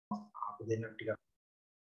දෙන්න ටිකක්.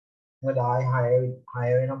 මොකද ආයෙ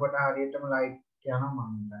 6 වෙනකොට හරියටම ලයිට් යනවා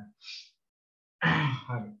මම හිතන්නේ.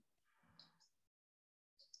 හරි.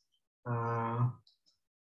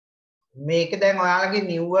 මේක දැන් ඔයාලගේ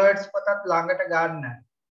new words පොතත් ළඟට ගන්න.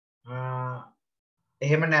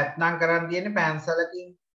 එහෙම නැත්නම් කරන් තියෙන්නේ පැන්සලකින්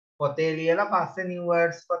පොතේ ලියලා පස්සේ new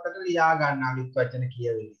words පොතට ලියා ගන්න අලුත් වචන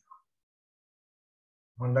කියවෙන්න.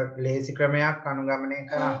 හොඳ ලේසි ක්‍රමයක් අනුගමනය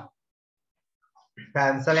කරන්න.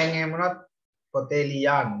 පැන්සලෙන් එහෙම වුණොත් පොතේ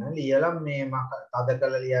ලියන්න ලියලා මේ තද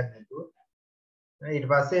කරලා ලියන්න නැතුව ඊට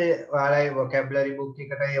පස්සේ ඔයාලගේ vocabulary book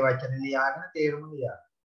එකට ඒ වචන ලියාගෙන තේරුම ලියන්න.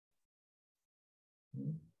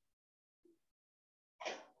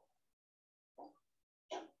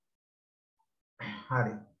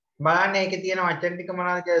 හරි. බලන්න ඒකේ තියෙන වචන ටික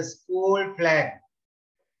මොනවද කියලා school flag.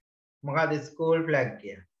 මොකද school flag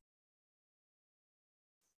කියන්නේ?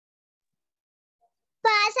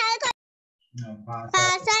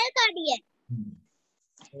 පාසල් කොඩිය.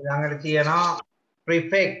 ඊළඟට තියෙනවා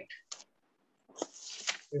prefect.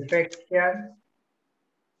 prefect කියන්නේ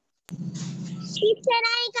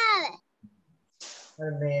ශික්ෂණායිකාව.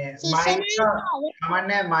 මේ මයික්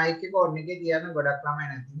සාමාන්‍ය මයික් එක ඔන් එකේ තියන ගොඩක් ළමයි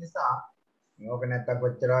නැති නිසා ඕක නැත්තම්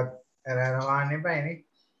කොච්චරවත් ඇරනවා නෙපයිනේ.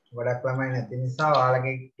 ගොඩක් ළමයි නැති නිසා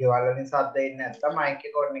ඔයාලගේ ගෙවල් වලින් සද්ද එන්නේ නැත්තම් මයික්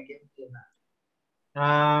එක ඔන් එකේ තියනවා.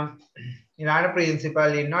 ඊළඟ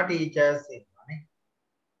principal ඉන්නවා teachers ඉන්නවානේ.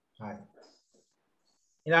 හරි.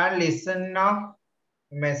 ඊළඟ listen of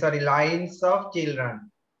lines of children.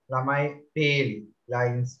 ළමයි පේලි.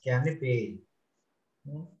 lines කියන්නේ පේලි.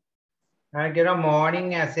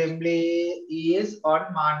 morning assembly is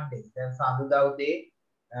on Monday. දැන් සඳුදා උදේ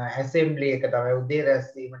assembly එක තමයි උදේ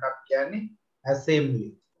රැස්වීමටක් කියන්නේ assembly.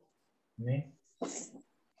 නේ?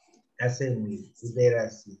 assembly උදේ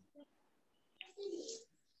රැස්වීම.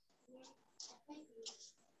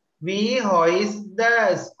 We hoist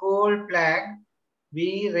the school flag.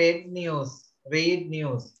 We read news. Read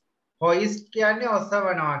news. Hoist කියන්නේ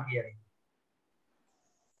ඔසවනවා කියන එක.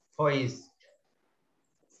 Hoist.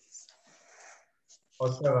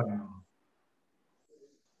 ඔසවනවා.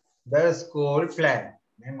 The school flag.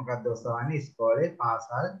 මේ මොකක්ද ඔසවන්නේ? ඉස්කෝලේ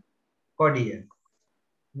පාසල් කොඩිය.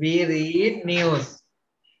 We read news.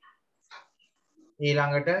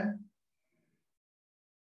 ඊළඟට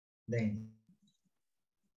දැන්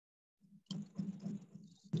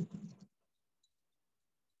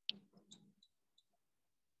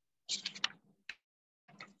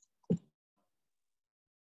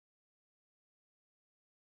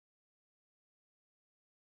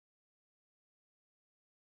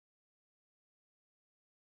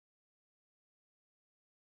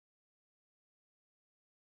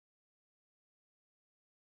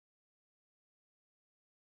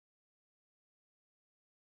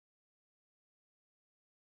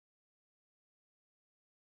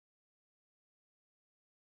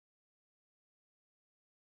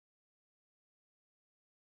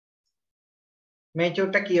මේ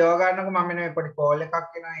චුට්ට කියව ගන්නකො මම මේ පොඩි කෝල්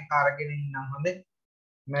එකක් එනවා ඒක අරගෙන ඉන්නම් හොඳේ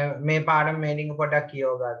මේ පාඩම මේනින් පොඩ්ඩක්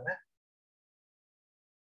කියව ගන්න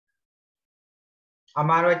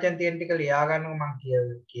අමාරු වචන තියෙන ටික ලියා ගන්නකො මම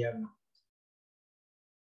කියන්නම්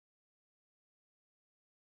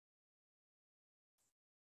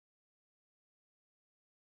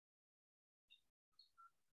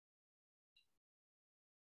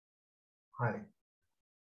හරි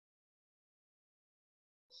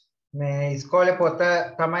මේ ඉස්කෝලේ පොත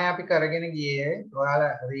තමයි අපි කරගෙන ගියේ.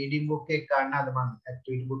 ඔයාලා රීඩින් බුක් එක ගන්න අද මම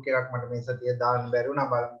ඇක්ටිවිටි බුක් එකක් මට මේ සතියේ දාන්න බැරි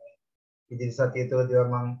වුණා බලමු. ඉදිරි සතියේ තෝදිව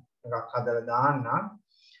මම එකක් හදලා දාන්න.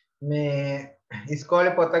 මේ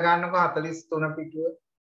ඉස්කෝලේ පොත ගන්නකො 43 පිටුව.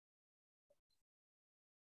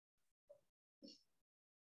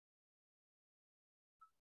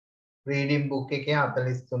 රීඩින් බුක් එකේ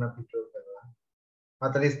 43 පිටුව කරලා.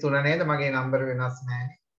 43 නේද? මගේ නම්බර වෙනස්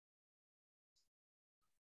නැහැ.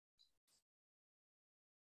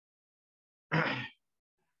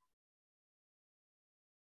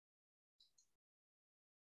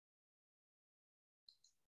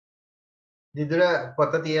 දිදුල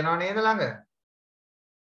පොත තියනව නේද ළඟ?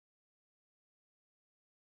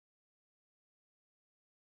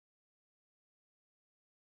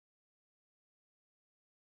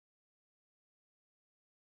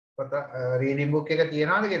 පොත රීඩින් බුක් එක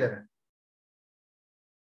තියනවද ගෙදර?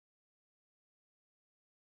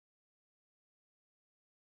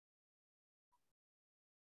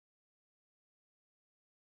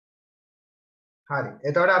 හරි.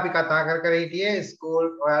 එතකොට අපි කතා කර හිටියේ ස්කූල්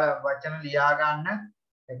ඔයාලා වචන ලියා ගන්න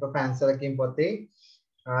එක පැන්සලකින් පොතේ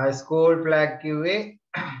ස්කූල් ෆ්ලැග් කිව්වේ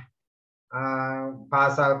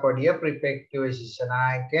පාසල් කොඩිය ප්‍රිෆෙක්ට් කිව්වේ ශිෂ්‍ය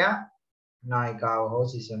නායකයා නායිකාව හෝ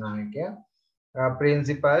ශිෂ්‍ය නායකයා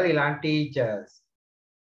principal ilan teachers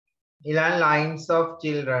ilan lines of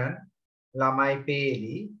children lamai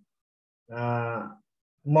peli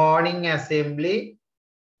morning assembly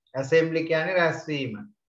කියන්නේ රැස්වීම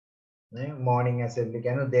නේ morning assembly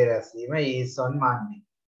කියන්නේ උදේ රැස්වීම is on Monday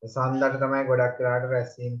සඳහට තමයි ගොඩක් වෙලාවට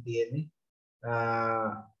රැස්වීම තියෙන්නේ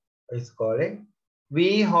ඉස්කෝලේ we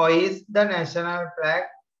hoist the national flag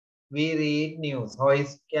we read news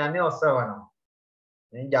hoist කියන්නේ ඔසවනවා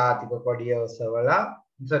නේ ජාතික කොඩිය ඔසවලා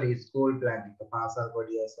sorry school flag එක පාසල්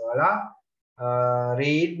කොඩිය ඔසවලා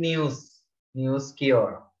read news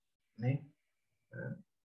කියවනවා නේ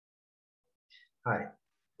හරි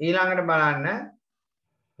ඊළඟට බලන්න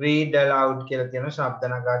read aloud කියලා තියෙන ශබ්ද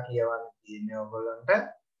නගා කියවන්න තියෙන්නේ ඔයගොල්ලන්ට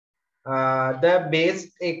the best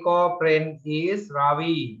eco friend is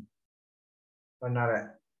Ravi වනර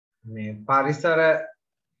මේ පරිසර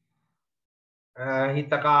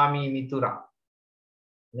හිතකාමී මිතුරා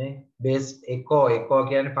නේ best eco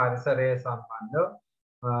කියන්නේ පරිසරය සම්බන්ධ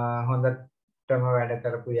හොඳටම වැඩ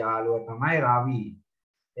කරපු යාළුවා තමයි රවි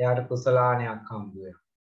එයාට කුසලානයක් හම්බ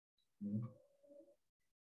වෙනවා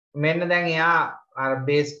මෙන්න දැන් එයා අර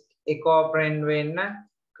best eco friend වෙන්න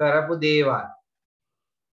කරපු දේවල්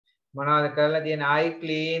මොනවද කරලා තියෙන්නේ I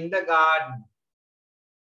clean the garden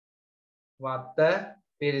වත්ත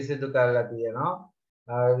පිරිසිදු කරලා තියෙනවා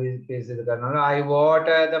පිරිසිදු කරනවා I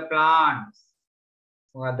water the plants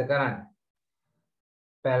මොකද්ද කරන්නේ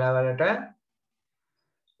පැලවලට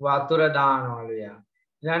වතුර දානවලු යා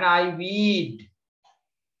ඊළඟ I weed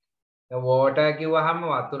water කිව්වහම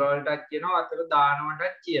වතුර වලටත් කියනවා වතුර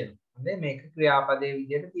දානවටත් කියනවා හරි මේක ක්‍රියාපදයේ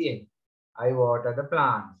විදිහට තියෙනවා I water the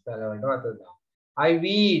plants පැලවලට වතුර දානවා I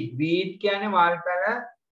weed කියන්නේ වල් පැල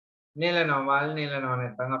නෙලනවා වල් නෙලනවා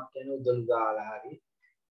නැත්නම් අපි කියන්නේ උදළු ගාලා හරි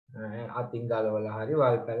අතින් ගලවලා හරි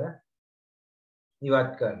වල් පැල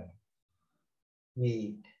ඉවත් කරනවා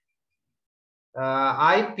weed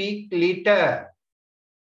I pick litter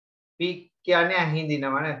pick කියන්නේ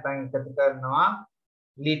ඇහිඳිනවා නැත්නම් එකතු කරනවා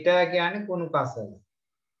litter කියන්නේ කුණු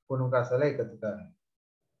කසල එකතු කරනවා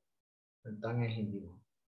නැත්නම් ඇහිඳිනවා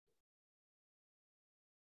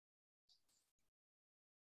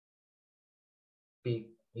pick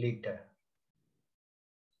litter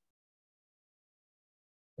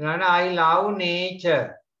ඊළඟ I love nature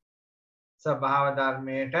ස්වභාව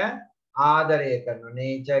ධර්මයට ආදරය කරනවා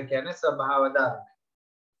nature කියන්නේ ස්වභාව ධර්ම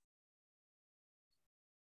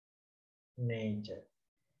nature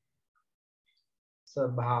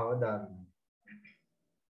ස්වභාව ධර්ම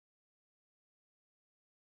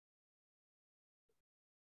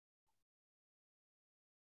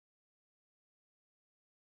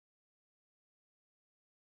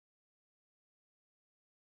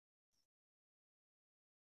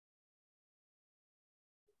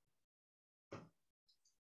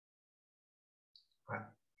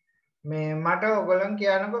මේ මට ඔයගොල්ලන්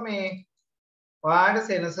කියනකො මේ ඔයාලට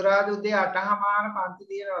සෙනසුරාදා උදේ 8:00 පන්ති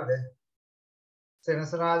තියෙනවද?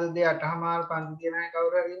 සෙනසුරාදා උදේ 8:00 පන්ති තියෙන අය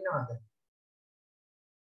කවුරු හරි ඉන්නවද?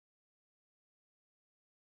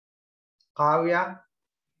 කාව්‍යා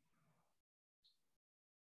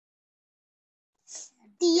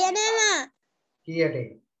තියෙනවා. කීයට?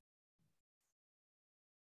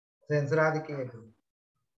 සෙනසුරාදා කීයට?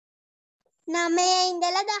 9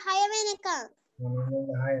 ඉඳලා 10 වෙනකම්.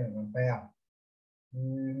 9 වෙනකම් පැයක්.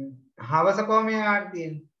 හවස කොහොමද යාට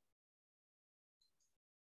තියෙන්නේ?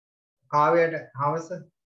 කාව්‍යට හවස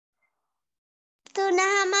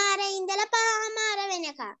 3:00 ඉඳලා 5:00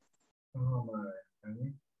 වෙනකම්.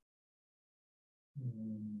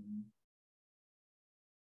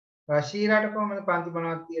 රශීරාට කොහොමද පන්ති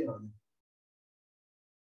මොනවද තියෙනවද?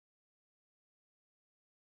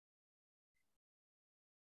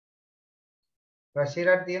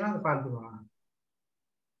 රශීරාට තියෙනවද පන්ති මොනවද?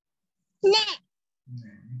 නෑ.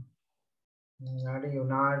 නෑ.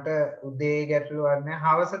 යුනාට උදේ ගැටලුවක් නෑ.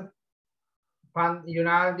 හවස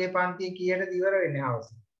යුනාගේ පන්ති කීයටද ඉවර වෙන්නේ හවස?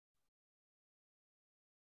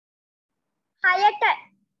 6ට.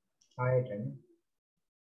 6ටනේ.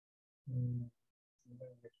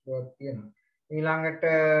 ගැටලුවක් තියෙනවා. ඊළඟට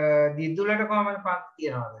දිදුලට කොහමද පන්ති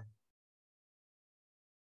තියනවද?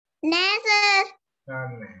 නෑ සර්.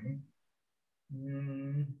 නෑ.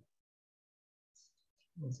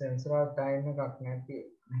 සෙන්සර් ටයිම් එකක් නැති.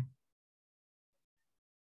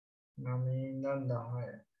 9 ඉඳන්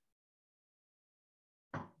 10.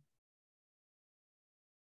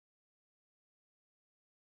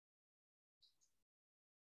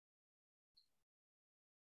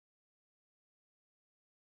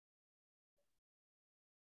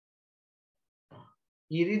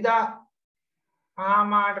 ඉරිදා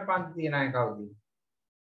ආමාට පන්ති තියන අය කවුද?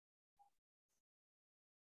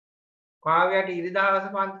 කාව්‍යයට ඉරිදා හවස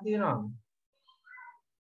පන්ති තියනවද?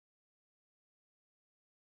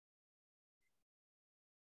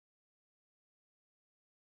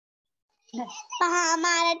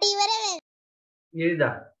 පහමාරට ඉවර වෙනවා.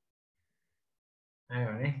 ඉරිදා.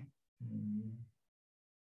 අයෝනේ.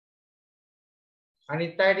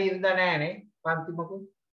 අනිත් අයට ඉරිදා නෑනේ. පන්ති මොකද?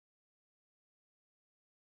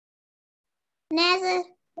 නෑ සර්.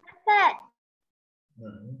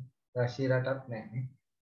 රශීලටත් නෑනේ.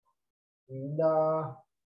 ඉරිදා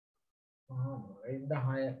ඉරිදා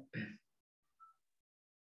 6.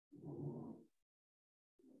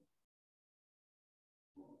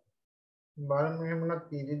 බලමු එහෙම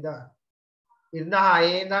නැත් ඉරිදා 6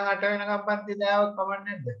 ඉඳන් 8 වෙනකම් පන්ති දාවොත් කමක්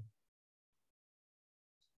නැද්ද?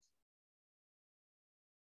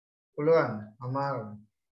 පුළුවන්. අමාරුයි.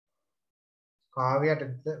 කාව්‍යයට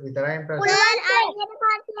විතරයි ප්‍රශ්න. පුළුවන් අයියට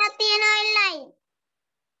පාර්ටියක් තියෙනවා එල්ලයි.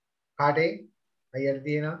 කාටේ? අයියට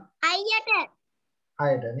තියෙනවා. අයියට.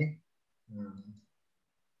 අයටනේ.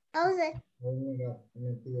 ඔව් සර්.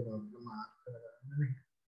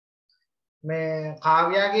 මේ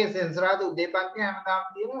කාව්‍යගේ සෙන්සරාද උදේ පන්ති හැමදාම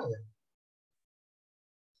තියෙනවද?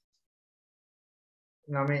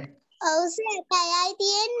 9. ඔව් සර් 10යි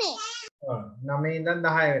තියෙන්නේ. ඔව් 9 ඉඳන්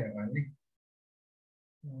 10 වෙනකම් නේ.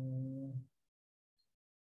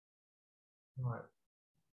 හරි.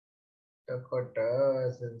 එතකොට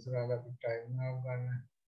සෙන්සරාද අපි ටයිම් එක ගන්න.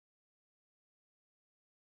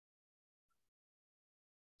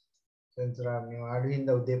 සෙන්සරාද මේ අඩුවින්ද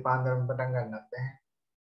උදේ පාන්දරම පටන් ගන්නත් බෑ.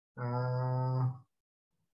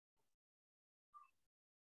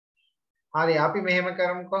 හරි අපි මෙහෙම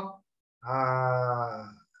කරමුකෝ.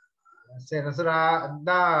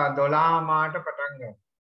 සෙනසුරාදා 12 මාට පටන් ගමු.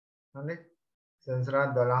 හරි?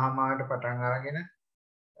 සෙනසුරාදා 12 මාට පටන් අරගෙන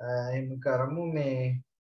එහෙම කරමු මේ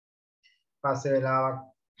පස්සේ වෙලාවක්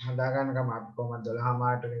හදාගන්නකම අපි කොහමද 12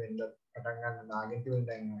 මාට වෙනද පටන් ගන්න දාගෙන තිබුණ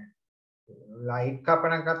දැන් ලයිට්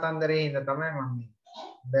කපන කතන්දරේ ඉඳ තමයි මම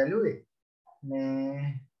බැලුවේ. මේ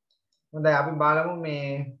හොඳයි අපි බලමු මේ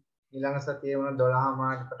ඊළඟ සතියේ වුණ 12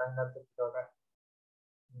 මාට පටන් ගත්තොත්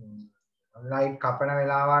ලයිට් කපන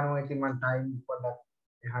වෙලාව අනුව ඉතින් මම ටයිම් පොඩ්ඩක්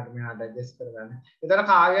එහාට මෙහාට ඇඩ්ජස්ට් කරගන්න. ඒතර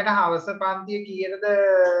කාව්‍යයට හවස පන්තිය කීයටද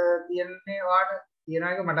තියන්නේ ඔයාට කියන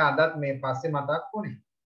එක මට අදත් මේ පස්සේ මතක් වුණේ.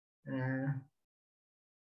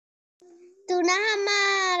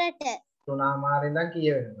 3:00ට. 3:00 ඉඳන්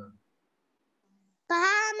කීය වෙනකම්?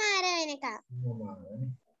 5:00 වෙනකම්.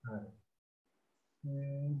 හරි.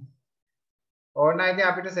 ඕන ඉතින්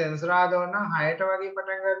අපිට සෙන්සුරාදා ඕන 6ට වගේ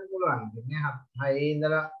පටන් ගන්න පුළුවන්. ඉතින් 6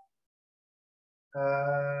 ඉඳලා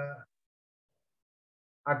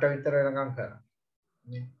 8 විතර වෙනකම් කරා.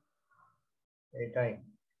 නේ. ඒ ටයිම්.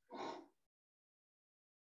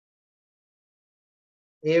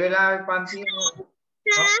 ඒ වෙලාවේ පන්තිය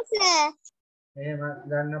එහෙම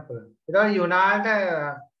ගන්න පුළුවන්. ඊට යුනාට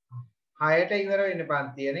 6ට ඉවර වෙන්නේ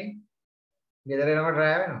පන්තියනේ. ගෙදර එනකොට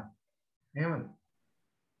රැ වෙනවා. එහෙමද?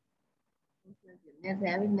 නෑ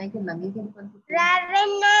රැවෙන්නේ නැහැ කියලා ළඟ ඉගෙන පන්ති.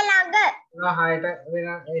 රැවෙන්නේ ළඟ. 6ට වෙන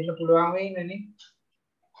එන්න පුළුවන් වෙයි නේ.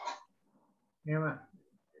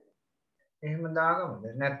 එහෙම දාගමුද?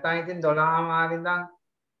 නැත්නම් ඉතින් 12 මාර ඉඳන්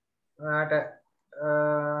ඔයාට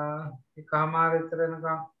එකමාර විතර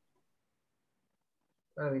වෙනකම්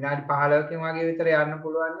විනාඩි 15කින් වගේ විතර යන්න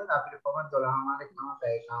පුළුවන් නේද? අපිට කොහොමද 12 මාරේ තමයි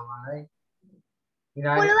පැයකමාරයි.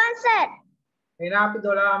 විනාඩි පුළුවන් සර්. එහෙනම් අපි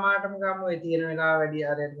 12 මාටම ගමු. ඒ තියෙන වෙලාව වැඩි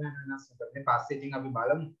හරියට වෙනස් කරන්නේ. පස්සේ ඉතින් අපි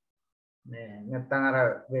බලමු. මේ නැත්නම් අර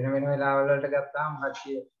වෙන වෙලාවල් වලට ගත්තාම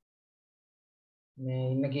කට්ටිය මේ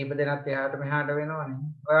ඉන්න කීප දෙනාත් එහාට මෙහාට වෙනවනේ.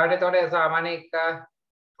 ඔයාලට ඒතකොට සාමාන්‍ය එක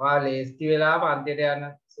ඔයා ලේස්ති වෙලා පන්තියට යන්න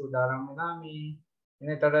සූදානම් වෙලා මේ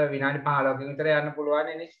ඉතින් ඒතකොට විනාඩි 15කින් විතර යන්න පුළුවන්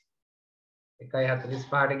නේ.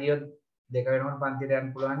 1:45ට ගියොත් 2 වෙනකොට පන්තියට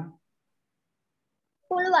යන්න පුළුවන්.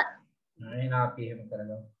 පුළුවන්. එහෙනම් අපි එහෙම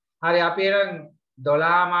කරගමු. හරි අපි එහෙනම්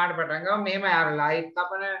 12 මාට පටන් ගමු. මෙහෙම අර ලයිට්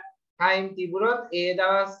කපන ටයිම් තිබුණොත් ඒ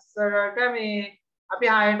දවස්වලට මේ අපි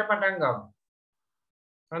 6ට පටන් ගමු.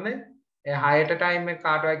 හරිද? ඒ 6ට ටයිම් එක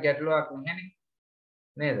කාටවත් ගැටලුවක් නැහැනේ.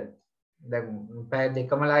 නේද? දැන් පැය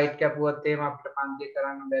දෙකම ලයිට් කැපුවොත් එහෙම අපිට පන්ති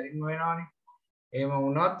කරන්න බැරිම වෙනවනේ. එහෙම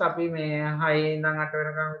වුණොත් අපි මේ 6 ඉඳන් 8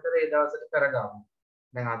 වෙනකම් විතර ඒ දවසට කරගමු.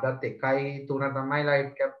 දැන් අදත් 1:03 තමයි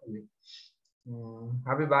ලයිට් කැපුවේ.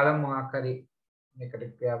 අපි බලමු මොකක් හරි මේකට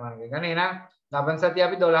ක්‍රියාමාර්ගය ගන්න. එහෙනම් ලබන සතිය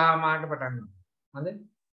අපි 12 මාට පටන් ගමු. හරිද?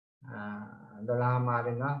 12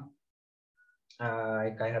 මාරේ නම්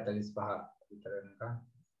 1:45 විතර වෙනකම්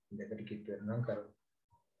දෙකට කිට් වෙනකම් කරමු.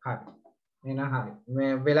 හරි. එහෙනම් හරි.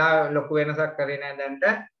 මේ වෙලාව ලොකු වෙනසක් කරේ නැහැ දැන්ට.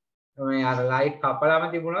 මේ අර ලයිට් කපලාම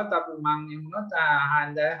තිබුණොත් අපි මං එමුණොත්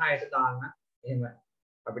හන්දෑ 6ට දාන්න. එහෙම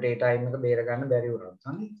අපිට ඒ ටයිම් එක බේර ගන්න බැරි වුණොත්.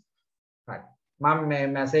 හරි. හරි. මම මේ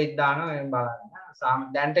මැසේජ් දානවා එහෙනම් බලන්න.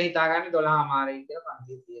 දැන්ට හිතාගන්න 12 මාරේ කියලා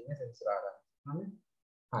පන්තිය තියෙන්නේ සෙන්සුරාදා. හරි.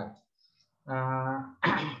 හරි.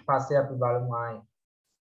 පස්සේ අපි බලමු ආයේ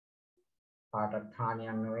කාටත්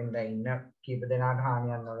හානියක් නොවෙන්න ඉන්න කීප දෙනාට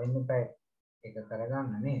හානියක් නොවෙන්න බෑ ඒක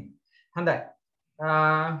කරගන්න නේද හොඳයි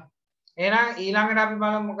එහෙනම් ඊළඟට අපි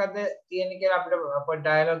බලමු මොකද තියෙන්නේ කියලා අපිට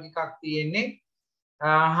ඩයලොග් එකක් තියෙන්නේ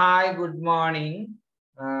hi good morning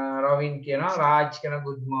Robin කියනවා Raj කියන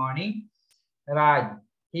good morning Raj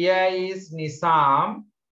here is Nisam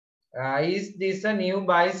is this a new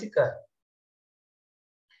bicycle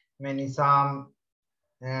මේ Nisam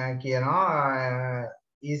කියනවා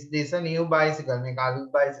is this a new bicycle මේක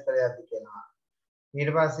අලුත් bicycle එකක්ද කියලා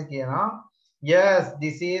ඊට පස්සේ කියනවා yes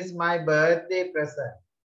this is my birthday present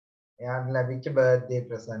එයාට ලැබිච්ච birthday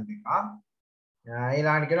present එකක්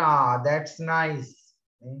ඊළඟට කියනවා that's nice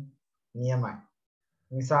නියමයි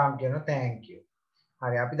නිසාම් කියනවා thank you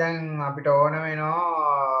හරි අපි දැන් අපිට ඕන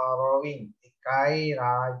වෙනවා රොවින් 1යි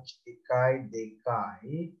රාජ් 1යි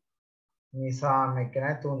 2යි නිසාම් එක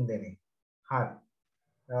නෑ 3 දෙනෙක් හරි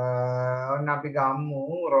ඔන්න අපි ගම්මු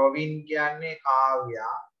රොවින් කියන්නේ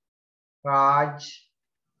කාව්‍යා රාජ්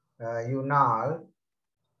යුනාල්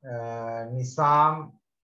නිසාම්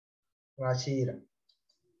රශීර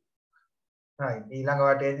right ඊළඟ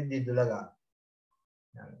වටේදී දිදුල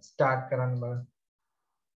ගන්න ස්ටාර්ට් කරන්න බලන්න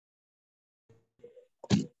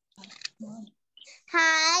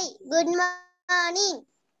Hi, good morning.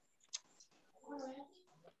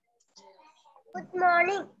 Good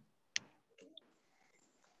morning.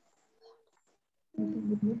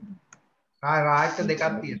 රාජ්ක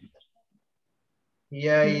දෙකක් තියෙනවා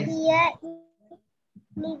here is Here is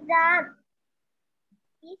Nizam.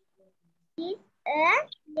 This is a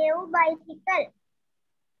new bicycle.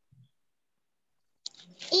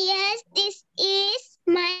 Yes, this is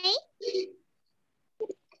my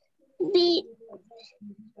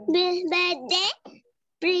birthday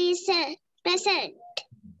present.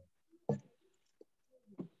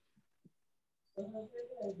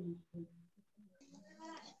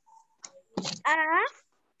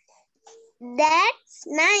 That's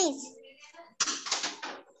nice.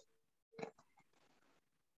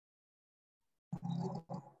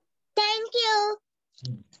 Thank you.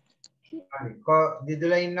 හරි කො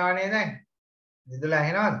දිදුල ඉන්නවනේ දැන් දිදුල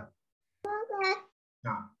ඇහෙනවද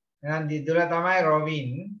එහෙනම් දිදුල තමයි රොවින්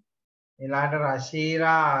ඊළාට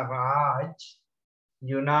රශීරා Raj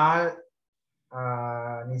යුනාල්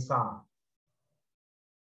නිසාම්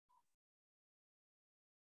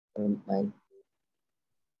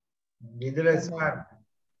Didula smart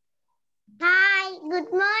Hi, good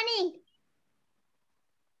morning.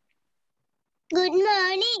 Good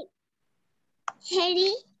morning.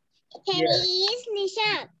 Harry is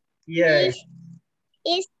Nisha. yes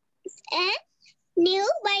This is a new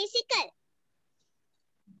bicycle.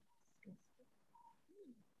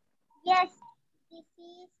 Yes, this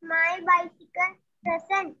is my bicycle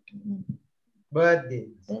present. birthday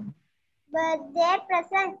Birthday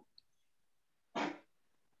present.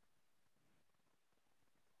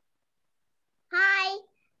 Hi,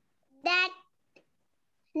 that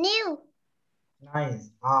new. nice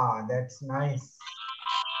that's nice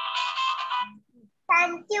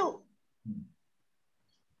Thank you.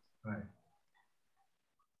 right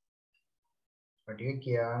පටිය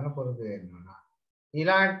කියන්න පුරුදු වෙන්න ඕන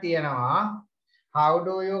ඊළඟට තියෙනවා how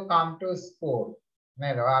do you come to school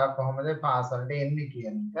නේද ඔයාලා කොහොමද පාසලට එන්නේ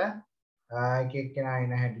කියන එක එක එක්කෙනා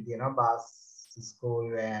එන හැටි තියෙනවා bus school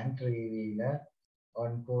van three wheeler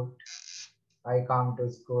on foot I come to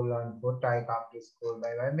school on foot I come to school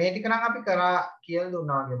by bike මේ ටික නම් අපි කරා කියලා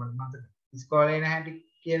දුන්නා වගේ මට මතක ඉස්කෝලේ එන හැටි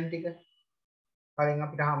කියන ටික කලින්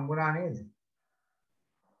අපිට හම්බුණා නේද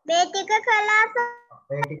මේ ටික කළා සර්.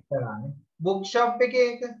 ඒ ටික කරානේ book shop එකේ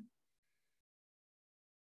එක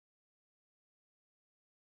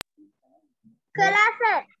කළා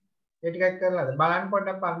සර්. ඒ ටිකක් කරලාද බලන්න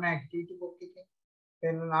පොඩ්ඩක් පරණ ඇක්ටිවිටි බුක් එකේ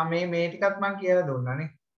පෙන්නා මේ ටිකත් මම කියලා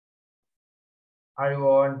දුන්නානේ I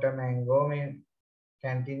want a mango මේ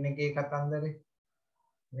කැන්ටින් එකේ කතන්දරේ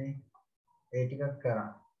නේ ඒ ටිකක් කරා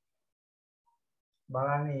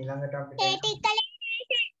බලන්න ඊළඟට අපිට ඒ ටික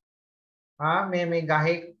මේ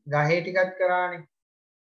ගහේ ටිකක් කරානේ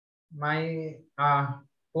my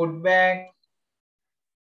food bag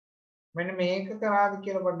මෙන්න මේක කරාද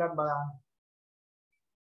කියලා පොඩ්ඩක් බලන්න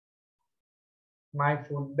my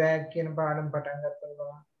food bag කියන පාඩම පටන් ගත්තා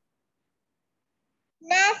බලන්න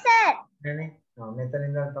නෑ සර්. නේ මෙතන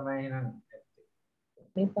ඉඳන් තමයි එහෙනම්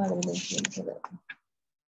මේ පාඩම කියන්නේ.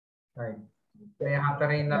 right මේ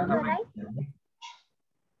හතරේ ඉඳන් තමයි කියන්නේ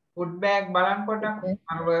food bag බලන්න පොඩ්ඩක්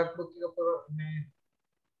අර work book එක මේ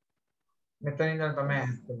මෙතන ඉඳන් තමයි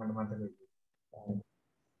ඇත්තේ මට මතක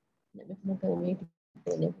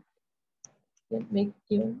මේක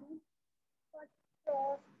කියන්නේ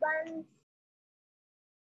Buns.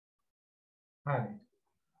 හරි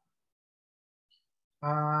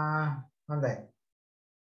හොඳයි.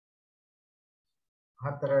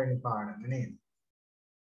 හතරවෙනි පාඩම නේද?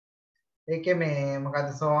 ඒකේ මේ මොකද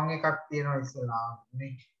සෝං එකක් තියෙනවා ඉස්සලා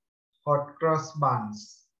නේ. hot cross buns.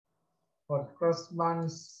 hot cross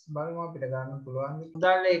buns බලමු අපිට ගන්න පුළුවන්.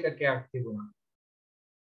 මුදල් ඒකකයක් තිබුණා.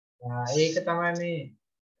 ඒක තමයි මේ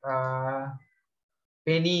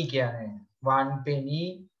penny කියන්නේ. 1 penny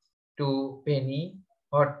 2 penny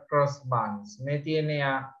hot cross buns. මේ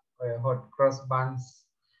තියෙන්නේ ඔය hot cross buns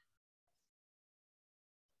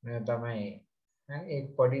මේ තමයි. ඒ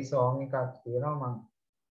පොඩි සෝං එකක් තියෙනවා මම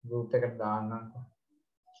group එකට දාන්නම්.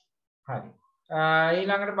 හරි.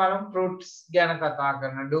 ඊළඟට බලමු fruits ගැන කතා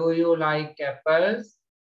කරන. Do you like apples?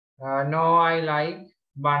 No, I like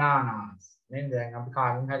bananas. නේද? දැන් අපි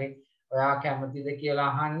කාගෙන් හරි ඔයා කැමතිද කියලා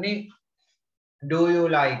අහන්නේ do you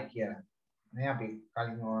like කියලා. නේ අපි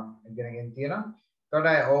කලින් ඕවා ඉගෙනගෙන තියෙනවා. එතකොට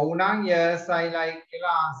ඔව් නම් yes I like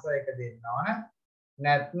කියලා answer එක දෙන්න ඕන.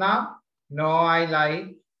 නැත්නම් no I like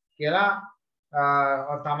කියලා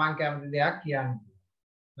තමන් කැමති දෙයක් කියන්න.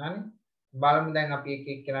 හරි? බලමු දැන් අපි එක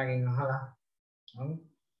එක්කෙනාගෙන් අහලා.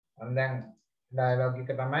 දැන් ඩයලොග්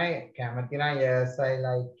එක තමයි කැමති නම් yes I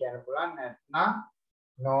like කියන්න පුළුවන්. නැත්නම්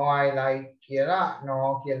no I like කියලා no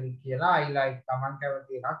කියලා I like තමන්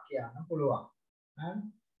කැමති එකක් කියන්න පුළුවන්. හරි?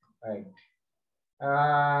 right.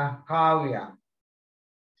 Kavya,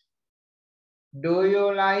 do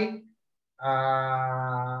you like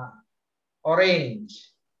orange?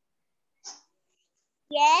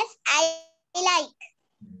 Yes, I like.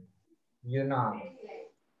 You know.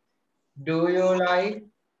 Do you like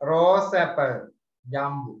rose apple?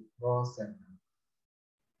 Jambu, rose apple.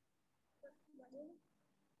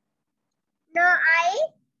 No, I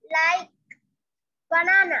like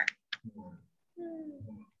banana.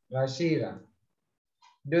 Rashida,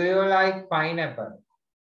 do you like pineapple?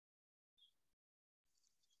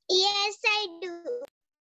 Yes, I do.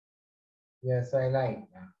 Yes, I like.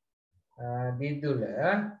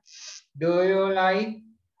 Didula, do you like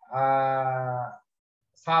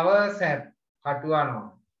soursop? Katuano.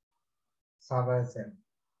 Soursop.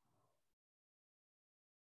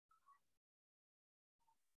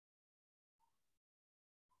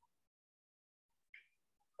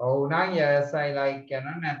 ඔව් නම් yes I like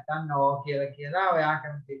කියනවා නැත්නම් no කියලා ඔයා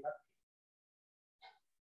කැමති එකක්.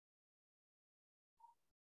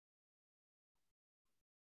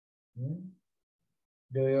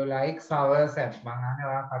 Do you like soursop? මං අහන්නේ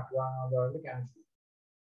ඔයා කටුවානවද වලට කැමතිද?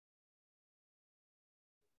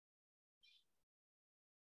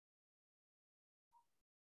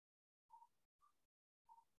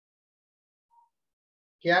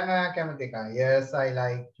 කියන්න ඔයා කැමති එකක්. Yes I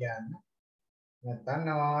like කියන්න. නැත්නම්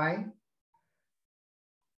no I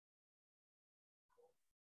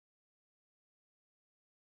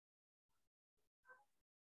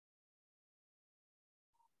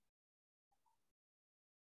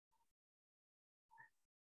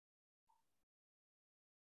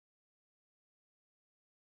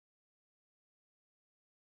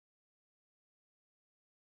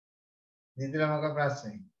දිදුල මොකක්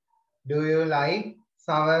ප්‍රශ්නේ? Do you like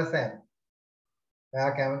soursop?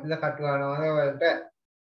 ඔයා කැමතිද කටුවානවද වලට?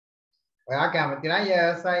 ඔයා කැමති නම්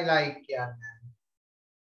yes I like කියන්න.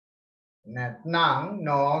 නැත්නම්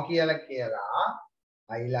no කියලා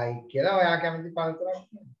I like කියලා ඔයා කැමති පළතුරක්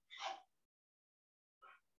කියන්න.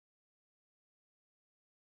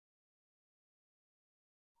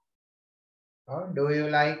 Do you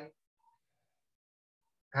like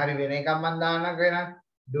හරි වෙන එකක් මම දාන්නක වෙන.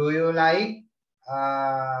 Do you like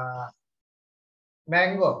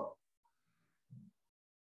mango?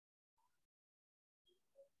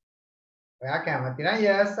 ඔයා කැමති නම්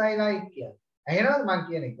yes I like කියන්න. එහෙනවද මං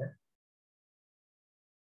කියන එක?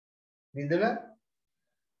 විදුල?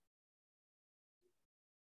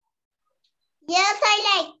 Yes, I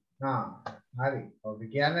like. හරි. ඔබ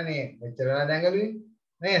කියන්නනේ මෙච්චරලා දැඟලුවේ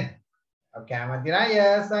නේද? ඔව් කැමති නම්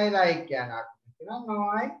yes I like කියන්න. අකමැති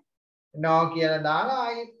නම් no කියලා දාලා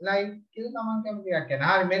I like කියලා තමන් කැමති එකක් කියන්න.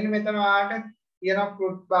 හරි මෙන්න මෙතන ඔයාලට තියෙන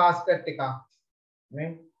fruit basket එකක් නේ.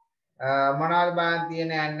 මොනවද බලන්න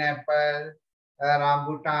තියෙන්නේ? an apple,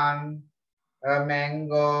 rambutan,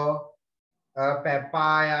 mango,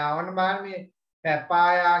 papaya. ඔන්න බලන්න මේ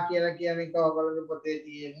papaya කියලා කියන එක ඔයගොල්ලෝගේ පොතේ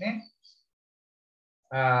තියෙන්නේ.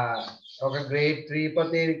 ඔක grade 3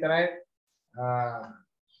 පොතේ විතරයි.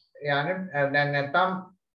 යන්නේ දැන් නැත්තම්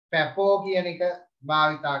පැපෝ කියන එක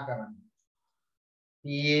භාවිතා කරන්න.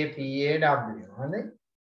 PAPAW හරි.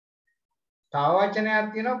 තව වචනයක්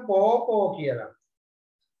තියෙනවා පෝපෝ කියලා.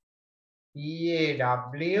 PAW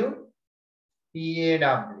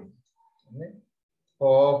හරි.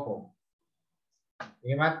 පෝපෝ.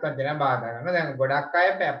 එහෙමත් වචන බාධා කරනවා. දැන් ගොඩක් අය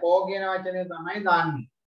පැපෝ කියන වචනේ තමයි දාන්නේ.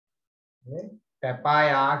 නේ?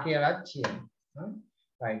 පැපායා කියලා කියනවා.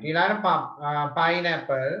 right ඊළඟ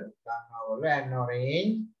pineapple ගන්නවලු and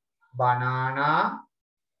orange banana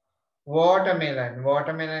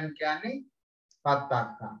watermelon කියන්නේ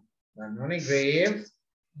පත්තක්ක. ගන්නෝනේ grapes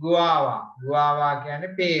guava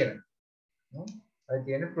කියන්නේ pear. ඔය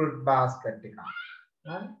තියෙන fruit basket එක.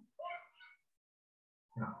 හරි.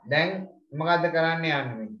 දැන් මොකද්ද කරන්න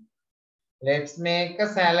යන්නේ? Let's make a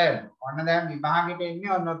salad. ඔන්න දැන් විභාගෙට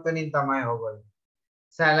එන්නේ ඔන්න ඔතනින් තමයි ඕගොල්ලෝ.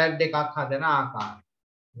 salad එකක් හදන ආකාරය.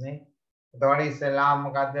 නේ? එතකොට ඉස්සෙල්ලාම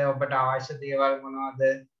මොකද්ද ඔබට අවශ්‍ය දේවල් මොනවද?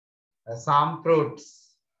 some fruits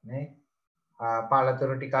නේ?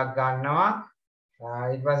 පළතුරු ටිකක් ගන්නවා.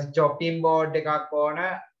 ඊට පස්සේ chopping board එකක් ඕන.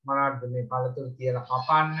 මොනවද මේ පළතුරු තියලා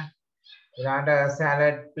කපන්න. ඊළඟට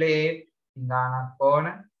salad plate ගානක් ඕන.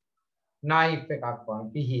 knife එකක් ඕන.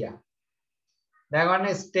 පිහියක්. දැන් ඔන්න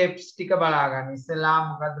steps ටික බලා ගන්න. ඉස්සෙල්ලාම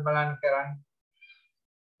මොකද්ද බලන්න කරන්නේ?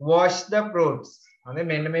 wash the fruits. හරි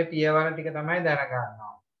මෙන්න මේ පියවර ටික තමයි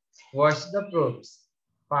දැනගන්නවා. wash the fruits.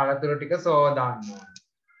 පළතුරු ටික සෝදන්න ඕන.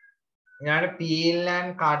 ඊළඟට peel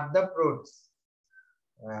and cut the fruits.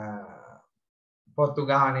 පොතු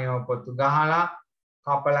ගහලා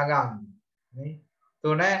කපලා ගන්න. නේ?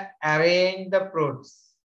 3 arrange the fruits.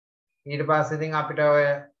 ඊට පස්සේ ඉතින් අපිට ඔය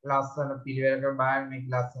ලස්සන පිළිවෙලක බලන්න මේක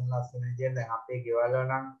ලස්සන විදියට දැන් අපේ ගෙවල් වල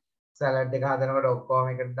නම් සලාඩ් එක හදනකොට ඔක්කොම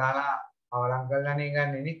එකට දාලා අවලං කරලානේ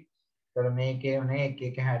ගන්නෙ නේ. ඒතර මේකේ නේ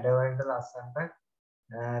එක හැඩ වලට ලස්සනට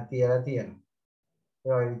තියලා තියෙනවා.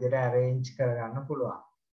 ඒ වගේ විදියට arrange කරගන්න පුළුවන්.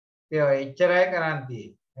 ඒ ඔය එච්චරයි කරන්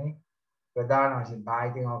තියෙන්නේ නේ. ප්‍රධාන වශයෙන්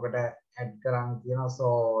බාහිරින් ඔකට ඇඩ් කරන්න තියෙනවා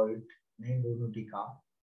salt නේ ලුණු ටිකක්.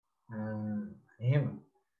 එහෙම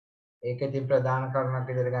ඒක ඉතින් ප්‍රධාන කරුණක්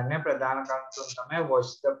විදිහට ගන්න. ප්‍රධාන කරුණ තුන තමයි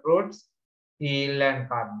wash the fruits, peel and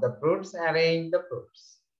cut the fruits, arrange the fruits.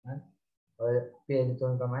 ඔය පේජ්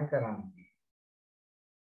තුන තමයි කරන්නේ.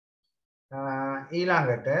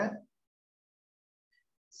 ඊළඟට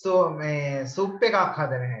මේ සුප් එකක්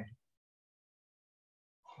හදන හැටි.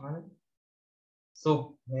 හරි? සුප්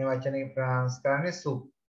මේ වචනේ ප්‍රනවුන්ස් කරන්නේ soup.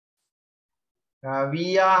 We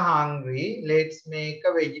are hungry. Let's make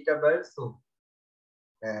a vegetable soup.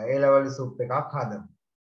 A level soup එකක් හදමු.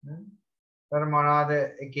 තර මොනවද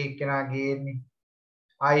එක එක්කෙනා ගේන්නේ?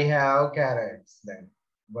 I have carrots. දැන්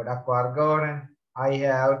ගොඩක් වර්ග ඕනේ. I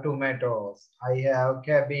have tomatoes. I have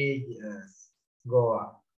cabbages. Goa.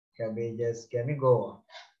 Cabbages කියන්නේ Goa.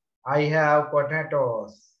 I have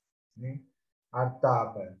potatoes. නේ?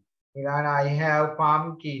 අත්තාපල්. ඊළඟ I have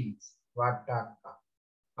pumpkins. වට්ටක්ක.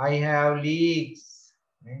 I have leeks.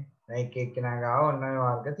 නේ? එක එක්කෙනා ගාව ඔන්න ඔය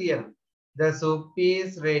වර්ග තියෙනවා. The soup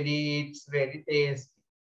is ready. It's very tasty.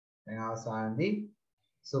 දැන් අවසානදී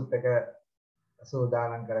සුප් එක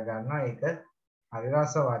සූදානම් කරගන්නවා. ඒක හරි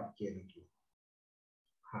රසවත් කියලා කියනවා.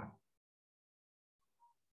 හරි.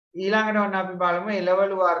 ඊළඟට ඔන්න අපි බලමු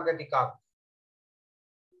එළවලු වර්ග ටිකක්.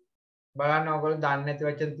 බලන්න ඔයගොල්ලෝ දන්නේ නැති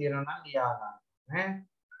වචන තියෙනවා නම් ලියා ගන්න.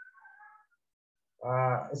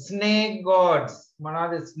 ඈ snake gods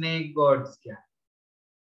මොනවද snake gods කියන්නේ?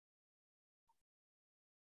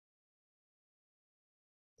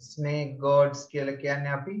 snake gods කියලා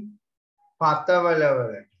කියන්නේ අපි පතවල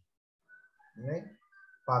වලට නේ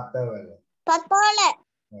පතවල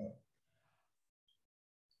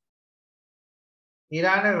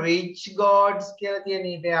ඊළඟ rich gods කියලා තියෙන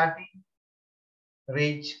ඊට යටි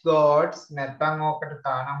rich gods නැත්නම් ඕකට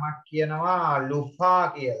තානමක් කියනවා ලුෆා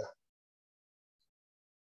කියලා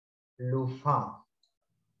ලුෆා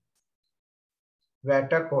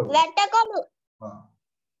වැටකොළු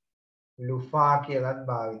ලුෆා කියලාත්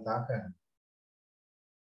භාවිතා කරනවා.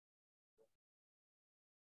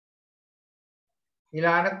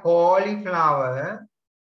 ඊළඟ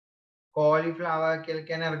cauliflower කියලා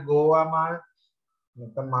කියන්නේ ගෝවා මල්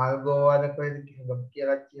නැත්නම් මල් ගෝවාද කොහෙද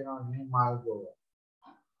කියලා කියනවා නේ මල් ගෝවා.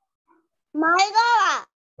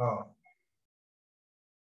 ඔව්.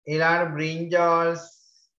 ඊළඟ brinjals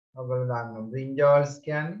ඔයගොල්ලෝ දන්නවා brinjals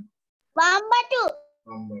කියන්නේ වම්බටු.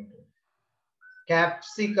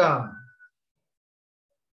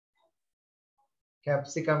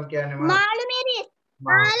 capsicum කියන්නේ මාළු මිරිස්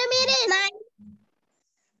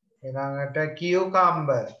ඊළඟට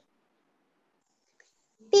cucumber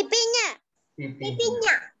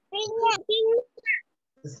පිපිඤ්ඤා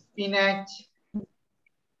spinach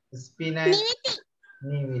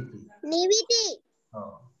නිවිති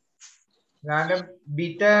ඔව් ඊළඟට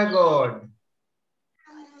bitter gourd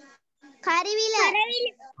කරිවිල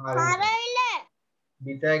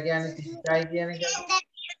bitter කියන්නේ තිත්තයි කියන එක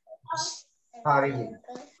කරිවිල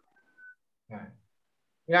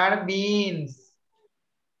ඊළඟට beans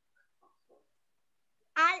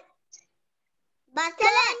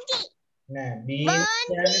Basalanti. නෑ beans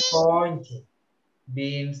කියන්නේ බෝංචි.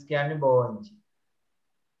 beans කියන්නේ බෝංචි.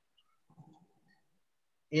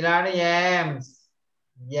 ඊළඟට yams.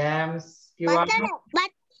 yams කිව්වම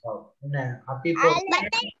ඔව් නෑ අපි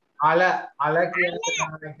අල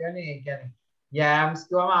කියන්නේ ඒ කියන්නේ yams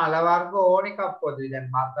කිව්වම අල වර්ග ඕන එකක් පොදුයි. දැන්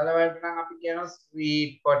බතල වලට නම් අපි කියනවා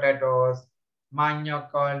sweet potatoes, manioc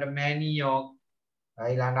වලට manioc,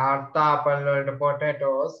 ඊළඟ අර්ථාපල් වලට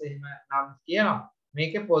potatoes එහෙම නම් කියනවා.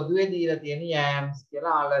 මේකේ පොදුවේ දීලා තියෙන yams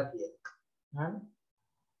කියලා අල කියලා. හරි?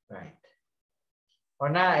 right.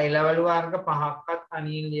 ඔන්න A level වර්ග පහක්වත්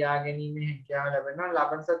අනින් ලියා ගැනීමේ හැකියාව ලැබෙනවා.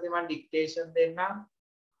 ලබන සතියේ මම ඩික්ටේෂන් දෙන්නම්.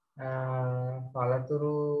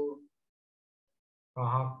 පළතුරු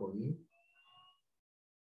පහකුයි.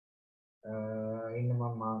 ඉන්න මම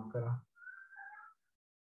මාක් කරා.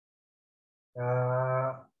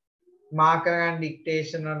 මාක් කරගන්න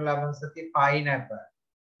ඩික්ටේෂන් වල ලබන සතියේ pineapple.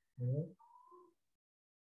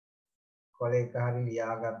 කොලේ එක හරි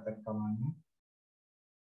ලියාගත්තට කමන්නේ.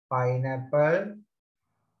 pineapple,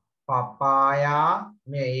 papaya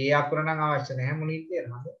මේ ඒ අකුර නම් අවශ්‍ය නැහැ මුලින්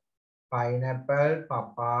කියනවාද? pineapple,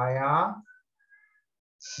 papaya,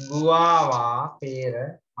 guava, pear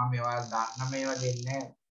මම මේවා දන්න මේවා දෙන්නේ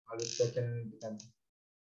අලුත් වචන ටිකක්.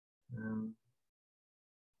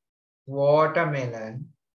 watermelon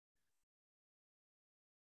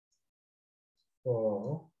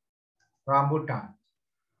for rambutan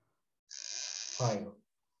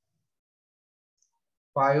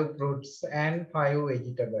 5 fruits and 5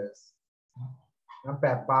 vegetables.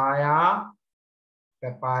 Papaya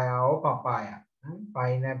or papaya,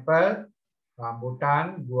 pineapple,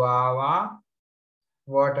 rambutan, guava,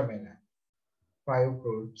 watermelon. 5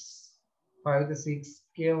 fruits. 5 to 6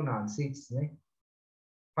 කියුණා 6 නේ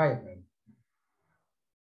 5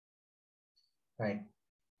 right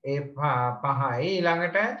ඒ පහයි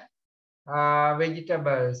ඊළඟට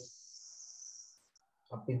vegetables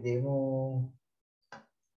අපි දෙමු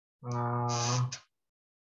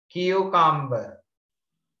cucumber,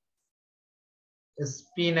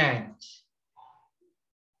 spinach,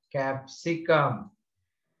 capsicum,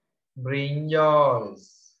 brinjals,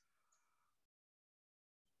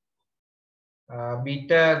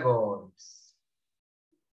 bitter gourds.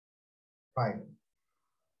 5.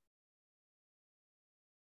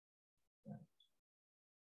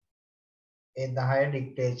 ඒ 10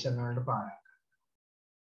 ඩික්ටේෂන් වලට පාඩම්.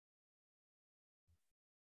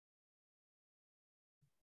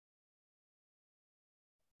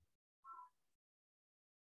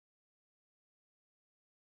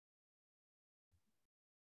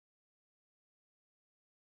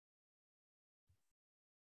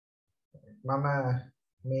 මම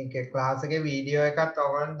මේකේ ක්ලාස් එකේ වීඩියෝ එකක්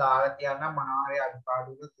ඔයගොල්ලන් දාලා තියන්නම් මොනවා හරි අඩුපාඩු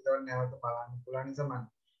වුණොත් ඒක නැවත බලන්න පුළුවන් නිසා මම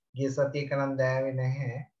ගිය සතියේ කනම් දැෑවේ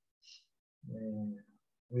නැහැ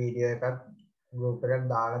වීඩියෝ එකක් ගෲප් එකට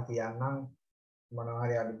දාලා තියන්නම් මොනවා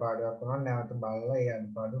හරි අඩුපාඩුවක් වුණොත් නැවත බලලා ඒ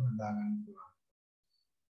අඩුපාඩු හදා ගන්න පුළුවන්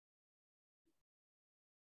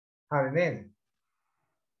හරි නේද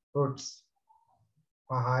fruits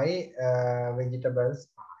පහයි vegetables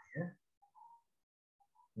පහයි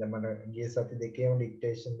දැන් මට ගිය සති දෙකේම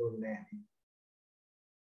ඩික්ටේෂන් දුන්නේ නැහැ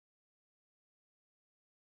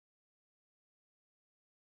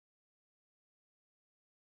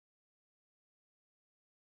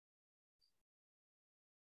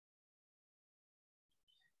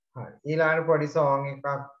හරි ඊළඟ පොඩි song එකක්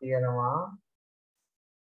තියෙනවා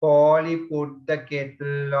Polly put the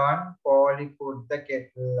kettle on Polly put the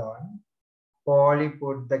kettle on Polly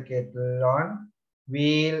put the kettle on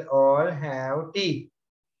we'll all have tea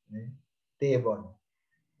table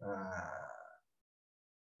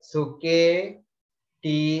Suke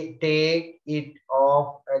take it off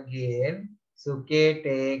again Suke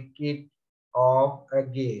take it off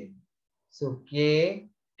again Suke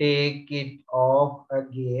take it off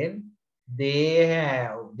again they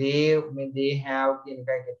have කියන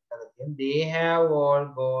එකයි කෙටි කරලා තියෙන්නේ they have all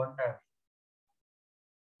gone away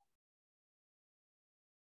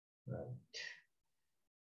right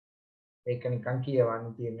ඒක නිකන් කියවන්න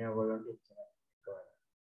තියෙනවා ඔයගොල්ලන්ට ඉච්චරයි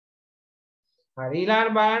හරි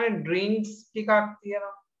ඊළඟට බලන්න ඩ්‍රින්ක්ස් ටිකක්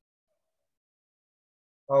තියෙනවා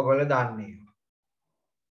ඔයගොල්ලෝ දන්නේ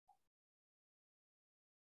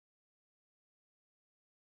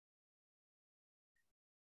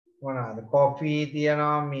මොනවාද කොෆි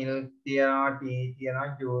තියෙනවා මිල්ක් තියෙනවා ටී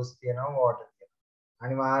තියෙනවා ජූස් තියෙනවා වෝටර් තියෙනවා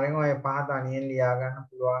අනිවාර්යෙන් ඔය පහ තනියෙන් ලියා ගන්න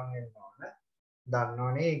පුළුවන් වෙන්න ඕන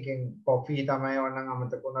දන්නවනේ ඒකෙන් කොෆි තමයි ඕනනම්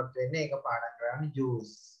අමතක වුණොත් වෙන්නේ ඒක පාඩම් කරන්නේ juice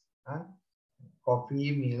coffee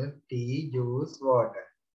milk tea juice water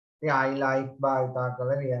ඉතින් I like භාවිතා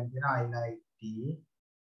කරලා ලියන්න තියෙන I like tea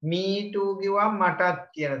me too කිව්වම මටත්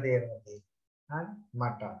කියන තේරුම තියෙනවා හරි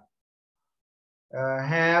මට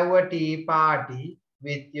have a tea party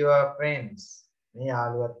with your friends මේ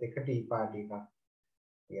යාළුවත් එක්ක tea party එකක්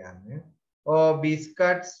කියන්නේ or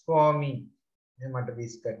biscuits for me මේ මට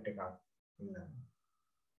biscuit එකක් ඉන්නවා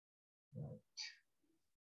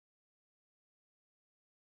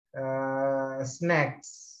snacks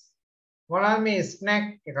මොනවාද මේ snack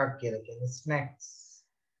එකක් කියලා කියන්නේ snacks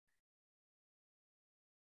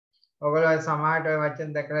ඔයගොල්ලෝ සමහරට ඔය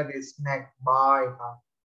වචන දැකලා තියෙන snack bar එකක්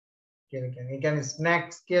කියලා කියන්නේ. ඒ කියන්නේ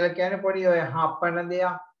snacks කියලා කියන්නේ පොඩි ඔය හපන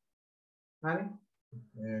දෙයක්. හරි?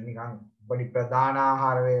 නිකන් පොඩි ප්‍රධාන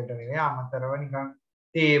ආහාර වලට නෙවෙයි අමතරව නිකන්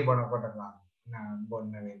තේ බොනකොට ගන්න. බොන්න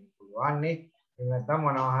වෙන්න පුළුවන් නේ. ඒ නැත්නම්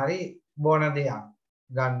මොනවා හරි බොන දෙයක්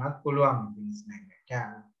ගන්නත් පුළුවන් snack එක.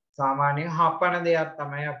 සාමාන්‍යයෙන් හපන දෙයක්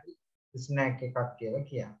තමයි අපි snack එකක් කියලා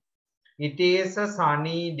කියන්නේ. It is a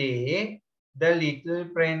sunny day. The little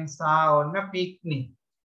friends are on a picnic.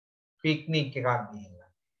 Picnic එකක් ගිහිල්ලා.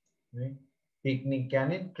 නේ? Picnic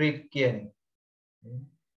කියන්නේ trip කියන්නේ.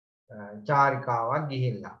 චාරිකාවක්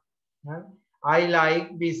ගිහිල්ලා. හරි? I like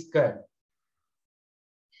biscuit.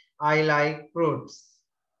 I like fruits.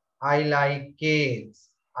 I like cakes.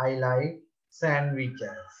 I like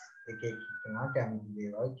sandwiches. එක එක කෙනා කැමති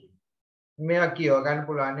දේවල් කියනවා. මේවා කියව ගන්න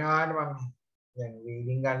පුළුවන් නේ ඔයාලට මම දැන්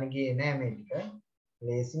රීඩින් ගන්න ගියේ නෑ මේ ටික.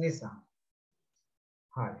 ලේසි නිසා.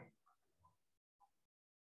 හරි.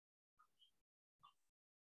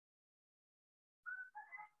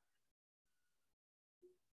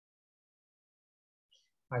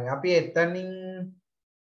 හරි අපි එතනින්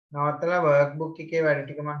නවත්තලා වර්ක් බුක් එකේ වැඩ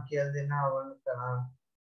ටික මම කියලා දෙන්න ඕන කරා.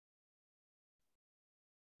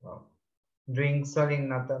 ඩ්‍රින්ක්ස් වලින්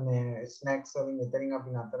නැත මේ ස්නැක්ස් වලින් එතනින් අපි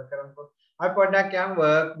නතර කරමුකෝ. අපි පොඩ්ඩක් යමු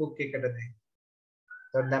වර්ක් බුක් එකට දැන්.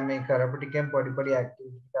 ඒත් දැන් මේ කරපු ටිකෙන් පොඩි පොඩි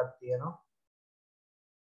ඇක්ටිවිටි ටිකක් තියෙනවා.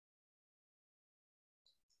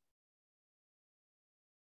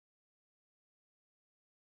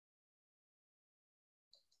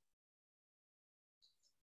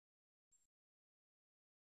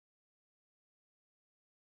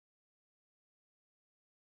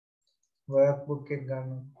 වර්ක් බුක් එක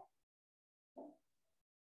ගන්න.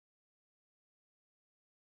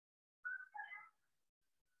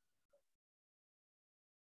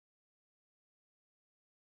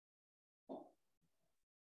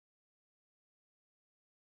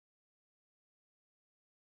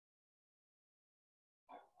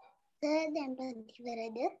 දැන්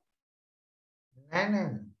ඉවරද? නෑ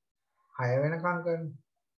නෑ. 6 වෙනකම් කරන්න.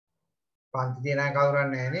 පන්ති තියන අය කවුරුත්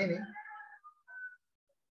නෑ නේ.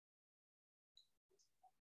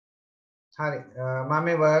 හරි මම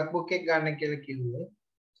මේ වර්ක් බුක් එක ගන්න කියලා කිව්වේ.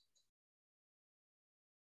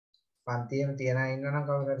 පන්තියේම තියන අය ඉන්නවනම්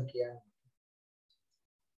කවුරු හරි කියන්න.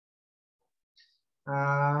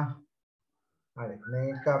 හරි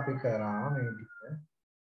මේක අපි කරා මේ ටික.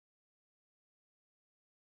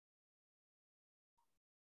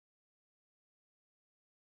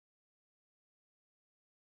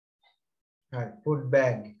 හරි ෆුඩ්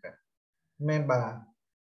බෑග් එක. මේ බලන්න.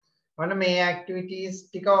 ඔන්න මේ ඇක්ටිවිටීස්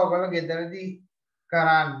ටික ඔයගොල්ලෝ ගෙදරදී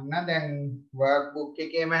කරන්න. දැන් වර්ක් බුක්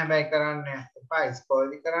එකේම හැබැයි කරන්න එපා.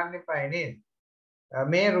 ඉස්කෝලේදී කරන්න එපා නේද?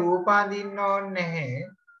 මේ රූප අඳින්න ඕනේ නැහැ.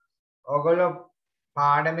 ඔයගොල්ලෝ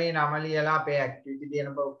පාඩමේ නම ලියලා අපේ ඇක්ටිවිටි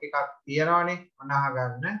තියෙන බුක් එකක් තියනවනේ. ඔන්න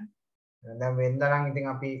අහගන්න. දැන් වෙනදා නම්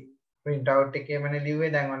ඉතින් අපි print out එකේමනේ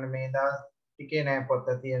ලිව්වේ. දැන් ඔන්න මේ දවස් ටිකේ නෑ පොත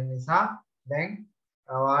තියෙන නිසා දැන්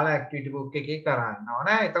ඔයාලා ඇක්ටිවිටි බුක් එකේ කරන්න ඕන.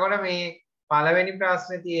 එතකොට මේ පළවෙනි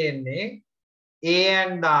ප්‍රශ්නේ තියෙන්නේ an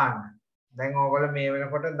දාන්න. දැන් ඕගොල්ලෝ මේ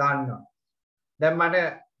වෙනකොට දන්නවා. දැන් මට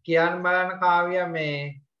කියන්න බලන්න කාව්‍ය මේ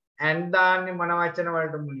an දාන්නේ මොන වචන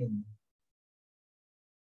වලට මුලින්ද?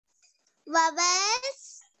 vowels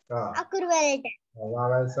අකුරු වලට.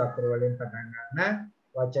 vowels අකුරු වලින් පටන් ගන්න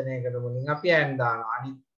වචනයකට මුලින් අපි an දානවා.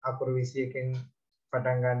 අනිත් අකුරු 21කින්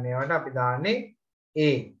පටන් ගන්න ඒවාට අපි දාන්නේ a.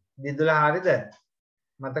 දිදුලා හරිද?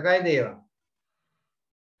 මතකයිද ඒවා?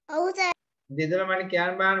 ඔව් සර්. දිදුලා මට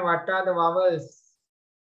කියන්න බලන්න what are the vowels?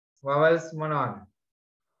 vowels මොනවද?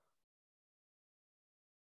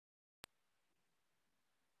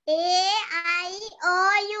 A I O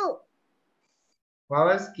U.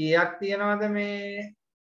 vowels කීයක් තියෙනවද මේ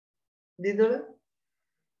දිදුල?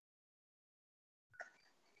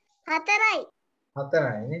 4යි.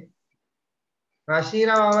 4යි නේ.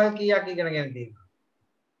 රශීලා vowel කීයක් ඉගෙනගෙන තියෙනවද?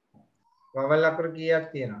 vowel අකුරු කීයක්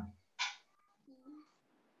තියෙනවද?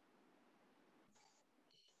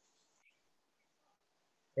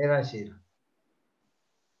 රශීලා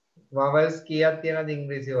vowels කීයක් තියෙනවද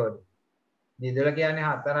ඉංග්‍රීසි වල? දිදුල කියන්නේ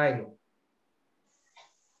 4යිලු.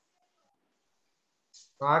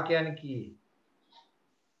 කා කියන්නේ කී?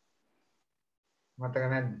 මතක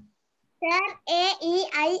නැද්ද? Sir, A, E,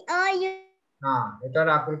 I, O, U. එතකොට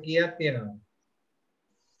අකුරු කීයක් තියෙනවද?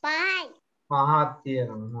 5. පහක්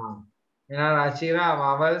තියෙනවා. එහෙනම් රචිරා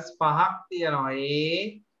vowels පහක් තියෙනවා. A,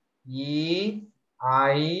 E,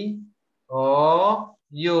 I, O,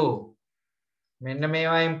 U. මෙන්න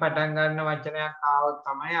මේවායින් පටන් ගන්න වචනයක් ආවොත්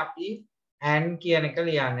තමයි අපි and කියන එක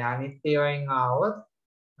ලියන්නේ. අනිත් ඒවායින් ආවොත්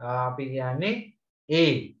අපි කියන්නේ A.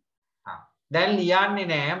 දැන් ලියන්නේ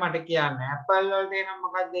නෑ මට කියන්න. ඇපල් වලට එනම්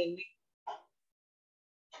මොකක්ද එන්නේ?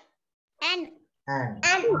 And.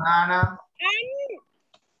 Banana. And.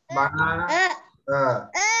 Banana.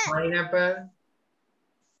 Pineapple.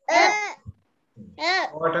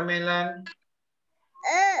 Watermelon.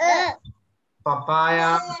 Papaya.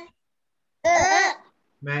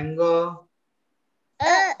 Mango.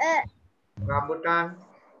 Rambutan.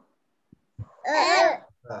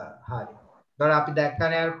 හරි. දැන් අපි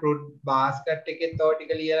දැක්කනේ අර fruit basket එකේ තෝ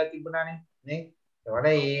ටික ලියලා තිබුණානේ නේ. ඒවට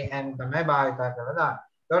and තමයි භාවිත කරලා දාන්නේ.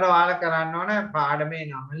 ඒකට ඔයාලා කරන්න ඕන පාඩමේ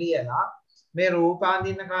නම ලියලා මේ රූප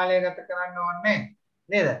අඳින්න කාලය ගත කරන්න ඕනේ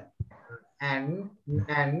නේද? and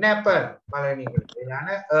apple පළවෙනි එකට. ඊළඟ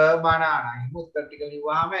banana. එහෙනම් උත්තර ටික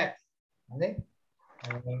ලිව්වහම හරි.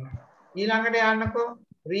 ඊළඟට යන්නකෝ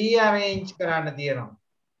rearrange කරන්න තියෙනවා.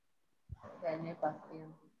 දැන් පස්සේ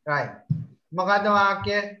right. මොකද්ද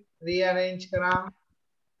වාක්‍ය rearrange කරාම?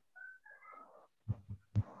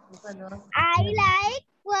 I like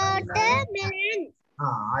watermelon.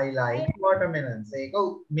 I like watermelons. ඒක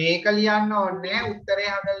මේක ලියන්න ඕනේ උත්තරේ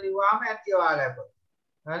හදලා ලිව්වාම ඇති ඔයාලට.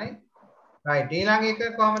 හරි? right. ඊළඟ එක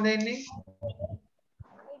කොහමද එන්නේ?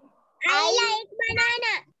 I like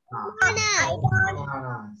banana.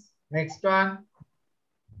 Bananas. Next one.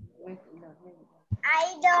 I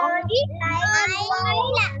don't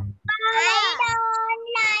like.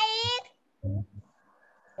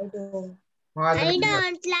 මොකද්ද? I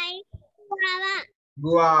don't like guava.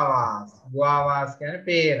 guavas. Guavas කියන්නේ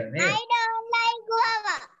pear නේ. I don't like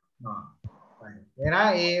guava. right. එහෙනම්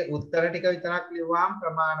ඒ උත්තර ටික විතරක් ලිව්වාම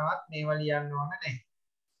ප්‍රමාණවත් මේව ලියන්න ඕන නැහැ.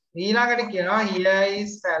 ඊළඟට කියනවා here is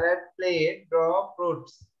salad plate draw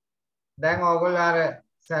fruits. දැන් ඕගොල්ලෝ අර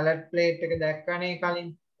salad plate එක දැක්කනේ කලින්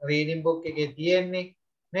reading book එකේ තියෙන්නේ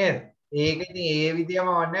නේද? ඒක ඉතින් ඒ විදියම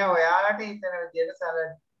වන්නේ ඔයාලට හිතන විදියට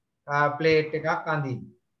salad plate එකක් අඳින්න.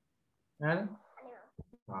 හරි?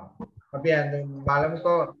 අපි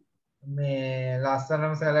බලමුකෝ මේ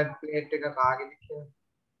ලස්සනම salad plate එක කාගෙද කියලා.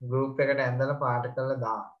 group එකට ඇඳලා පාට කරලා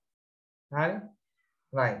දාන්න. හරි?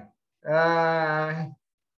 right.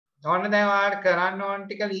 ඔන්න දැන් ඔයාලට කරන්න ඕන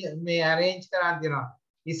ටික මේ arrange කරන් තියෙනවා.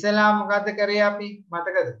 ඉස්සෙල්ලා මොකද්ද කරේ අපි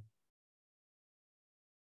මතකද?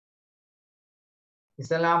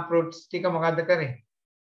 ඉස්සෙල්ලා fruits ටික මොකද්ද කරේ?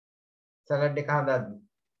 salad එක හදද්දි.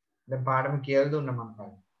 දැන් පාඩම කියලා දුන්නා මම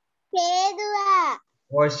කලින්. සේදුවා.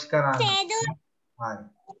 wash කරන්න. සේදුවා. හරි.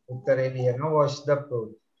 උත්තරේ ලියනවා wash the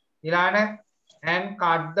fruit. ඊළඟට and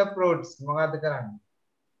cut the fruits මොකද්ද කරන්නේ?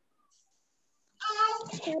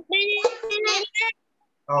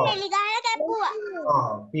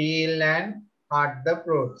 Peel and cut the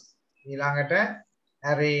fruits. ඊළඟට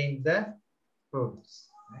arrange the fruits.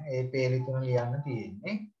 ඒ පේලි තුන ලියන්න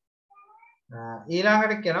තියෙන්නේ.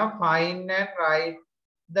 ඊළඟට කියනවා find and write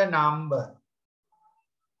the number.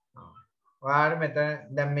 ඔයාලා මෙතන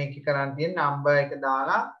දැන් මේක කරන් තියෙන number එක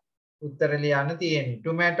දාලා උත්තර ලියන්න තියෙන්නේ.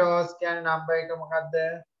 tomatoes කියන්නේ number එක මොකද්ද?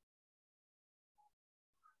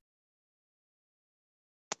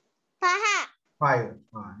 5.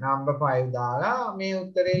 number 5 දාලා මේ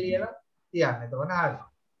උත්තරේ ලියලා තියන්න. එතකොට හරි.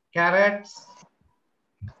 carrots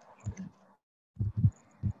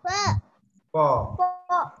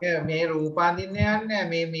 4. මේ රූප අඳින්න යන්නේ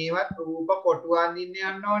මේවත් රූප කොටු අඳින්න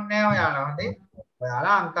යන්න ඕනේ නැහැ ඔයාලා. හොඳේ.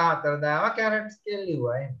 ඔයාලා අංක 4 දාවා carrots කියලා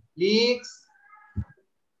ලිව්වා. leeks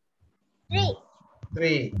 3.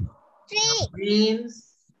 beans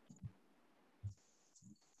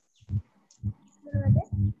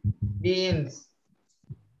beans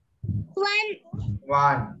 1.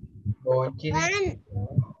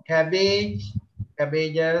 cabbage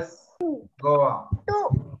cabbages go up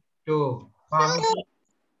 2.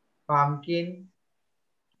 pumpkin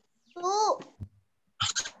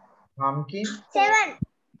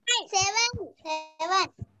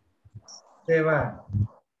 7.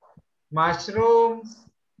 mushrooms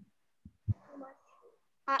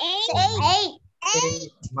 8.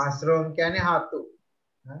 mushroom කියන්නේ හතු.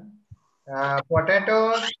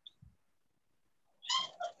 potatoes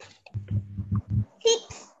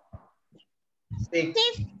 6.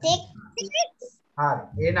 හරි.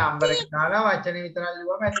 ඒ නම්බර එක දාලා වචනේ විතරක්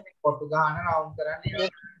ලියුවම ඇති කොටු ගන්න රවුන්ඩ් කරන්න නෑ.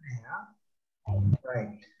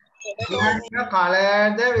 right. ඊළඟට color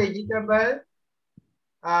the vegetable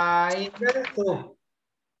in the soup.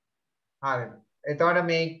 හරි. එතකොට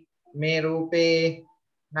මේ රූපේ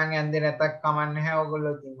නම් ඇන්දේ නැතක් කමන්නේ නැහැ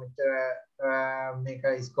ඔයගොල්ලෝ ඉතින් මෙච්චර මේක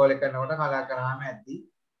ඉස්කෝලේ කරනකොට කලා කරාම ඇති.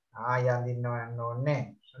 යන්දින්න යන්න ඕනේ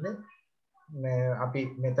නැහැ. හරිද? අපි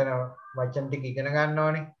මෙතන වචන ටික ඉගෙන ගන්න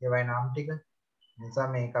ඕනේ. ඒවයි නම් ටික. නිසා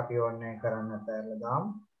මේක අපි ඕනේ කරන්න ඇතැල්ල දාමු.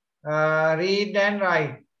 Read and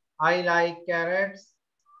write. I like carrots.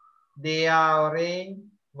 They are orange.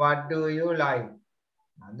 What do you like?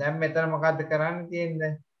 දැන් මෙතන මොකද්ද කරන්න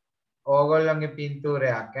තියෙන්නේ? ඕගොල්ලන්ගේ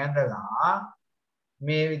පින්තූරයක් ඇඳලා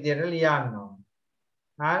මේ විදිහට ලියන්න ඕනේ.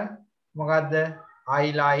 හරි? මොකද්ද?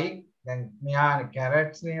 I like දැන් මෙහා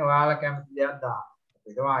carrots නේ ඔයාලා කැමති දෙයක් දාන්න.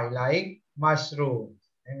 ඒක I like mushrooms.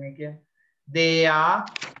 එන්නේ කියන්නේ they are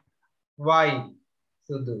white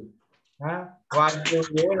සුදු. What do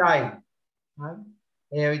you like? හරි?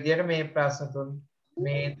 ඒ විදිහට මේ ප්‍රශ්න තුන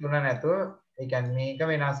මේ තුන නැතුව ඒ කියන්නේ මේක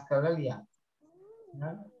වෙනස් කරලා ලියන්න.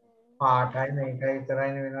 හරි? පාටයි මේකයි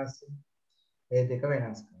විතරයිනේ වෙනස් වෙන්නේ. ඒ දෙක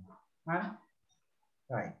වෙනස් කරනවා. හරි?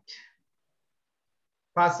 right.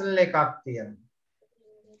 puzzle එකක් තියෙනවා.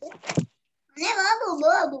 නේ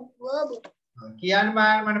බබු. කියන්න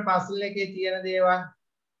බෑ මට puzzle එකේ තියෙන දේවල්.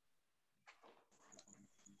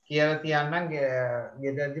 කියලා තියන්නම්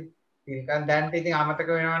ගෙදරදී පිළිකන් දැන්ට ඉතින් අමතක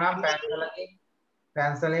වෙනවා නම්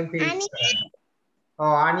පැන්සලෙන් ෆිල් කරන්න.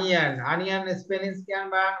 ඔව් අනියන් ස්පෙලිංස්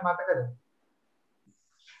කියන්න බලන්න මතකද?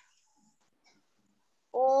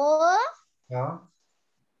 O ඔව්.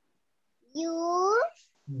 U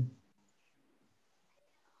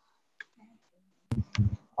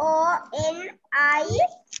O N I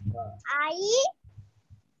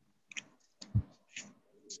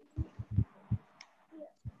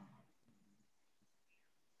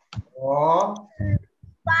O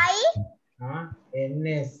Y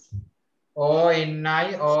NS O N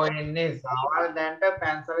I O N S ආවල් දැන්ට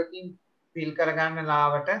පැන්සලකින් ෆිල් කරගන්න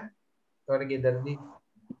ලාවට ඒකට ගෙදරදී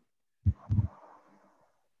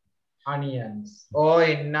onions O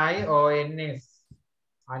N I O N S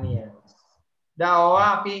onions දැන් ඔවා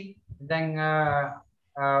අපි දැන්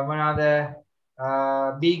මොනවාද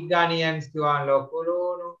big onions කියවන ලොකු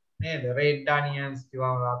ලුණු නේද red onions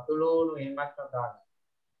කියවන රතු ලුණු එහෙමත් අදාළ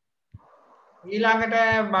ඊළඟට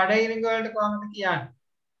බඩගිනි වලට කොහොමද කියන්නේ?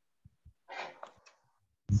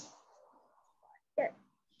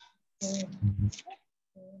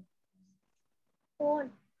 Corn.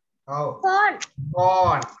 ඔව්. Corn.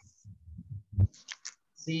 corn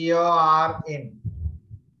C O R N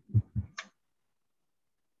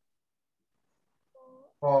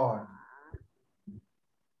corn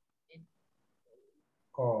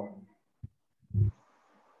corn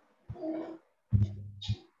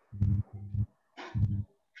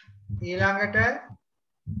ඊළඟට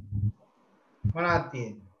මොනවද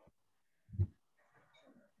තියෙන්නේ?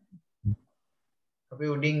 අපි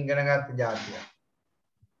උඩින් ඉගෙන ගත්ත જાතිය.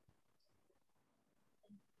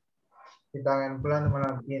 හිතාගන්න පුළුවන්ද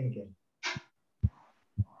මොනවද තියෙන්නේ කියලා?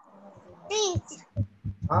 Peach.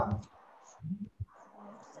 හා?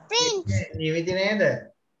 Peach. නිවිති නේද?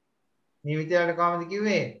 නිවිති වලට කොහමද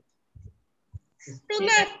කිව්වේ?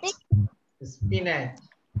 Spinach. Spinach.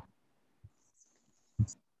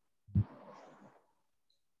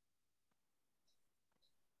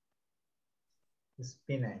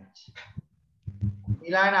 Spinach.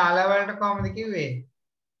 ඊළඟ අල වලට කොහමද කිව්වේ?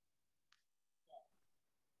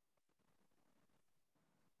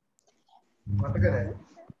 මතකද?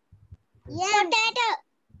 Yeah.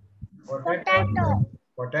 Potato.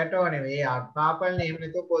 Potato නෙවෙයි ආපල් නේ එහෙම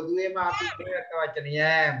නැතුව පොදුවේම අපි ඉගෙන ගත්ත වචන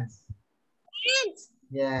yams.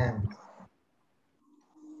 Yams.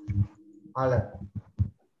 අල.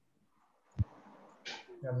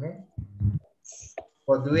 යන්නේ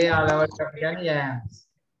පොදුවේ අල වලට කියන්නේ yams.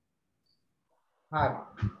 හරි.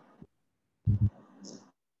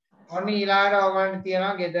 ඔන්න ඊළඟට ඔයගොල්ලන්ට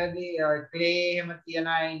තියෙනවා ගෙදරදී ක්ලේ එහෙම තියන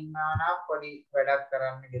අය ඉන්නවා නම් පොඩි වැඩක්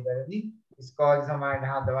කරන්න ගෙදරදී ඉස්කෝලේ සමාජයට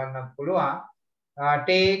හදවන්නත් පුළුවන්.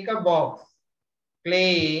 Take a box.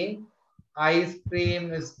 Clay, ice cream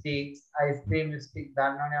sticks. Ice cream stick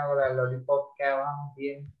දන්නවනේ ඔයගොල්ලෝ lollipop කෑවම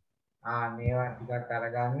තියෙන. මේවා ටිකක්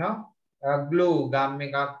අරගන්නවා. Glue gum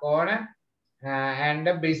එකක් ඕන. And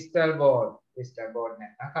a Bristol board. Bristol board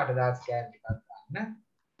නැත්නම් කඩදාසි කෑලි ටිකක් ගන්න.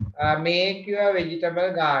 Make your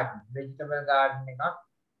vegetable garden. Vegetable garden එකක්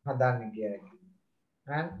හදන්න කියලා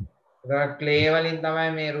කියනවා. ඒක clay වලින්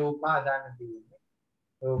තමයි මේ රූප හදන්න තියෙන්නේ.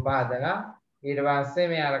 රූප හදලා ඊට පස්සේ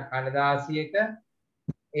මේ අර කඩදාසියක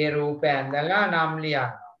ඒ රූපය ඇඳලා නම්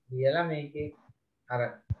ලියනවා. ලියලා මේකේ අර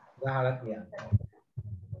ගහලා තියනවා.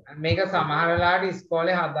 මේක සමහර වෙලාවට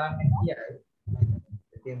ඉස්කෝලේ හදන්න කියයි.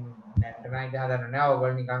 ඉතින් නැත්නම් ඉතින් හදන්න නෑ.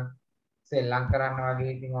 ඔයගොල්ලෝ නිකන් සෙල්ලම් කරන්න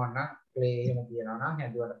වගේ ඉතින් ඕන නම් ක්ලේ එහෙම තියනවා නම්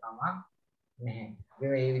හැදුවට තමයි නැහැ. ඉතින්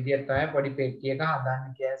මේ විදිහට තමයි පොඩි පෙට්ටියක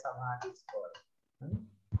හදන්න කියලා සමහර ඉස්කෝලේ. හරි.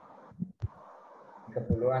 ඒක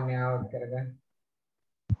පුළුවන් නේ ආවොත් කරගන්න.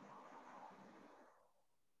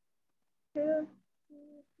 හරි.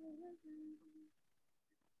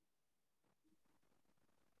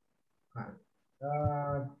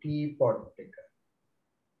 ටී පොට් එක.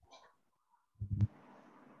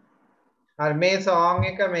 හරි මේ සෝං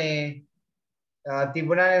එක මේ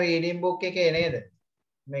තිබුණානේ රීඩින් බුක් එකේ නේද?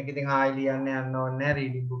 මේක ඉතින් ආයි ලියන්න යන්න ඕනේ නැහැ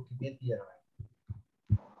රීඩින් බුක් එකේ තියෙනවා.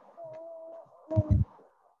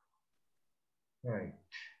 right.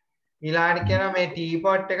 ඊළඟට කියනවා මේ ටී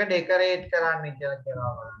පොට් එක ඩෙකොරේට් කරන්න කියලා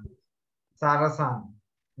කියනවා බලන්න. සරසන්න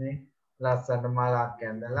නේ ලස්සන මලක්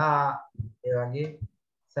ඇඳලා ඒ වගේ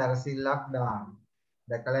සරසිල්ලක් දාන්න.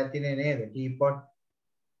 දැකලා ඇතිනේ නේද ටී පොට්.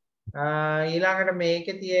 ඊළඟට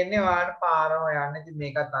මේකේ තියෙන්නේ ඔයාලට පාර හොයන්න. ඉතින්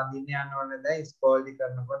මේකත් අඳින්න යන්න ඕනේ දැන් ස්කෝල්ඩි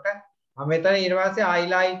කරනකොට. මෙතන ඊට පස්සේ I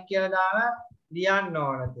like කියලා දාලා ලියන්න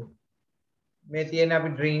ඕනද. මේ තියෙන අපි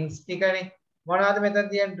ඩ්‍රින්ක්ස් ටිකනේ. මොනවද මෙතන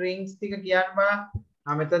තියෙන ඩ්‍රින්ක්ස් ටික කියන්න බලන්න.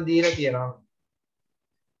 මෙතන දීලා තියෙනවා.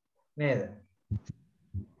 නේද?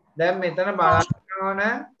 දැන් මෙතන බලන්න ඕන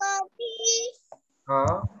Coffee,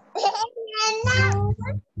 ඔව්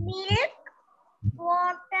milk,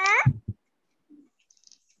 water,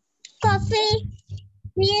 coffee,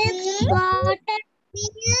 milk, water,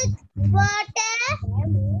 tea,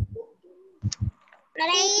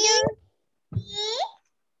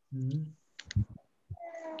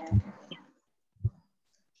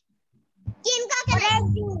 king coconut.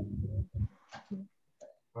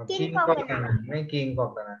 King coconut නේ king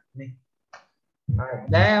coconut නේ. හරි.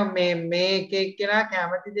 දැන් මේක එක්කලා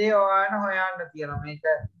කැමති දේ ඔයාලට හොයන්න තියෙනවා. මේක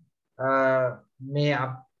මේ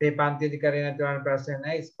අපේ පන්තියේදී කරේ නැතුව ප්‍රශ්න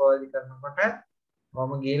නැහැ. ඉස්කෝලේදී කරනකොට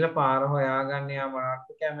මම ගිහලා පාර හොයාගන්න යා මොනවද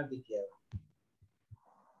කැමති කියලා.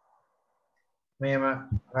 මේම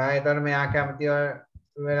එතන මෙයා කැමති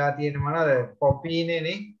වෙලා තියෙන මොනවද? කොෆීනේ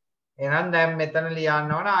නේ. එහෙනම් දැන් මෙතන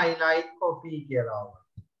ලියන්න ඕන I like coffee කියලා.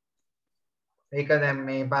 ඒක දැන්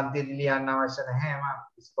මේ පන්තියේදී ලියන්න අවශ්‍ය නැහැ. මම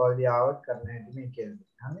ඉස්කෝලේදී ආවොත් කරන්න හැටි මේ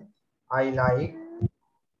කියලා. හරි. I like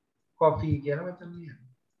coffee කියලා මෙතන ලියන්න.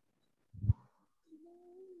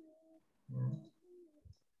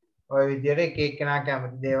 ඔය විදිහට එක එක්කෙනා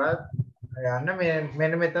කැමති දේවල් යන්න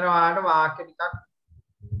මෙන්න මෙතන ඔයාලට වාක්‍ය ටිකක්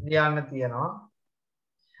ලියන්න තියෙනවා.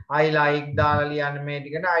 I like දාලා ලියන්න මේ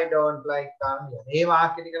ටිකට I don't like දාලා ලියන්න. මේ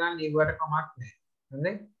වාක්‍ය ටික නම් ලියුවට කමක් නැහැ.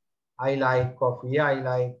 හරිද? I like coffee, I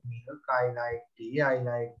like milk, I like tea, I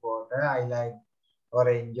like water, I like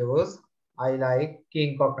orange juice, I like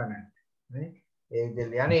king coconut. නේ? ඒ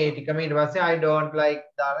විදිහට ලියන්න. ඒ ටිකම ඊට පස්සේ I don't like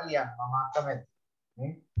දාලා ලියන්න. මම අකමැති.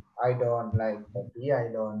 නේ? I don't like coffee, I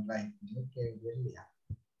don't like milk ඒ විදිහට ලියන්න.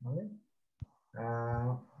 හරිද?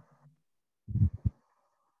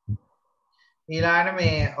 ඊළඟට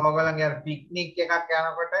මේ ඕගොල්ලන්ගේ අර පික්නික් එකක්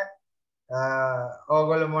යනකොට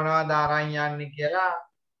ඕගොල්ලෝ මොනවද අරන් යන්නේ කියලා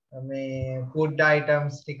මේ ෆුඩ්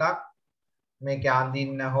අයිටම්ස් ටිකක් මේක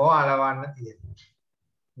අඳින්න හෝ අලවන්න තියෙනවා.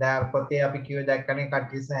 දැන් පොතේ අපි කිව්ව දැක්කනේ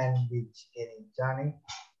කට්ටිය සෑන්ඩ්විච් කෙනෙක්චානේ.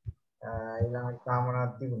 ඊළඟට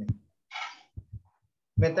කාමරයක් තිබුණේ.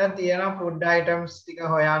 මෙතන තියෙන ෆුඩ් අයිටම්ස් ටික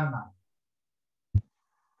හොයන්න.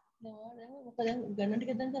 මොකද ගණන්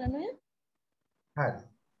ටික දැන් කරන්න ඔය? හරි.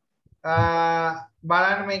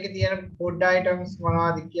 බලන්න මේකේ තියෙන ෆුඩ් අයිටම්ස්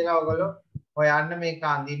මොනවද කියලා ඔයගොල්ලෝ හොයන්න. මේක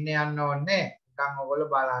අඳින්න යන්න ඕනේ. නිකන්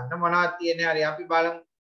ඔයගොල්ලෝ බලන්න මොනවද තියෙන්නේ. හරි අපි බලමු.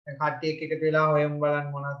 දැන් කට්ටියක් එකතු වෙලා හොයමු බලන්න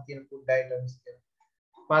මොනවද තියෙන ෆුඩ් අයිටම්ස් කියලා.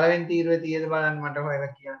 පළවෙනි තීරුවේ තියෙද බලන්න මට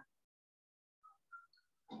හොයලා කියන්න.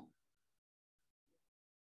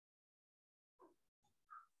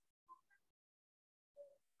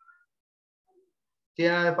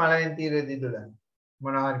 තියෙනවද පළවෙනි තීරුවේ දිදුලා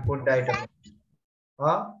මොනවා හරි ෆුඩ් අයිටම්?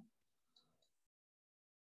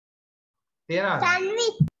 තියෙනවද?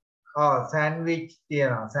 Sandwich. සෑන්ඩ්විච්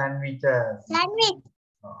තියෙනවා. සෑන්ඩ්විච්.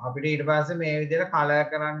 අපිට ඊට පස්සේ මේ විදිහට කලර්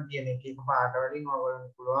කරන්න කියන එක පාට වලින්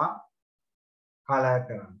ඔයගොල්ලන්ට පුළුවන් කලර්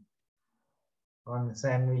කරන්න. ඔන්න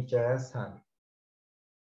සෑන්ඩ්විචස් හරි.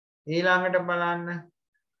 ඊළඟට බලන්න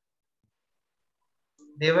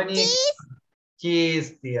දෙවනි චීස්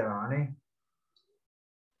තියෙනවා නේ.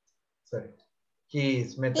 sorry.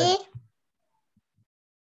 චීස් මෙතන.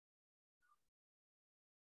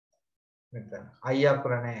 මෙතන.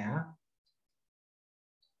 අයියපුර නෑ.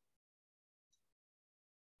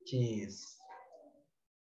 චීස්.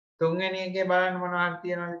 තුන්වෙනි එකේ බලන්න මොනවද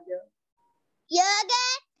තියෙනවද කියලා.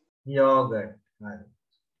 Yogurt. යෝගට්. හරි.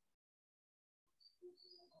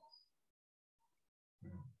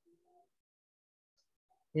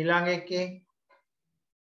 ඊළඟ එකේ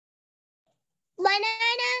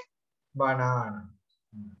Banana. බනානා.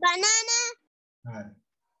 Banana. හරි.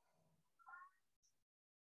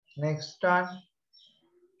 Next one.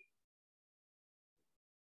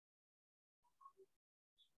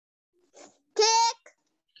 Cake.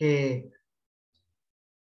 Cake.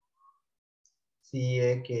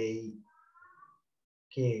 C-A-K-E.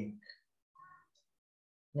 Cake.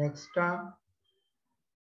 Next one.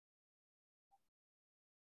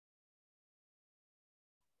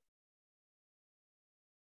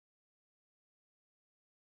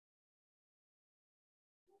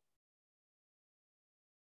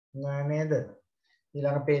 නෑ නේද?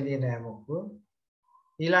 ඊළඟ පේලිය නෑ මොකෝ.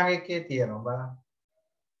 ඊළඟ එකේ තියෙනවා බලන්න.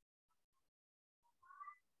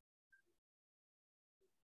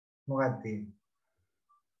 මොකක්ද තියෙන්නේ?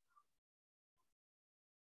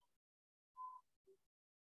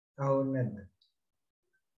 අවුන්නේ නැද්ද?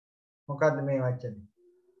 මොකද්ද මේ වචනේ?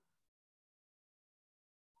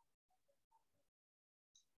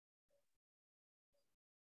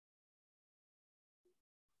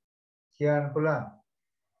 කියන්න පුළුවන්.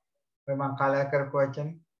 ඔය මං කලහ කරපු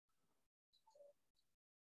වචනේ.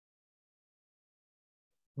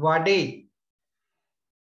 වඩේ.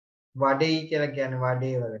 වඩේ කියලා කියන්නේ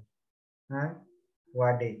වඩේ වලට. හා?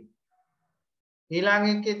 වඩේ. ඊළඟ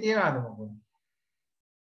එකේ තියනවද මොකද?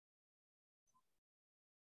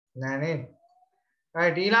 නෑ නේද?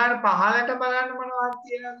 right ඊළඟ පහලට බලන්න මොනවද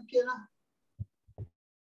තියෙනවද කියලා.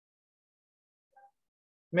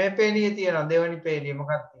 මේ පේලියේ තියෙනවා දෙවෙනි පේලිය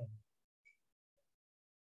මොකක්ද තියෙන්නේ?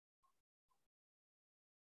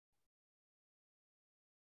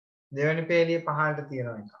 දෙවෙනි පේලිය පහලට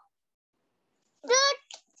තියෙනවා එක.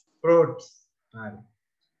 Fruits. හරි.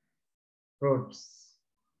 Fruits.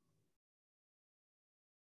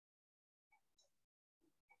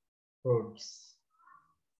 Fruits.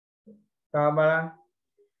 තව බලන්න.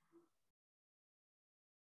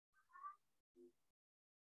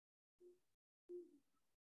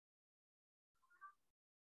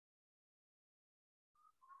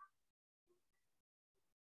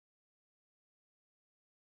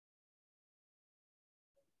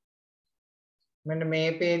 මෙන්න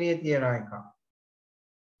මේ පේලියේ තියෙනවා එක.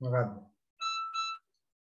 මොකද්ද?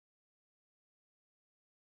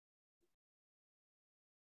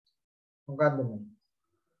 මොකද්ද මේ?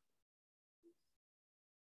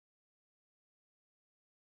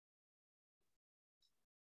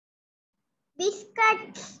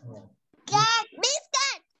 Biscuits. Cake.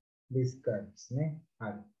 Biscuit. Biscuits නේ.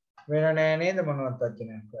 හරි. වෙන නෑ නේද මොනවත්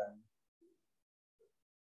වචනයක් කරන්නේ.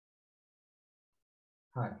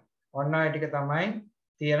 හරි. ඔන්න ඔය ටික තමයි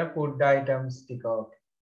තියෙන food items ටික. ඕකේ.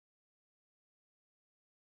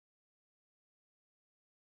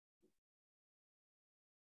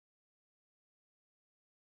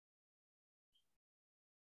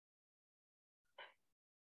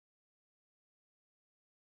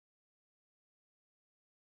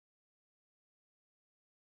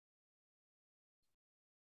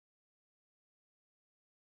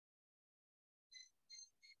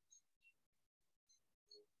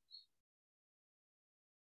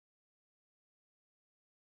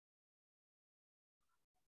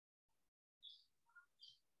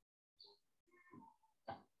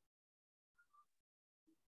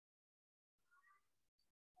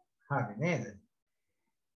 හරි නේද?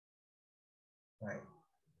 right.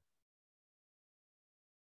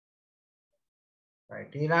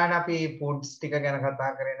 right. ඊළඟට අපි foods ටික ගැන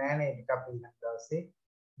කතා කරේ නෑනේ. ඒක අපි ඊළඟ දවසේ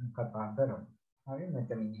කතා කරමු. හරි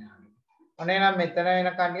මෙතනින් යන්න. අනේ නම් මෙතන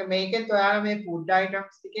වෙනකන් මේකෙත් ඔයාලා මේ food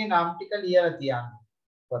items ටිකේ නම් ටික ලියලා තියන්න.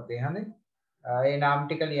 පොතේ හරි. ඒ නම්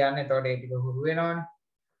ටික ලියන්න. එතකොට ඒ ටික හුරු වෙනවනේ.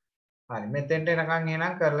 හරි මෙතෙන්ට එනකන්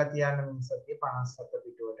එහෙනම් කරලා තියන්න මේ සතිය 57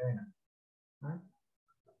 පිටුවට වෙනවා. හරි.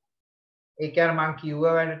 ඒ කියන්නේ මං කිව්ව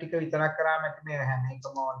වැඩ ටික විතරක් කරාම ඇති මේ හැම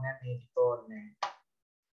එකම ඕනේ නැහැ මේ ටික ඕනේ නැහැ.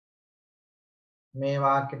 මේ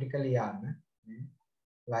වාක්‍ය ටික ලියන්න.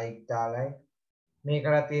 ලයික් දාලා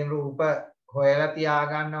මේකට තියෙන රූප හොයලා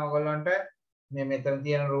තියාගන්න ඕගොල්ලන්ට මේ මෙතන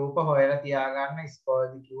තියෙන රූප හොයලා තියාගන්න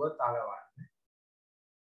ස්කෝල්දි කිව්වොත් අලවන්න.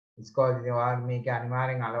 ස්කෝල්දි වාග් මේක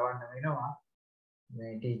අනිවාර්යෙන් අලවන්න වෙනවා.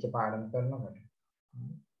 මේ ටීචර් පාඩම් කරනකොට.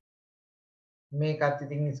 මේකත්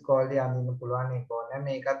ඉතින් ස්කෝල්දි අඳින්න පුළුවන් ඒක ඕනේ.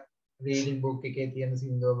 මේකත් රීඩින් බුක් එකේ තියෙන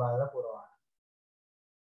සින්දුව බලලා පුරවන්න.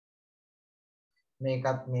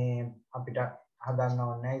 මේකත් මේ අපිට හදන්න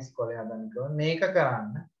ඕනේ ඉස්කෝලේ හදන්න කිව්වොත් මේක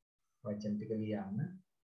කරන්න වචන ටික ලියන්න.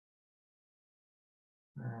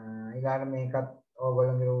 ඊළඟ මේකත්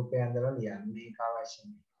ඕගොල්ලෝගේ රූපය ඇඳලා ලියන්න. මේක අවශ්‍ය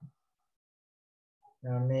නැහැ.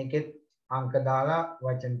 මේකෙත් අංක දාලා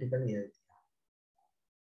වචන ටික ලියලා තියන්න.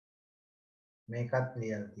 මේකත්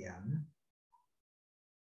ලියලා තියන්න.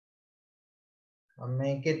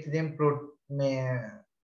 මේකෙත් ඉතින් ෆෘට් මේ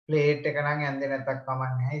ප්ලේට් එක නම් ඇඳේ නැත්තම්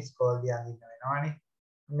කමක් නැහැ ඉස්කෝලේ අඳින්න වෙනවනේ.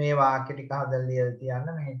 මේ වාක්‍ය ටික හදලා ලියලා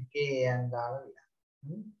තියන්න මේ ටිකේ එයන් දාලා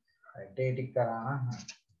ලියන්න. ඒ ටික කරා නම්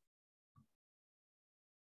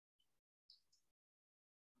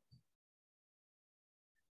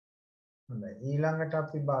හොඳයි. ඊළඟට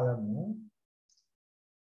අපි බලමු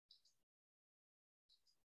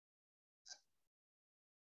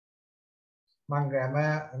මම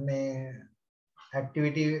ග්‍රැමර් මේ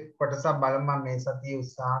ඇක්ටිවිටි කොටසක් බලමු. මම මේ සතියේ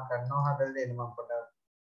උත්සාහ කරනවා හදලා දෙන්න. මම පොඩ්ඩක්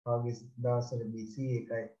වගේ දවස්වල බිසි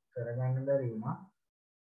එකයි කරගන්න බැරි වුණා.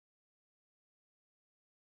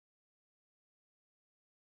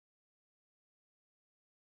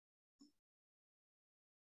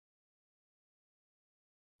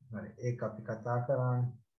 හරි ඒක අපි කතා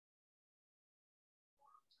කරානේ.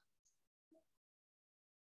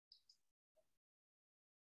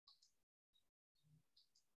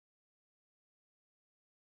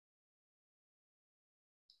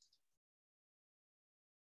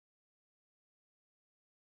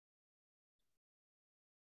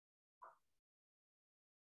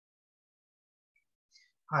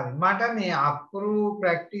 හරි මට මේ අකුරු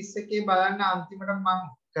ප්‍රැක්ටිස් එකේ බලන්න අන්තිමට මම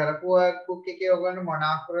කරපු වර්ක් බුක් එකේ ඔයගොල්ලෝ මොන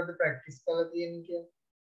අකුරද ප්‍රැක්ටිස් කරලා තියෙන්නේ කියලා.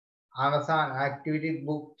 අවසාන ඇක්ටිවිටි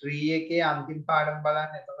බුක් 3 එකේ අන්තිම පාඩම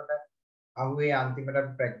බලන්න. එතකොට අහුවේ අන්තිමට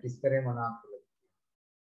අපි ප්‍රැක්ටිස් කරේ මොන අකුරද කියලා.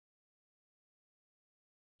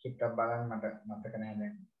 චුට්ටක් බලන්න මට මතක නැහැ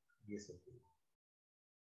දැන්.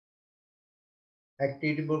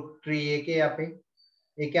 ඇක්ටිවිටි බුක් 3 එකේ අපි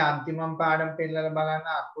ඒකේ අන්තිමම පාඩම පෙන්නලා බලන්න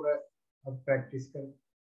අකුර ප්‍රැක්ටිස් කරමු.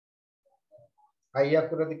 අය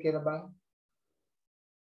අකුරද කියලා බලන්න.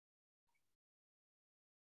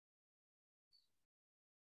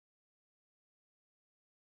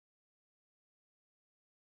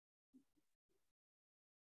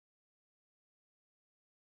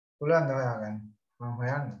 පුළුවන් ද හොයාගන්න? මම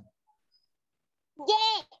හොයන්න. J.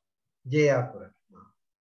 J අකුර.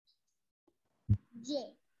 J.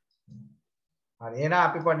 හරි එහෙනම්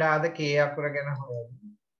අපි පොඩ්ඩක් අද K අකුර ගැන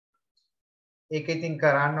හොයමු. ඒක ඉතින්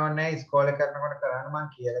කරන්න ඕනේ නැහැ ඉස්කෝලේ කරනකොට කරන්න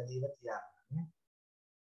මම කියලා දීලා තියන්නේ.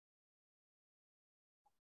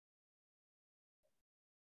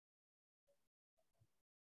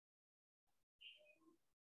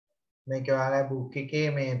 මේක ඔයාලා බුක් එකේ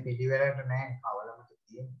මේ පිළිවෙලට නැහැ කවලමද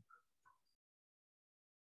තියෙන්නේ.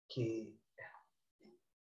 K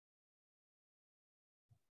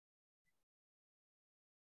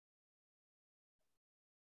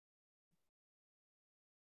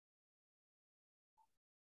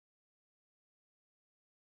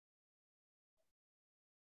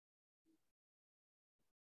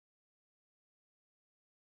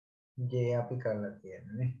J අපි කරලා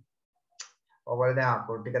තියෙන්නේ. ඔයගොල්ලෝ දැන්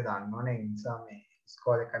අකුරු ටික දන්නවනේ ඒ නිසා මේ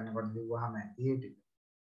ඉස්කෝලේ කරනකොට දිව්වහම ඇති ඒ ටික.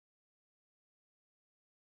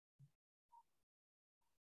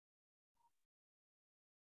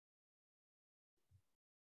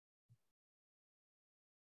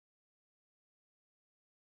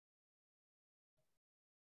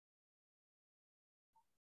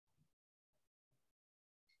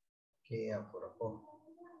 K අකුර කොහොමද?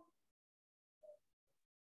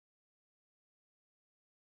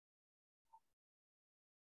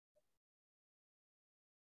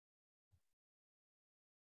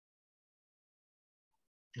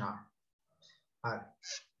 හරි.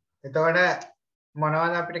 එතකොට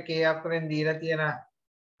මොනවද අපිට K අකුරෙන් දීලා තියෙන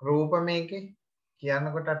රූප මේකේ?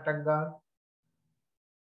 කියන්නකො ටට්ටක් ගාලා.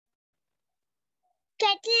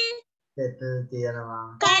 Kettle. kettle තියෙනවා.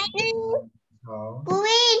 Kettle. ඔව්.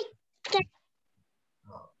 Wheel.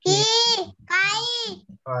 Key. Kite.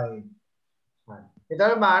 හරි.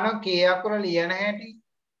 එතකොට බානවා K අකුර ලියන හැටි.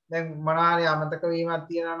 දැන් මොනවා හරි අමතක වීමක්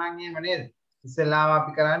තියෙනවා නම් එහෙම නේද? ඉස්සෙල්ලාම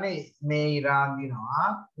අපි කරන්නේ මේ ඉරාන් දිනවා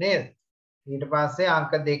නේද? ඊට පස්සේ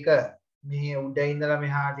අංක 2 මේ උඩ ඉඳලා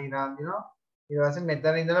මෙහාට ඉරාන් දිනවා. ඊට පස්සේ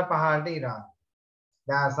මෙතන ඉඳලා පහළට ඉරාන්.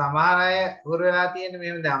 දැන් සමහර අය හුරු වෙලා තියෙන්නේ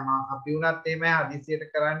මෙහෙම දැන් අපි උනත් එහෙමයි හදිස්සියට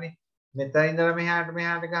කරන්නේ මෙතන ඉඳලා මෙහාට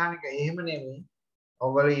ගහන එක. එහෙම නෙමෙයි.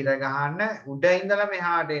 ඔයගොල්ලෝ ඉර ගහන්න උඩ ඉඳලා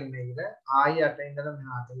මෙහාට එන්න ඉර ආයි යට ඉඳලා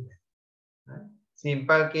මෙහාට ඉර.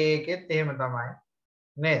 සිම්පල් K එකෙත් එහෙම තමයි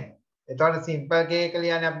නේද? එතකොට සිම්පල් K එක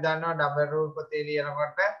ලියන්නේ අපි දන්නවා ඩබල් රූල් පොතේ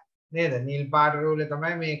ලියනකොට නේද? නිල් පාට රූලේ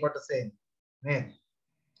තමයි මේ කොටසේ එන්නේ නේද?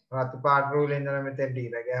 රතු පාට රූලේ ඉඳලා මෙතෙන්ට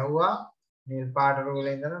ඉර ගැහුවා. නිල් පාට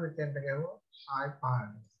රූලේ ඉඳලා මෙතෙන්ට ගැහුවා. ආයි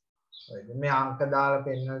පහළට. හරිද? මේ අංක දාලා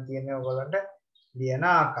පෙන්නලා තියෙන්නේ ඔයගොල්ලන්ට ලියන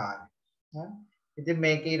ආකාරය. හරි? ඉතින්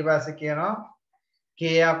මේක ඊට පස්සේ කියනවා K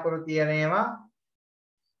අකුරු තියෙන ඒවා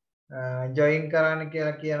ජොයින් කරන්න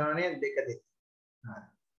කියලා කියනවා නේද? දෙක දෙක. හරි.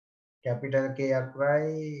 කැපිටල් K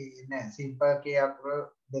අකුරයි නෑ සිම්පල් K අකුර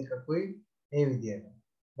දෙකකුයි ඒ විදිහට.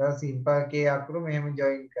 දැන් සිම්පල් K අකුරු මෙහෙම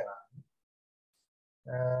ජොයින් කරන්න.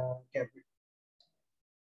 කැපිටල්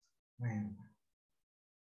මෙහෙම.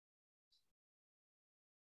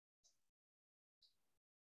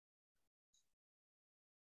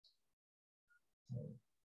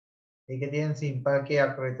 ඒකේ තියෙන සිම්පල් K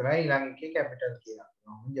අකුර විතරයි ඊළඟ එකේ කැපිටල් K අකුර.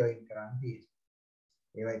 මම ජොයින් කරන්න තියෙන්නේ.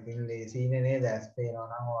 ඒවා ඉතින් ලේසියිනේ නේද? ඇස් පේනවා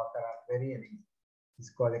නම් ඕවා කරන්න බැරිය නේ.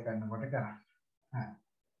 ඉස්කෝලේ කරනකොට කරන්න. හරි.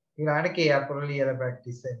 ඊළඟට K අකුර ලියලා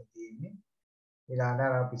ප්‍රැක්ටිස් වෙන්න තියෙන්නේ. ඊළඟට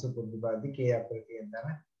අර අපි සුපුරුදු බද්දි K අකුර කියන තැන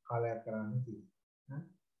කලර් කරන්න තියෙන්නේ.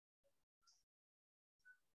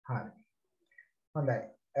 හරි. හොඳයි.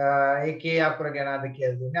 ඒ K අකුර ගැන අද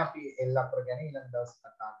කියලා දුන්නේ අපි L අකුර ගැන ඊළඟ දවස්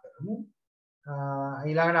කතා කරමු.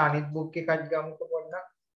 ඊළඟට අනිත් බුක් එකක් ගමුකෝ පොඩ්ඩක්.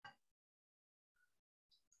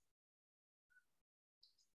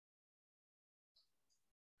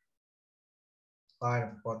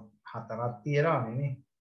 පොත් හතරක් තියෙනවානේ නේ.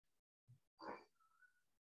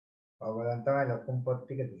 ඔයගොල්ලන් තමයි ලොකුම පොත්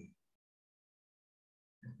ටික තියෙන්නේ.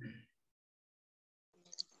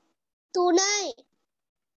 3යි.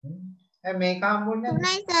 මේක හම්බුන්නේ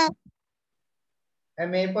නැහැ. 3යි සර්.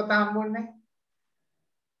 මේ පොත හම්බුන්නේ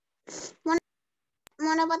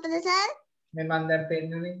මොන පොතද සර්? මේ මන් දැන්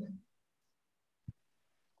පෙන්නන එක.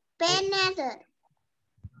 පේන්නේ නැහැ සර්.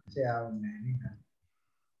 සියාවුන්නේ නැහැ.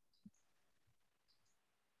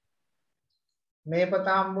 මේ පොත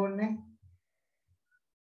හම්බුන්නේ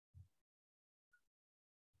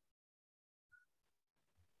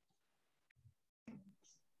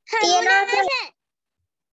තියෙනවා සර්.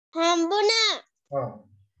 හම්බුණා. ඔව්.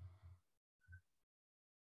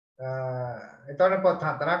 එතකොට පොත්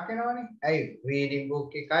හතරක් වෙනවනේ. ඇයි රීඩින්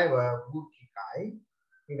බුක් එකයි වර්ක් බුක් එකයි.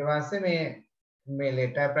 ඊට පස්සේ මේ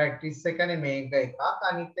ලෙටර් ප්‍රැක්ටිස් එකනේ මේක එකක්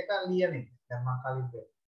අනිත් එක ලියන එක. දැන් මම කලින් කිව්වා.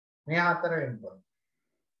 මේ හතර වෙනි පොත්.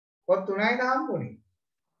 පොත් තුනයිද හම්බුනේ?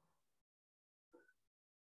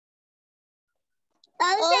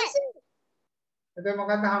 ඔව් සර්. එතකොට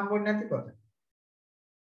මොකද්ද හම්බුන්නේ නැති පොත?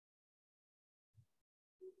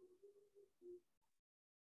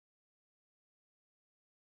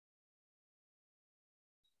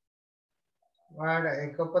 ඔයාලා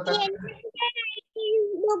එක පොතක්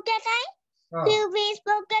බුක් එකයි, ක්විස්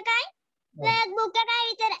බුක් එකයි, වර්ක් බුක් එකයි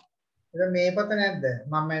විතරයි. ඒක මේ පොත නැද්ද?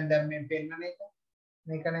 මම දැන් මේ පෙන්නන එක.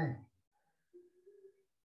 මේක නෑ.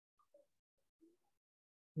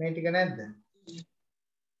 මේ ටික නැද්ද?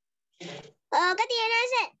 ඕක තියෙනවා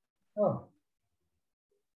සර්. ඔව්.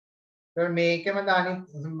 ඒක මේකෙම දානිත්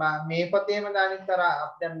මේ පොතේම දානිත් අර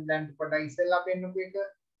අපි දැන් පොඩ්ඩක් ඉස්සෙල්ලා පෙන්නපු එක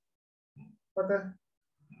පොත.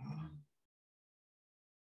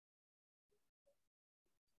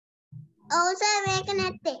 ඔව් සර් මේක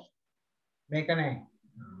නැත්තේ. මේක නෑ.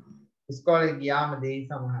 ඉස්කෝලේ ගියාම දෙයි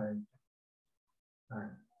සමහර විට. හරි.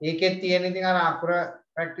 ඒකෙත් තියෙන ඉතින් අර අකුර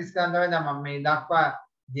ප්‍රැක්ටිස් කරන්න තමයි දැන් මම මේ දක්වා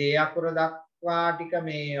J අකුර දක්වා ටික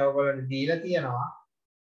මේ ඔයගොල්ලන්ට දීලා තියෙනවා.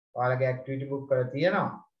 ඔයාලගේ ඇක්ටිවිටි බුක් වල තියෙනවා.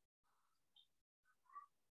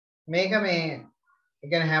 මේක මේ ඒ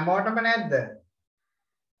කියන්නේ හැමෝටම නැද්ද?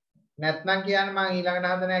 නැත්නම් කියන්නේ මම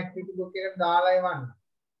ඊළඟට හදන ඇක්ටිවිටි බුක් එකට දාලා එවන්න.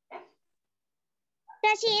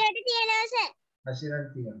 රශීරට තියෙනවා සර්. රශීරට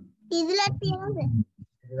තියෙනවා. ඉදිලත් තියෙනවා සර්.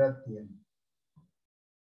 ඉදිරියට තියෙනවා.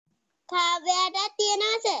 කාව්‍යයටත්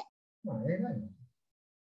තියෙනවා සර්. ඒකයි.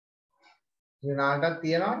 ජීනාල්ටත්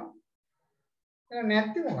තියෙනවා. ඒක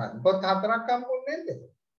නැත්නම් මොකද්ද? පොත් හතරක් හම්බුන්නේ නැද්ද?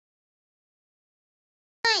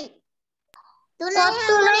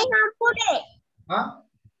 තුනයි හම්බුනේ. හා?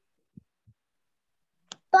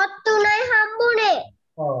 පොත් තුනයි හම්බුනේ.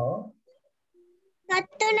 ඔව්. පොත්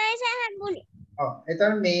තුනයි සර් හම්බුනේ. ඔව්.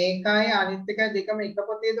 එතකොට මේකයි අනිත් එකයි දෙකම එක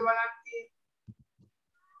පොතේද බලන්න තියෙන්නේ.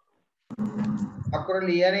 අකුර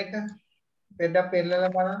ලියන එක පෙඩක්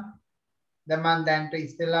පෙන්නලා බලන්න. දැන් මම දැන්ට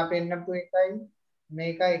ඉස්සෙල්ලා පෙන්නපු එකයි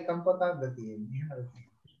මේකයි එකම පොතක්ද තියෙන්නේ. හරිද?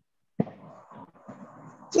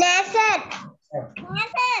 නෑ සර්. නෑ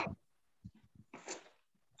සර්.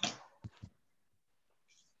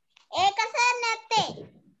 ඒක සර් නැත්තේ.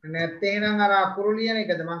 නැත්තේ නම් අර අකුරු ලියන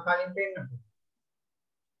එකද මම කලින් පෙන්නපු.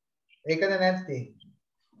 ඒකද නැත්තේ?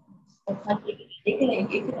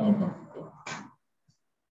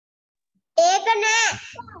 ඒක නෑ.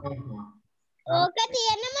 ඕක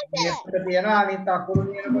තියෙනම සර්. මේක තියෙනවා අනිත් අකුරු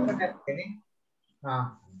ලියනකොට නැත්තේ නේ. හා.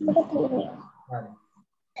 හරි.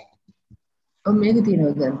 ඔව් මේක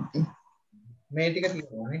තියෙනවා ගත්තේ. මේ ටික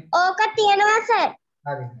තියෙනවානේ. ඕක තියෙනවා සර්.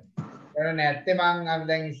 හරි. ඒක නැත්තේ මං අර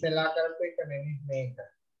දැන් ඉස්සෙල්ලා කරපු එක නෙමෙයි මේක.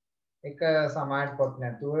 එක සමාජ පොත්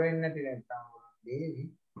නැතුව වෙන්නේ නැති නැත්තම් දේවි.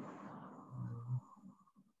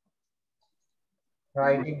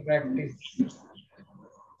 Writing practice.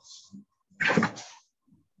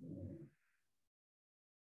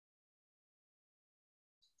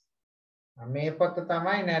 මේ පොත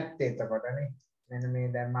තමයි නැත්තේ එතකොටනේ. මෙන්න මේ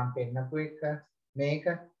දැන් මම පෙන්නපු එක මේක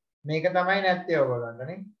තමයි නැත්තේ ඔයගොල්ලන්ට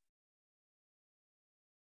නේ.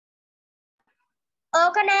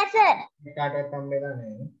 ඕක නෑ සර්. කාටවත් හම්බෙලා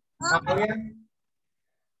නැහැ.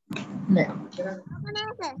 නෑ.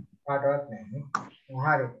 කාටවත් නැහැ.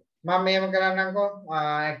 හරි. මම මේව කරන්නම්කෝ.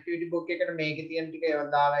 ඇක්ටිවිටි බුක් එකට මේකේ තියෙන ටික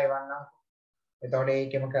ඒවා දාලා එවන්නම්. එතකොට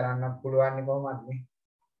ඒකෙම කරන්න පුළුවන් නේ කොහොමද නේ?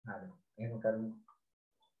 හරි. එහෙම කරමු.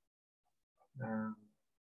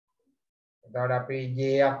 එතකොට අපි J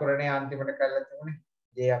අකුරනේ අන්තිමට කරලා තිබුණේ.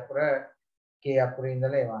 J අකුර K අකුරේ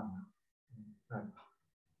ඉඳලා එවන්න. හරි.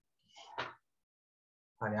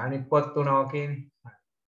 හරි අනිත් පොත් තුන ඕකේනේ.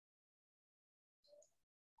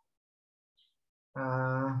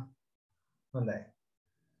 හොඳයි.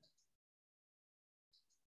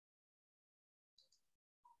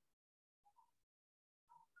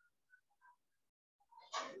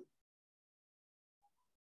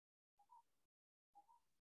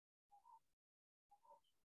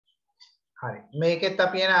 හරි මේකෙත්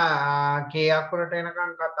අපි එන K අකුරට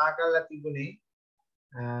එනකන් කතා කරලා තිබුණේ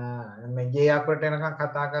මේ J අකුරට එනකන්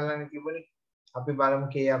කතා කරලානේ තිබුණේ අපි බලමු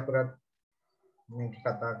K අකුරත් මේක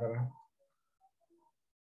කතා කරමු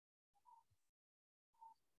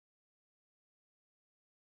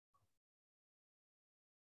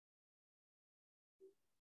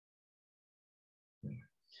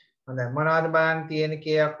හොඳයි මොනවද බලන්න තියෙන K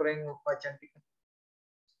අකුරෙන් වචන ටික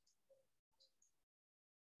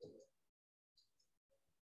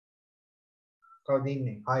කවුද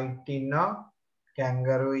ඉන්නේ කයිට් ඉන්නවා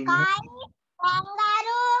කැන්ගරූ ඉන්නවා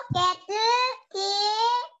kangaroo kettle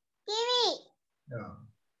kiwi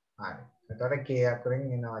හරි එතකොට K අකුරෙන්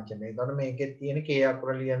එන වචන. එතකොට මේකේ තියෙන K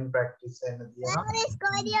අකුර ලියන්න ප්‍රැක්ටිස් වෙන්න තියෙනවා. English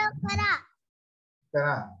video කරා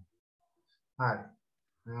කරා. හරි.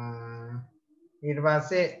 ඊට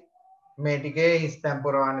පස්සේ මේ ටිකේ හිස් තැන්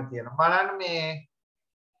පුරවන්න තියෙනවා. බලන්න මේ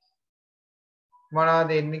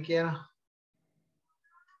මොනවද එන්නේ කියලා.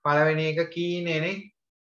 පළවෙනි එක කීනේ නේ.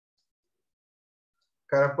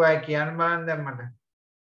 කරපු අය කියන්න බලන්න දැන් මට.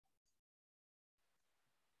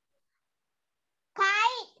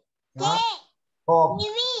 kite hawk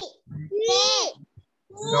kiwi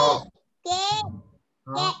dog cat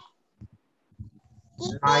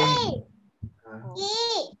lion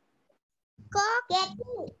cock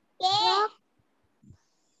kettle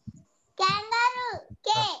kangaroo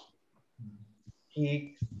cat kick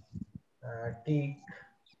tick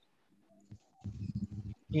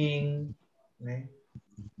king නේ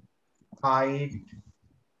kite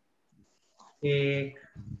cake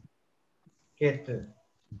kettle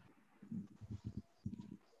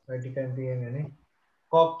ඔය ටිකෙන් තියෙන්නේ නේ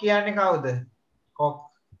කොක් කියන්නේ කවුද කොක්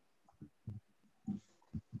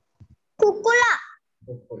kukula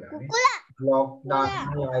කුකුලා ලොක්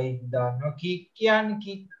දානවා ලයිට් දානවා කික්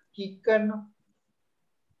කියන්නේ කික් කරනවා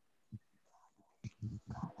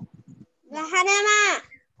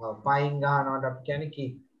ගහනවා පයින් ගහනවට අපි කියන්නේ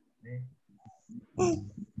කික් නේ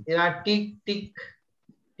ඊළඟ ටික් ටික්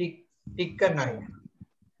ටික් ටික් කරනවා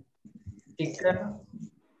ටික් කරනවා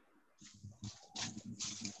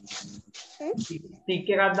ටික්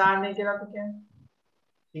එකක් දාන්නේ කියලා අපි කියන්නේ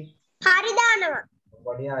ටික් හරි දානවා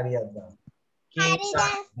බඩේ හරියක් දාන්න හරි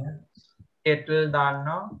කෙටල්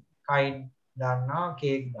දාන්නවා කයිට් දාන්නවා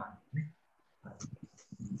කේක් දාන්නවා නේ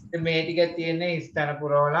ඉතින් මේ ටික තියෙන්නේ ස්තන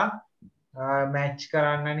පුරවලා මැච්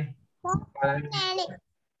කරන්නනේ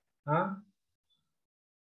හා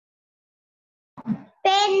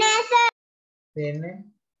පෙන්නේ සර් පේන්නේ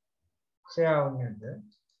ෂෙයාවුන් නැද්ද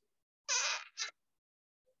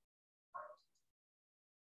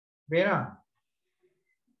පේනවා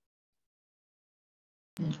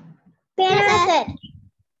පෙන්නේ සර්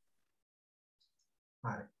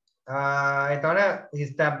හරි එතකොට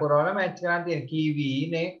ස්තන පුරවලා මැච් කරන්න තියෙන kiwi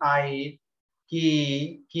නේ kite key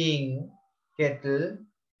king kettle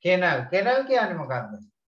kennel කියන්නේ මොකක්ද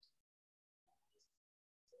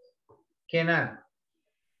kennel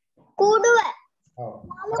කූඩුව ඔව්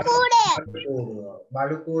කූඩුව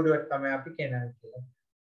බලු කූඩුවට තමයි අපි kennel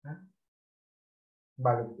කියන්නේ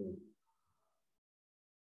බලු කූඩුව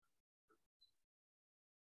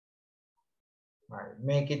හරි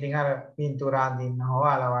මේක ඉතින් අර පින්තූර අඳින්න හො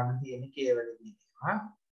අලවන්න තියෙන කේවලදී හා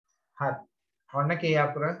හරි ඔන්න කේ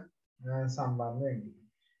අකුර සම්බන්ධ වෙන්නේ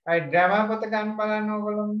අය ග්‍රැමර් පොත ගන්න බලන්න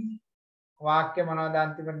ඕගොල්ලෝ වාක්‍ය මොනවද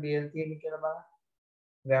අන්තිමට ලියලා තියෙන්නේ කියලා බලන්න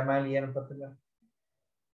ග්‍රැමර් ලියන පොත ගන්න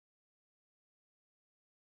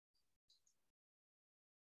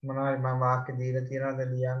මොනවද මම වාක්‍ය දීලා තියනවද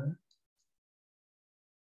ලියන්න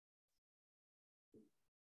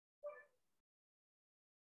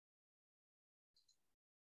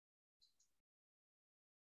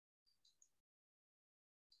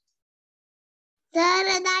සර්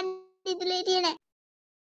දැන් ඉදිරියේ තියෙන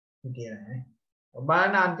හිටියේ ඔබ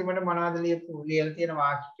බලන්න අන්තිමට මොනවද ලියලා තියෙන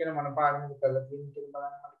වාක්‍ය කියලා මොන පාඩමද කරලා තියෙන්නේ කියලා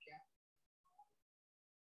බලන්න මට කියන්න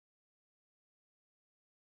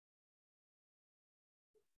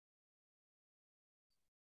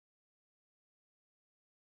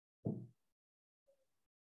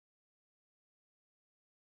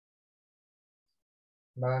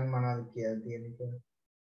බලන්න මොනවද කියලා තියෙන්නේ කියලා.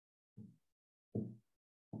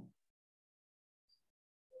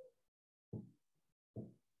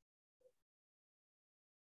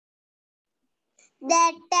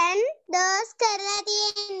 that and those කරලා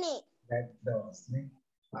තියෙන්නේ. that those නේ.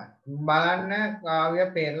 බලන්න කාව්‍ය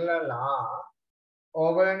පෙරලලා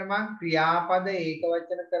ඕගොල්ලන්ට මම ක්‍රියාපද ඒක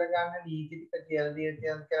වචන කරගන්න නීති ටික කියලා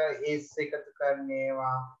දෙනවා s එකතු කරන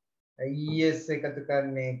ඒවා es එකතු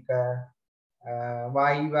කරන එක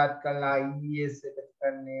y වත් කළා es එකතු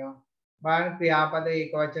කරන ඒවා බලන්න ක්‍රියාපද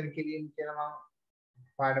ඒක වචන කිරීම කියලා මම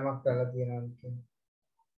පාඩමක් කරලා තියෙනවා කියන්නේ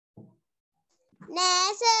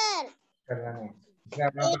නෑ සර්. කරලා නෑ.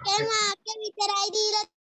 ඒකේ වාක්‍ය විතරයි දීලා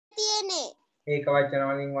තියෙන්නේ. ඒක වචන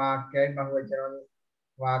වලින් වාක්‍යයි බහු වචන වලින්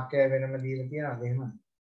වාක්‍යය වෙනම දීලා තියනවාද එහෙම?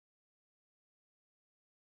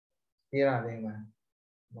 තියනවාද එහෙම?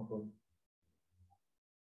 මොකද?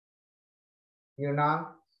 යුනා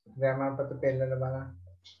ග්‍රැමර් පොත පෙන්නලා බලන්න.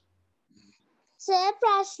 සර්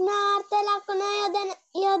ප්‍රශ්නාර්ථ ලකුණ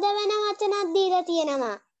යොදවන වචනක් දීලා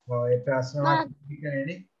තියෙනවා. ඔව් ඒ ප්‍රශ්න වාක්‍ය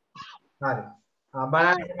ටිකනේ. හරි.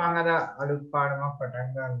 බලන්න මම අද අලුත් පාඩමක් පටන්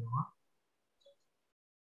ගන්නවා.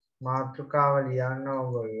 මාතෘකාව ලියන්න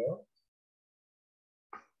ඕගොල්ලෝ.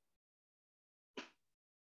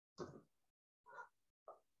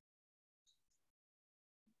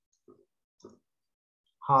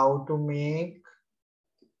 How to make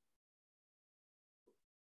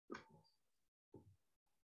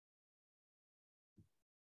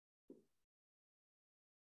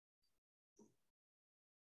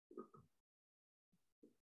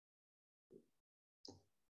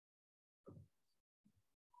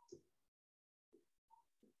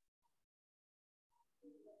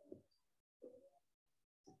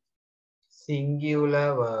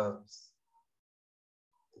singular verbs.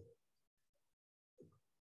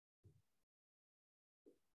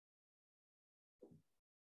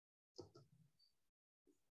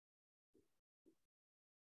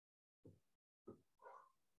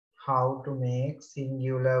 How to make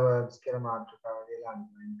singular verbs කියලා මාතෘකාව දෙලා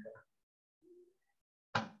අන්වයින් කරා.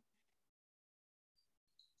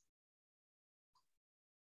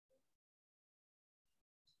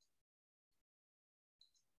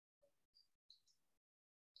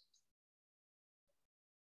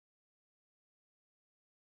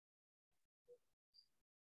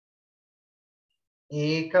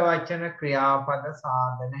 ඒක වචන ක්‍රියාපද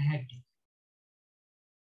සාධන හැටි.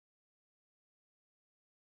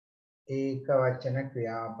 ඒක වචන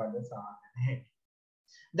ක්‍රියාපද සාධන හැටි.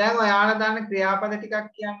 දැන් ඔයාලා දන්න ක්‍රියාපද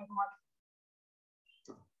ටිකක් කියන්නකෝ මට.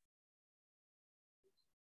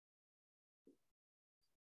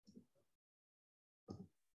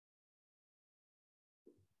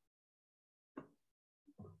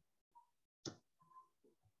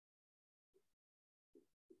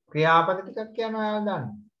 ක්‍රියාපද ටිකක් කියන්න ඔයාලා දන්න.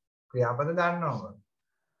 ක්‍රියාපද දන්නවද?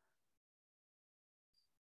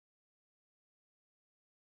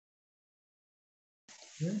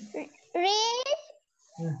 read,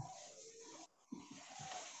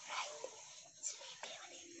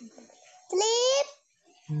 sleep,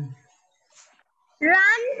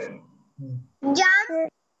 run, jump,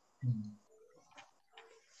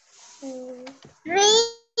 read,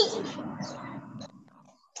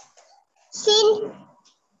 sing.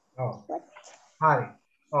 ඔව්. හරි.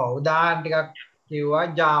 ඔව් උදාහරණ ටිකක් කිව්වා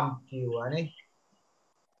jump කිව්වනේ.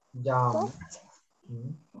 jump.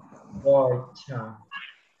 watch.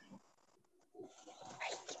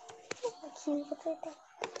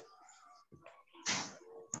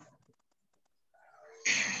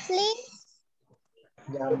 Sleep.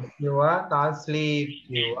 jump කිව්වා තා sleep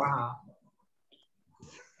කිව්වා.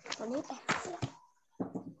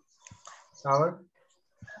 තව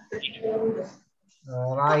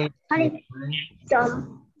right. Jump.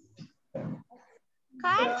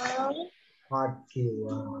 hard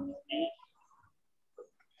කිව්වා.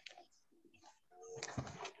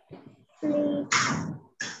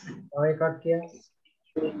 තව එකක් කියන්න.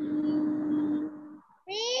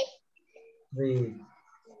 Read. read.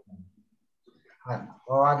 හරි.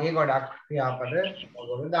 ඔයගේ ගොඩක් ක්‍රියාපද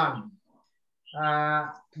ඔයගොල්ලෝ දාන්න.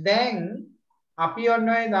 දැන් අපි ඔන්න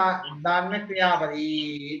ඔය දාන්න ක්‍රියාපද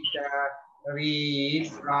eat, read,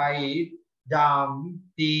 write, jump,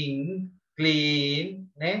 think, clean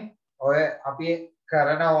නේ. ඔය අපි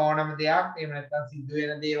කරන ඕනම දෙයක් එහෙම නැත්නම් සිදු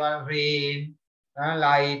වෙන දේවල් rain,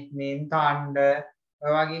 lightning, thunder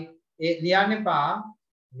ඔය වගේ ලියන්න එපා.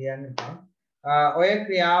 ඔය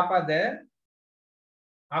ක්‍රියාපද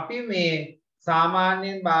අපි මේ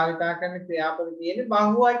සාමාන්‍යයෙන් භාවිතා කරන ක්‍රියාපද තියෙන්නේ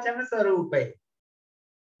බහුවචන ස්වරූපේ.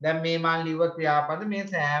 දැන් මේ මම ලිව්ව ක්‍රියාපද මේ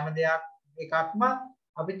සෑම දෙයක් එකක්ම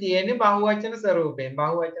අපි තියෙන්නේ බහුවචන ස්වරූපයෙන්.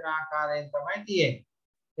 බහුවචන ආකාරයෙන් තමයි තියෙන්නේ.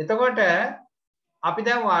 එතකොට අපි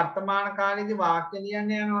දැන් වර්තමාන කාලේදී වාක්‍ය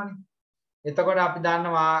ලියන්න යනවනේ. එතකොට අපි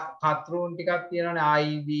දන්නවා කර්තෘන් ටිකක් තියෙනවානේ I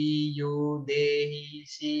we you they he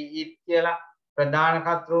she it කියලා ප්‍රධාන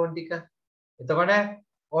කර්තෘන් ටික. එතකොට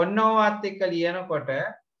ඔන්න ඕවත් එක්ක ලියනකොට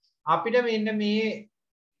අපිට මෙන්න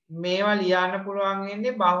මේවා ලියන්න පුළුවන්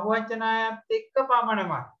වෙන්නේ බහුවචනයත් එක්ක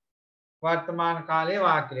පමණමයි. වර්තමාන කාලයේ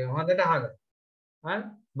වාක්‍යය හොඳට අහගන්න. හරි?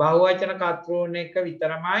 බහුවචන කර්තෘන් එක්ක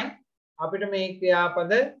විතරමයි අපිට මේ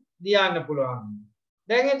ක්‍රියාපද ලියන්න පුළුවන්.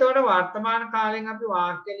 දැන් එතකොට වර්තමාන කාලෙන් අපි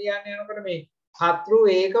වාක්‍ය ලියන්න යනකොට මේ කර්තෘ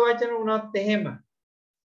ඒක වචන වුණොත් එහෙම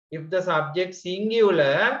if the subject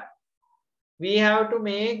singular we have to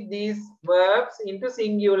make these verbs into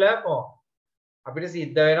singular form. අපිට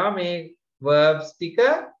සිද්ධ වෙනවා මේ verbs ටික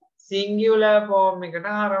singular form එකට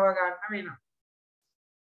හරව ගන්න වෙනවා.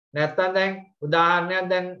 නැත්තම් දැන් උදාහරණයක්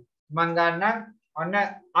දැන් මම ගන්නම් ඔන්න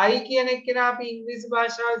I කියන එක්කෙනා අපි ඉංග්‍රීසි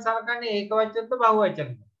භාෂාවේ සලකන්නේ ඒක වචනද බහු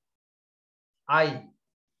වචනද? I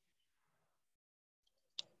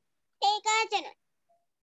ඒක වචන.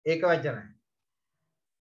 ඒක වචනයි.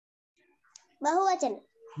 බහු වචන.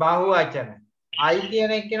 බහු වචන. I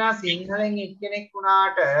කියන එක්කෙනා සිංහලෙන් එක්කෙනෙක්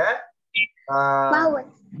වුණාට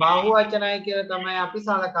බහු වචනයි කියලා තමයි අපි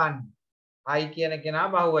සලකන්නේ. I කියන කෙනා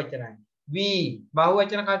බහු වචනයි. we බහු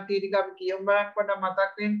වචන කට්ටිය ටික අපි කියමු බලන්න පොඩ්ඩක්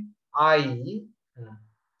මතක් වෙන්න. I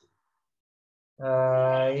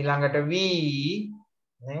ඊළඟට we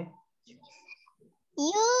නේ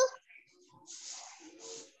you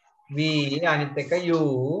we අනිත් එක you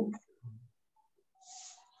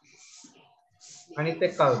අනිත්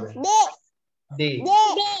එක කවුද? they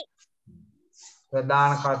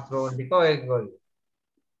ප්‍රධාන කර්තෘන් ටික ඔයගොල්ලෝ.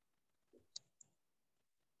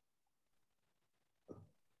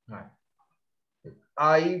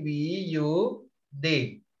 I we you they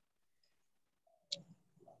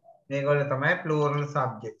මේගොල්ලෝ තමයි plural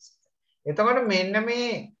subjects. එතකොට මෙන්න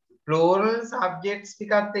මේ plural subjects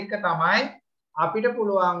ටිකත් එක්ක තමයි අපිට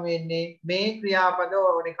පුළුවන් වෙන්නේ මේ ක්‍රියාපද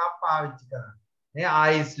ඕන එකක් පාවිච්චි කරන්න. නේ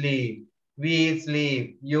I sleep, we sleep,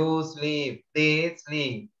 you sleep, they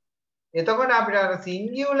sleep. එතකොට අපිට අර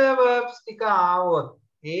singular verbs ටික ආවොත්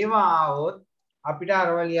ඒවා ආවොත් අපිට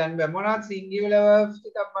අරව ලියන්න බෑ. මොනවද singular verbs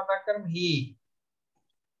ටිකක් මතක් කරමු. he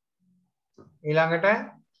ඊළඟට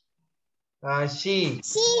she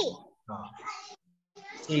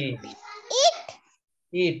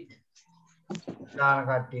it දාන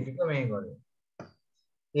කට්ටිය ටික මේගොල්ලෝ.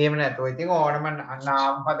 එහෙම නැත්නම් ඉතින් ඕනම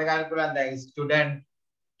නාම පද ගන්න පුළුවන්. දැන් ස්ටුඩන්ට්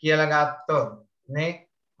කියලා ගත්තොත් නේ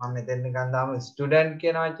මම මෙතෙන් නිකන් දාමු ස්ටුඩන්ට්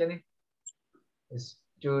කියන වචනේ.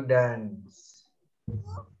 ස්ටුඩන්ට්ස්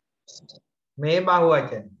මේ බහු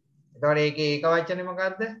වචන. එතකොට ඒකේ ඒක වචනේ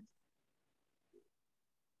මොකද්ද?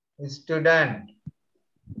 ස්ටුඩන්ට්.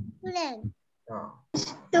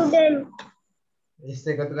 student ඉස්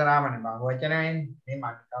එකතු කරාමනේ බහු වචන වෙන්නේ. මේ මම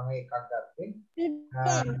තම එකක් ගත්තේ.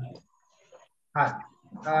 හරි.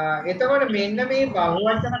 එතකොට මෙන්න මේ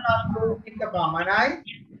බහුවචන කර්තෘ ටික පමණයි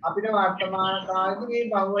අපිට වර්තමාන කාලේදී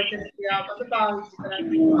මේ බහුවචන ක්‍රියාපද පාවිච්චි කරන්න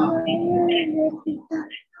පුළුවන්.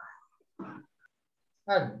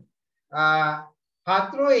 හරි.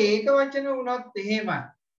 කර්තෘ ඒක වචන වුණොත් එහෙම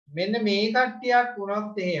මෙන්න මේ කට්ටියක්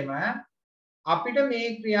වුණොත් එහෙම අපිට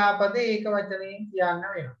මේ ක්‍රියාපද ඒක වචනයෙන් කියන්න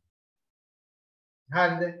වෙනවා.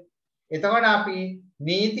 හරිද? එතකොට අපි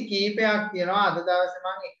නීති කීපයක් තියෙනවා. අද දවසේ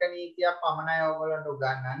මම එක නීතියක් පමණයි ඔයගොල්ලන්ට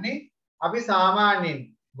උගන්වන්නේ. අපි සාමාන්‍යයෙන්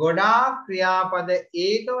ගොඩාක් ක්‍රියාපද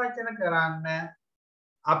ඒක වචන කරන්න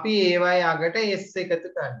අපි ඒවයි අගට s එකතු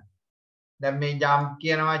කරනවා. දැන් මේ jump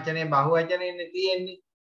කියන වචනේ බහු වචනේනේ තියෙන්නේ.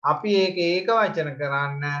 අපි ඒක වචන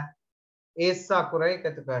කරන්න s අකුර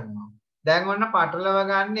එකතු කරනවා. දැන් ඔන්න පටලව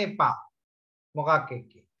ගන්න එපා. මොකක්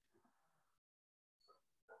එක්ක?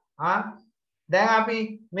 දැන් අපි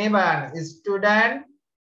මේ බලන්න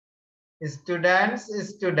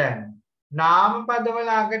student නාම පදවල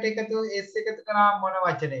අගට එකතු s එකතු කරාම මොන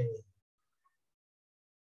වචනේ වෙන්නේ?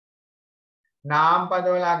 නාම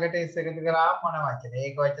පදවල අගට s එකතු කරාම මොන වචනේ?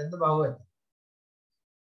 ඒක වචනද බහු වචන?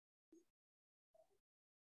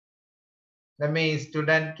 දැන් මේ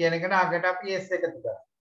student කියන එකට අගට අපි s එකතු කරා.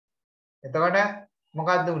 එතකොට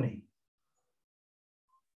මොකක්ද උනේ?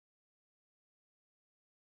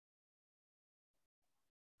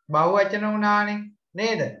 බහු වචන වුණානේ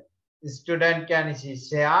නේද? ස්ටුඩන්ට් කියන්නේ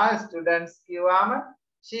ශිෂ්‍යයා, ස්ටුඩන්ට්ස් කියවම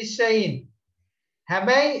ශිෂ්‍යයින්.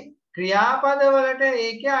 හැබැයි ක්‍රියාපද වලට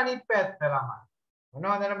ඒකේ අනිත් පැත්ත ළමයි.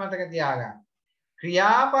 මොනවද මතක තියාගන්න.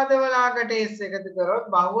 ක්‍රියාපද වල අගට s එකතු කරොත්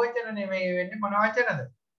බහු වචන නෙමෙයි වෙන්නේ මොන වචනද?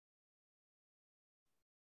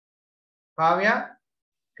 කාව්‍ය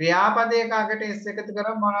ක්‍රියාපදයක අගට s එකතු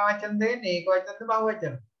කරොත් මොන වචනද එන්නේ? ඒක වචනද බහු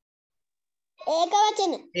වචන? ඒක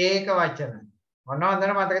වචන. ඒක වචන. ඔන්න හොඳට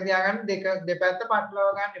මතක තියාගන්න දෙපැත්ත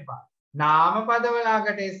පටලවා ගන්න එපා.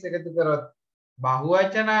 නාමපදවලකට s එකතු කරොත්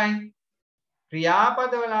බහුවචනයි.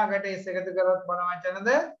 ක්‍රියාපදවලකට s එකතු කරොත් මොන වචනද?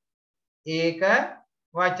 ඒක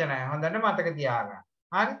වචනයි. හොඳට මතක තියාගන්න.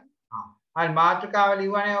 හරි? හරි මාතෘකාව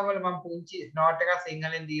ලියුවානේ ඔයගොල්ලෝ මම පුංචි නෝට් එකක්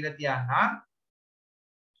සිංහලෙන් දීලා තියන්නම්.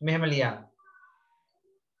 මෙහෙම ලියන්න.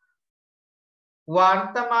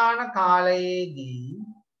 වර්තමාන කාලයේදී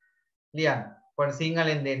ලියන්න. පොඩි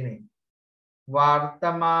සිංහලෙන් දෙන්නේ.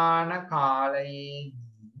 වර්තමාන කාලයේදී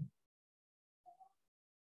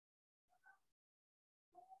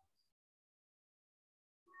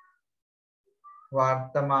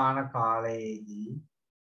වර්තමාන කාලයේදී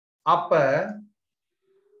අප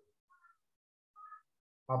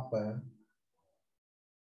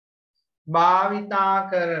භාවිතා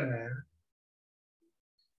කරන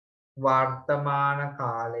වර්තමාන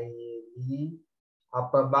කාලයේදී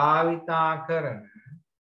අප භාවිතා කරන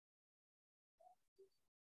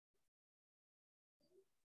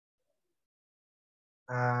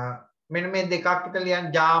මෙන්න මේ දෙකක් විතර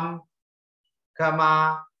ලියන්න. ජම්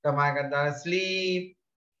කමා එකක් දාලා ස්ලීප්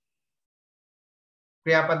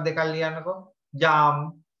ක්‍රියාපද දෙකක් ලියන්නකෝ. ජම්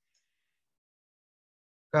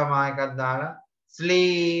කමා එකක් දාලා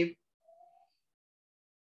ස්ලීප්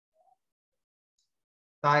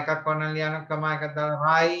තා එකක් ඔන්න ලියන්න කමා එකක් දාලා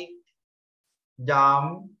රයිට් ජම්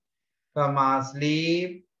කමා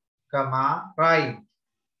ස්ලීප් කමා රයිට්.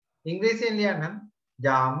 ඉංග්‍රීසියෙන් ලියන්න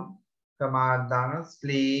ජම් කමා දාන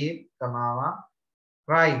ස්ලීප් කමාවා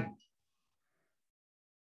රයිට්.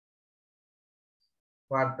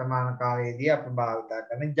 වර්තමාන කාලයේදී අප භාවිතා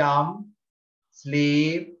කරන ජම්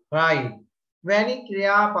ස්ලීප් රයිට්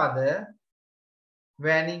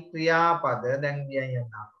වැනි ක්‍රියාපද දැන් ලියන්න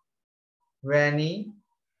යනවා. වැනි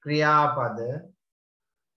ක්‍රියාපද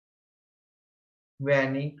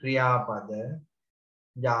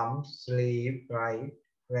jump sleep right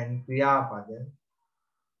වැනි ක්‍රියාපද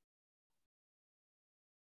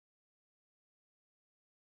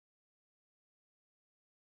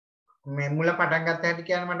මේ මුල පටන් ගත්ත හැටි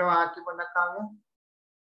කියන්න මට වාක්‍ය පොඩ්ඩක් ආවද?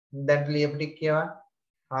 දැන් ලියපු ටික කියවන්න.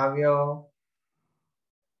 කාව්‍යෝ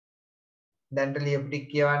දැන් ලියපු ටික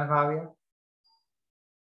කියවන්න කාව්‍යෝ.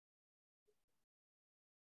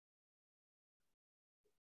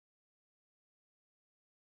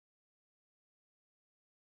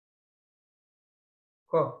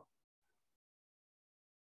 කො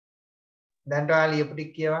දැන් ඔයාලා ලියපු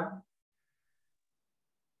ටික කියවන්න.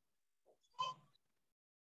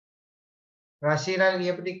 රශීලා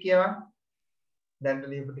ලියපු ටික කියවන්න. දැන්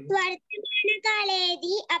ලියපු ටික. වර්තමාන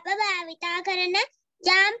කාලයේදී අප භාවිතා කරන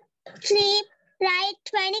jump sleep write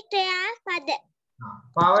වැනි ක්‍රියාපද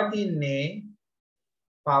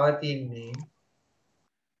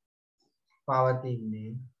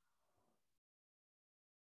පවතින්නේ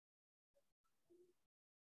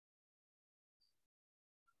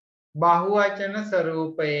බහුවචන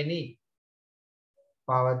ස්වරූපයෙනි.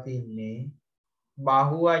 පවතින්නේ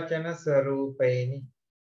බහුවචන ස්වරූපයෙනි.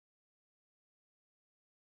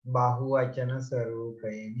 බහුවචන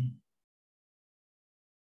ස්වරූපයෙනි.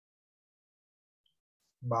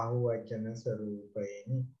 බහුවචන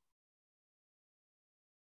ස්වරූපයෙනි.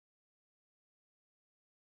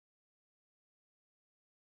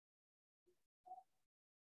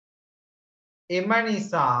 එම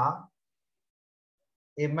නිසා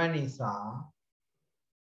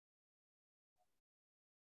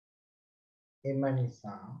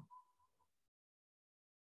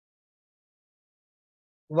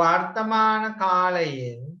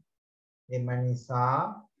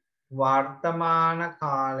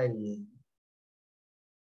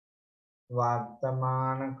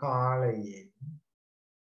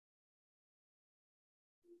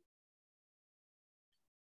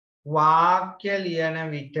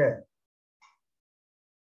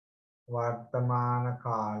වර්තමාන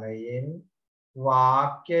කාලයෙන්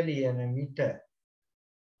වාක්‍ය ලියන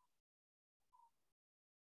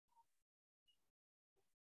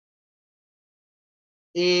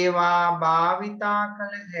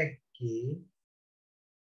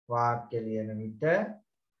විට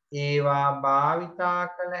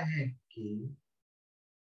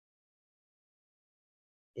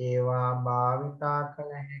ඒවා භාවිතා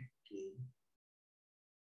කළ හැක්කේ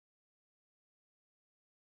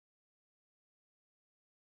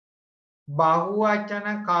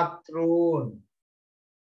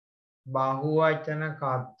බහුවචන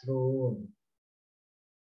කර්තෘන්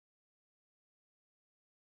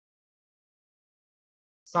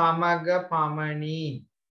සමග පමණි.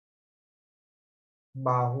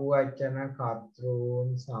 බහුවචන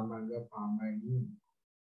කර්තෘන් සමග පමණි.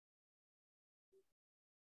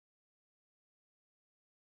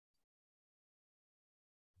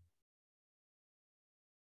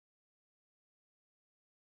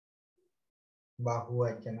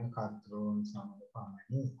 බහුවචන කර්තෘන් සමග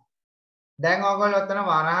පමණි. දැන් ඔයගොල්ලෝ ඔතන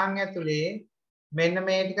වරහන් ඇතුලේ මෙන්න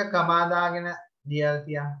මේ ටික කමා දාගෙන ලියලා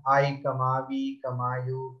තියන් I, V,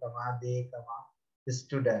 U, they,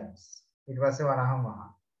 students. ඊට පස්සේ වරහන්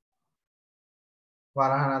වහන්න.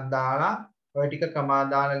 වරහනක් දාලා ඔය ටික කමා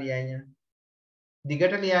දාලා ලියන්න.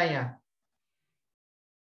 දිගට ලියන්න.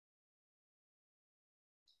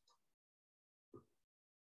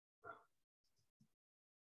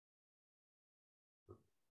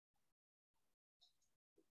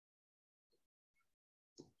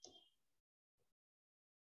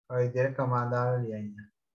 ඔය විදිහට කමා දාලා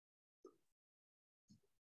ලියන්න.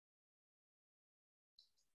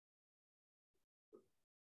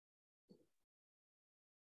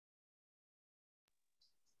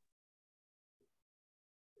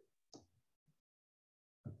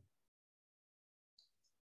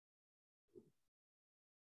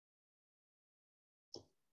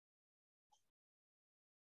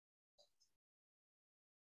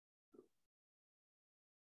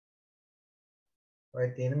 ඔය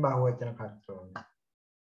තියෙන බහුවචන කර්තෘන්.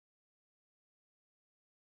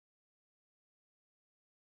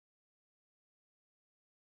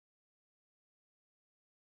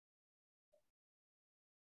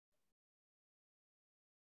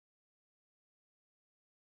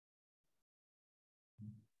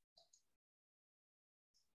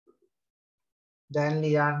 දැන්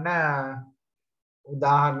ලියන්න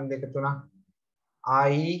උදාහරණ දෙක තුනක්.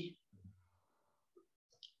 I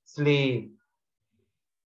sleep.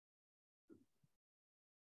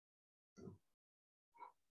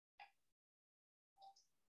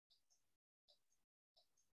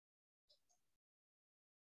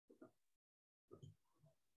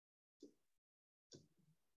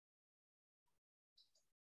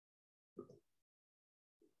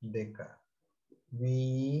 දෙක.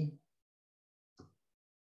 We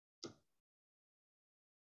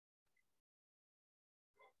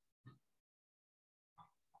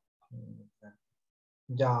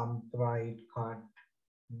jump, right, cut.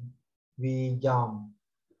 We jump.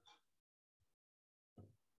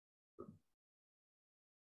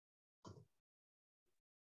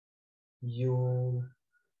 You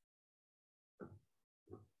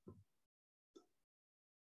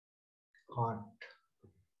cut.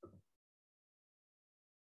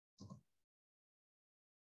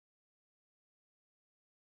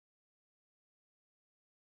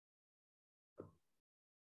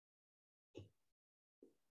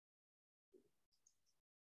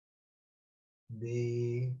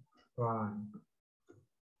 They run.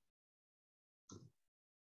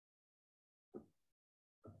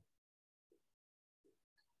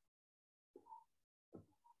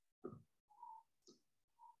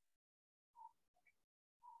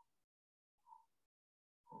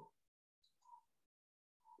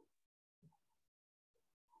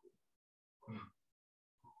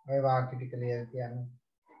 ඔය වාක්‍ය ටික ලියලා තියන්න.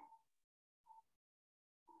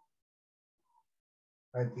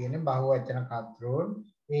 ඔය තියෙන බහුවචන කර්තෘන්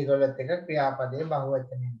ඒගොල්ලොත් එක ක්‍රියාපදයේ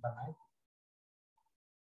බහුවචනයෙන් තමයි.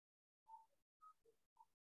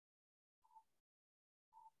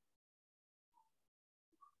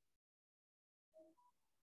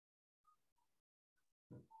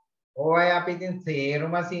 ඔය අපි ඉතින්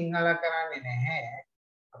සේරුම සිංහල කරන්නේ නැහැ.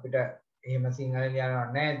 අපිට එහෙම සිංහල ලියන්න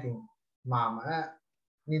නැහැ. ඉතින් මම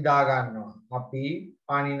නිදා ගන්නවා. අපි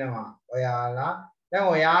පනිනවා. ඔයාලා දැන්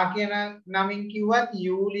ඔයා කියන නමින් කිව්වත්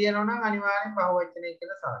you ලියනවා නම් අනිවාර්යෙන් බහුවචනය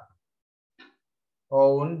කියලා සලකනවා.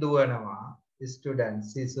 ඔවුන් දුවනවා.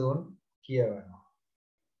 students සිසුන් කියවනවා.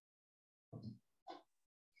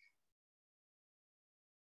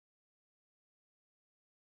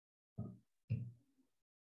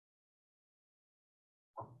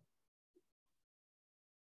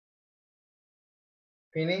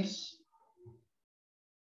 Finish.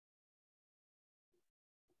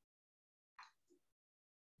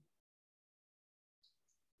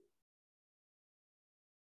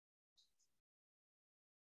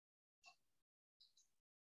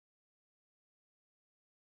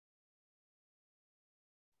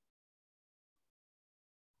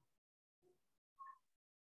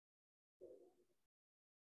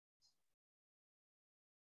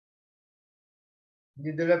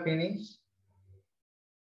 Didula finish?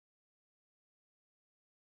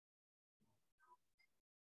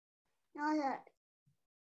 No, sir.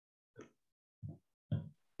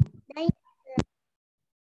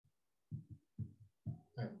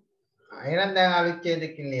 එහෙනම් දැන් අලුත්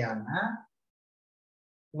ඡේදකින් ලියන්න.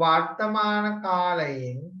 වර්තමාන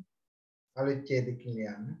කාලයෙන් අලුත් ඡේදකින්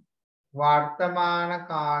ලියන්න. වර්තමාන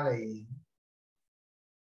කාලයෙන්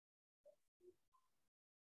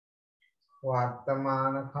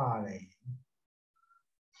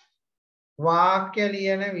වාක්‍ය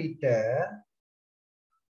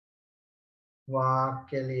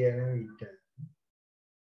ලියන විට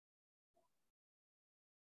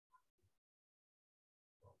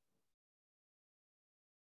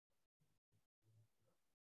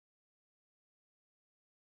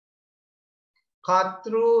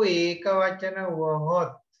කර්තෘ ඒකවචන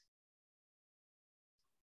වුවහොත්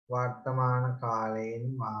වර්තමාන කාලයෙන්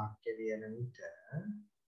වාක්‍ය ලියන විට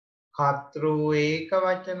කර්තෘ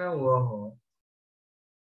ඒකවචන වුවහොත්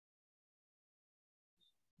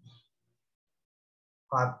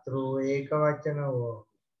කර්තෘ ඒකවචන වුවහොත්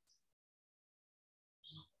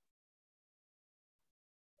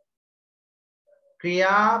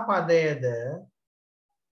ක්‍රියාපදයද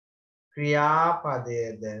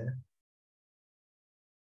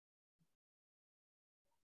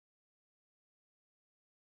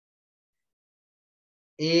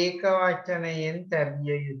ඒක වචනයෙන්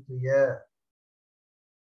තැබිය යුතුය.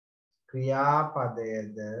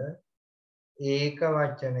 ක්‍රියාපදයද ඒක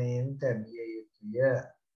වචනයෙන් තැබිය යුතුය.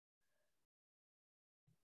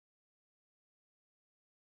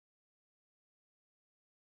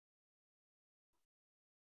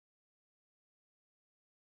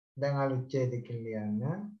 දැන් අලුත් ඡේදයකින් ලියන්න.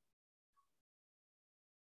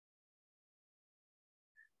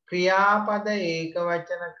 ක්‍රියාපද ඒක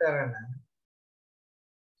වචන කරන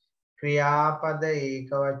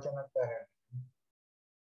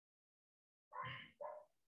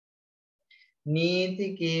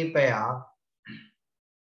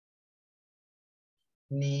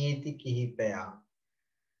නීති කිහිපයක්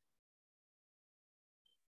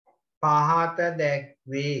පහත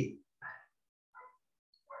දැක්වේ.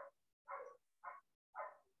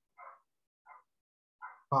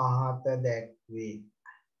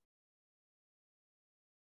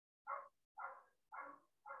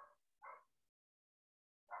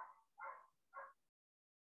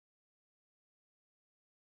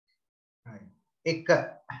 එක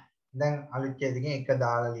දැන් අලුත් ඡේදකින් එක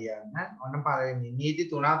දාලා ලියන්න. ඔන්න පළවෙනි නීති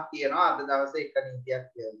තුනක් තියෙනවා. අද දවසේ එක නීතියක්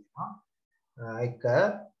කියලා දෙනවා. එක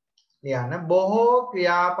ලියන්න. බොහෝ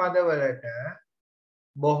ක්‍රියාපදවල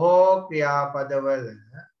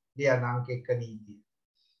ලියන්න අංක 1 නීතිය.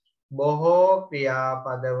 බොහෝ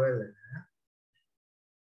ක්‍රියාපදවල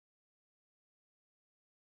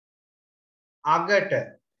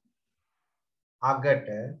අගට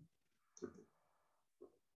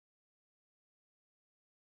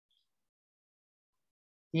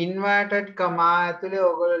ඉන්වර්ටඩ් කමා ඇතුලේ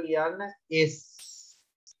ඕගොල්ලෝ ලියන්න s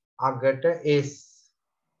අගට s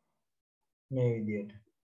මේ විදිහට.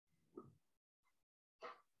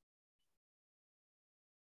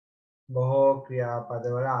 බොහෝ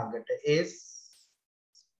ක්‍රියාපදවල අගට s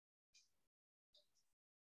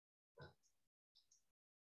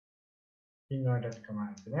ඉන්වර්ටඩ් කමා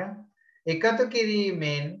ඇතුලේ එකතු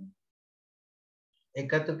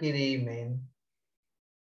කිරීමෙන්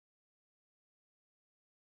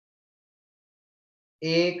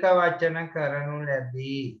ඒක වචන කරනු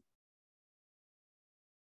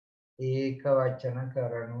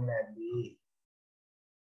ලැබී.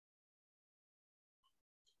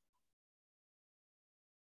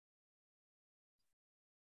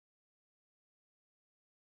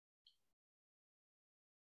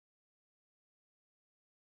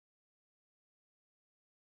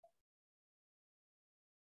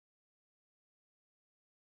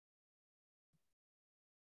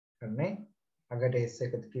 කරන්නේ අගට s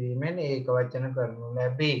එකතු කිරීමෙන් ඒක වචන කරනු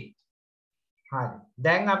ලැබී. හරි.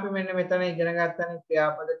 දැන් අපි මෙන්න මෙතන ඉගෙන ගත්තනේ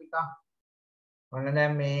ක්‍රියාපද ටික. ඔන්න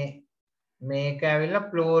දැන් මේක ඇවිල්ලා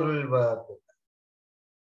plural verb එක.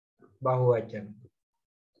 බහුවචන.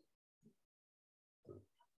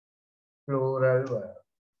 plural verb.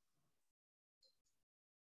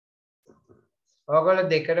 ඔයගොල්ලෝ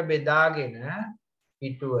දෙකට බෙදාගෙන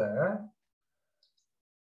පිටුව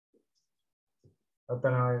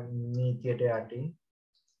ඔතන නීතියට යටින්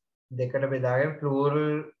දෙකට බෙදාගෙන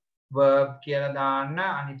plural verb කියලා දාන්න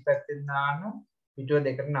අනිත් පැත්තෙන් දාන්න පිටුව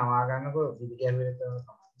දෙකට නවා ගන්නකො ඉදි ගැහුවේ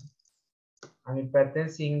තමයි. අනිත් පැත්තෙන්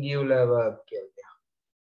singular verb කියලා.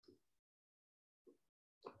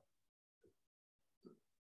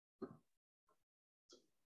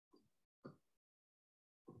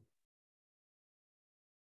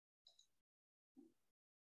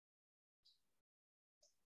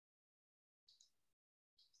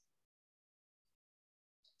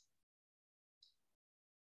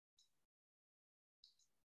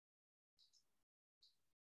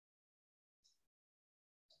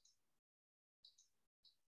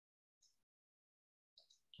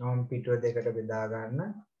 පිටුව දෙකට බෙදා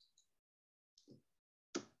ගන්න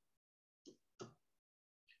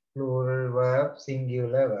plural verb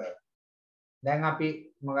singular verb. දැන් අපි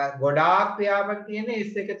මම ගොඩාක් ක්‍රියාවක් තියෙන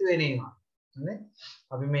S එකතු වෙන ඒවා. හරි?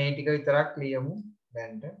 අපි මේ ටික විතරක් ලියමු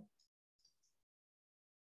දැන්ට.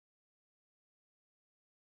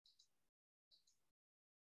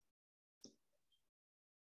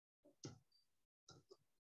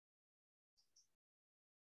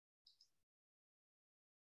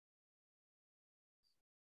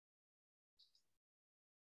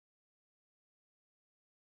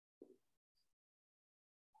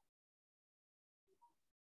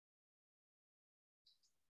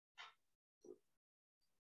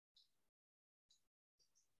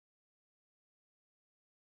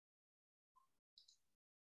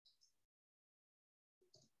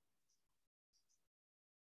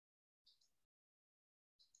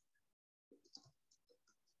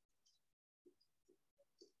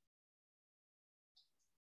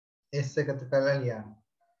 S එකතු කරලා ලියන්න.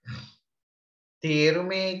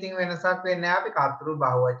 තේරුමේ ඉතින් වෙනසක් වෙන්නේ නැහැ. අපි කතුරු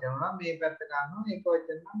බහුවචන නම් මේ පැත්ත ගන්නවා, ඒක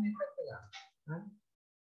වචන නම් මේ පැත්ත ගන්නවා. හරි?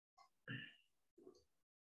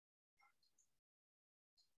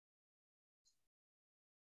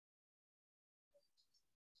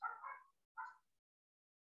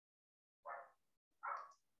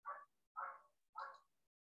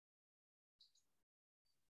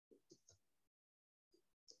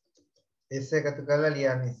 S එකතු කරලා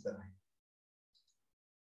ලියන්න ඉස්සරහින්.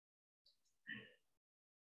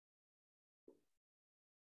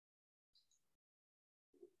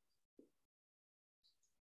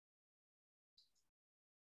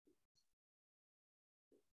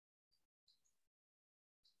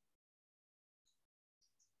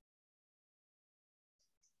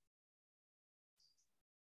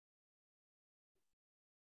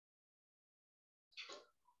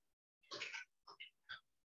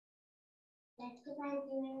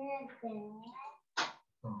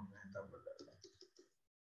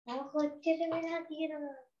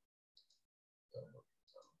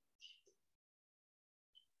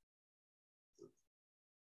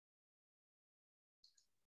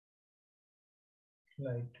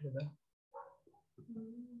 Light එක දාන්න.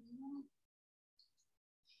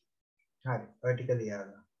 හරි vertically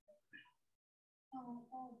යාලා.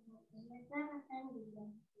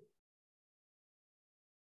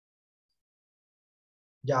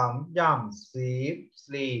 Jump, jumps, sweep,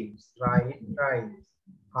 sleeps, ride, rides,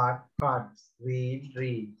 cut, cuts, read,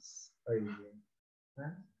 reads.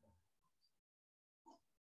 Huh?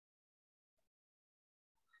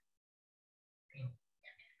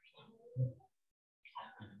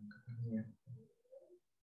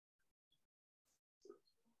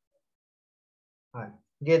 හරි.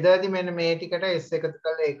 ගෙදරදී මෙන්න මේ ටිකට S එකතු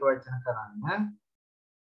කරලා ඒක වචන කරන්න.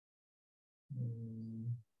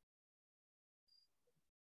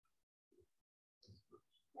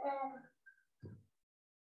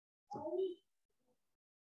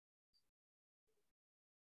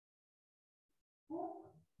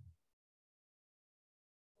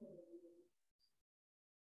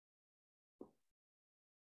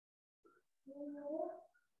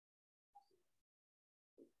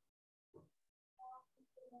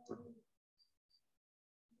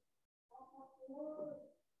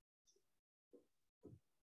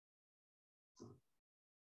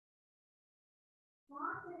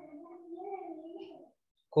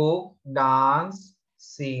 Cook, dance,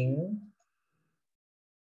 sing.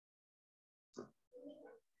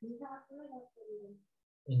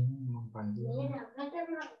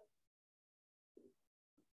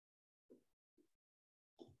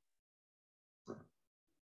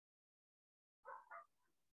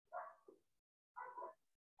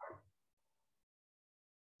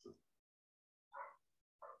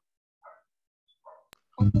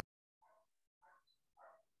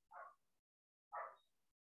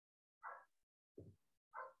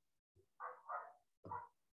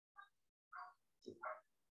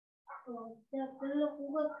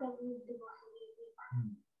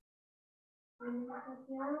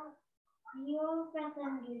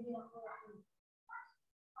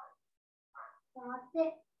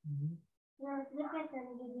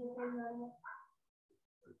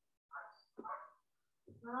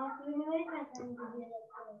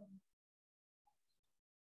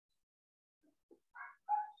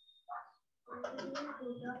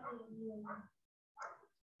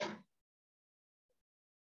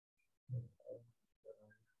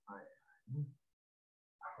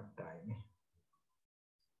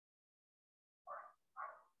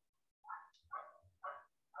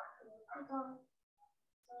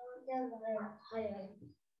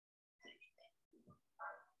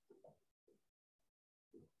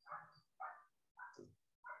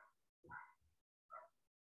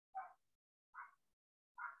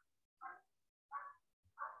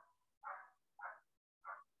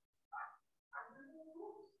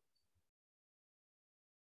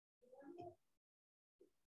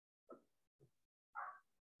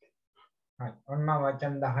 හරි. ඔන්න මම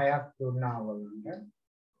වචන 10ක් දුන්නා ඔයගොල්ලන්ට.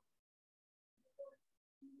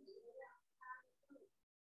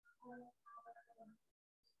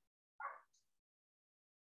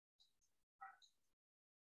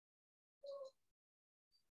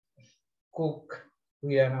 cook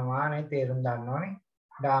උයනවා නේ තේරුම් ගන්න ඕනේ.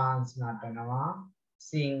 dance නටනවා,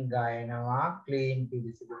 sing ගයනවා, clean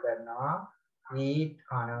පිරිසිදු කරනවා, eat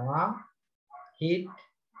කනවා, hit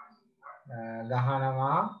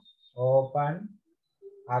ගහනවා, open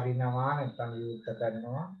අරිනවා නැත්නම් විවෘත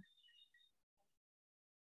කරනවා,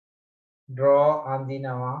 draw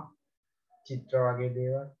අඳිනවා චිත්‍ර වගේ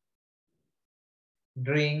දේවල්,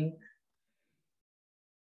 drink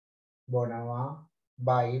බොනවා,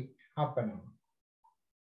 bite හපනවා.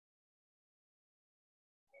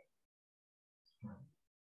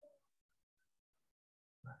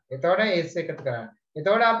 එතකොට s එකතු කරන්න.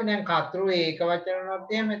 එතකොට අපි දැන් කතරු ඒක වචන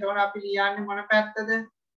වුණොත් එහෙම එතකොට අපි ලියන්නේ මොන පැත්තද?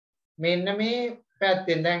 මෙන්න මේ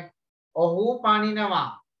පැත්තෙන්. දැන් ඔහු පනිනවා.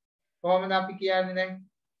 කොහොමද අපි කියන්නේ දැන්?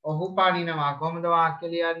 ඔහු පනිනවා. කොහොමද වාක්‍ය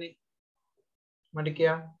ලියන්නේ? මට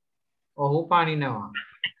කියන්න. ඔහු පනිනවා.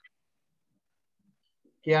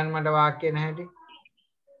 කියන්න මට වාක්‍ය නැහැටි.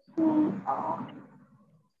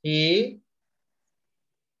 he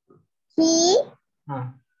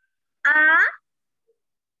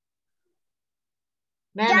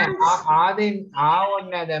නෑ ආදෙන්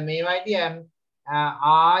ආවොන්නේ දැන් මේවයිදී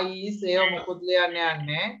is ඒව මොකුත් ලියන්න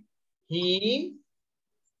යන්නේ. he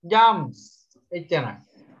jumps එච්චරයි.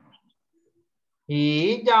 he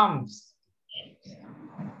jumps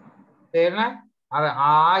තේරෙනවද? අර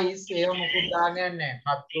is ඒව මොකුත් දාන්නේ නැහැ.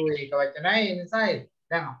 කතරු ඒක වචනයි ඒ නිසායි.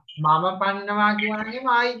 දැන් මම පන්නනවා කියවනගේම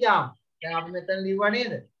I jump. දැන් අපි මෙතන ලිව්වා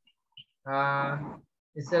නේද?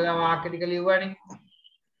 ඉස්සෙල්ලා වාක්‍ය ටික ලිව්වනේ.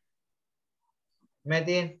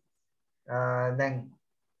 මෙතෙන් දැන්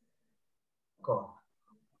කො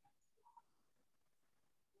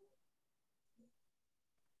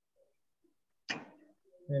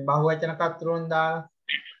මේ බහුවචන කතරුන් දාලා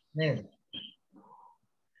නේද?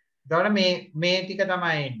 එතකොට මේ ටික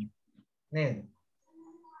තමයි එන්නේ නේද?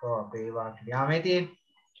 ඔව් අපේ වාක්‍ය. යාමේ තියෙන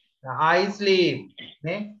I sleep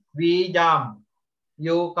නේ we jump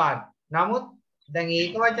you cut. නමුත් දැන්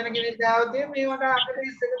ඒක වචන කෙනෙක් දාවොත් මේවට අපිට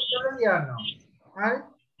ඉස්සෙල්ලා කරලා ලියන්න ඕනේ. හරි?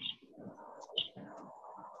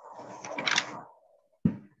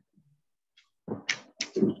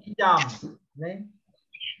 jump නේ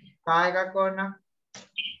තා එකක් ඕන.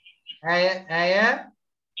 ඇය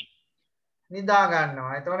නිදා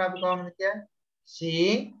ගන්නවා. එතකොට අපි කොහොමද කියන්නේ? she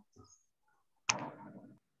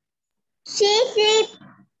sleep.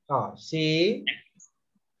 she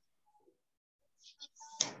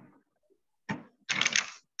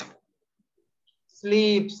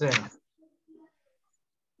sleeps.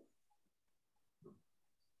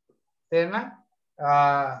 තේරෙනවද?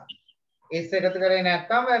 s එකතු කරේ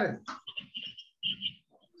නැත්නම් වැරදි.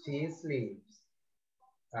 she sleeps.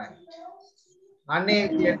 right. අනේ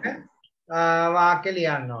විදිහට වාක්‍ය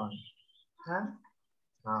ලියන්න ඕනේ. හරි?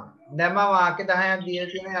 දැන් මම වාක්‍ය 10ක් දීලා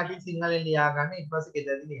තියෙනවා. යටි සිංහලෙන් ලියා ගන්න. ඊට පස්සේ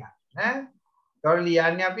ගෙදරදී ලියන්න. ඈ? ඒතකොට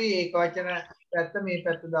ලියන්නේ අපි ඒක වචන පැත්ත මේ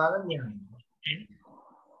පැත්ත දාලා ලියනවා.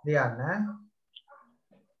 ලියන්න.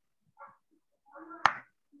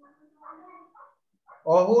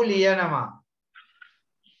 ඔහු ලියනවා.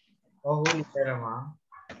 ඔහු ලියනවා.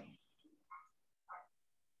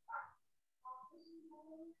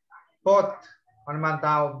 පොත් මම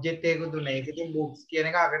තා ඔබ්ජෙක්ට් එකක දුන්නා. ඒක ඉතින් books කියන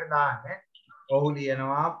එක අකට දාන්න. ඔහු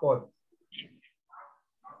ලියනවා පොත්.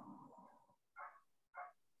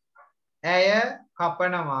 ඇය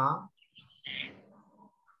කපනවා.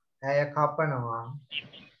 ඇය කපනවා.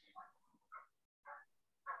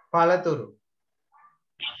 පළතුරු.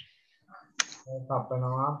 ඇය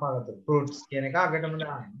කපනවා පළතුරු. fruits කියන එක අකටම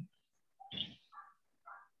දාන්න.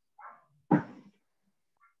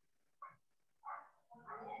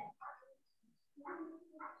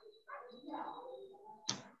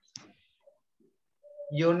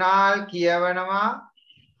 යුනාල් කියවනවා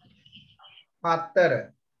පත්තර.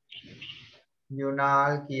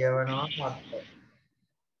 යුනාල් කියවනවා පත්තර.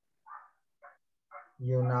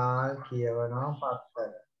 යුනාල් කියවනවා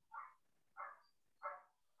පත්තර.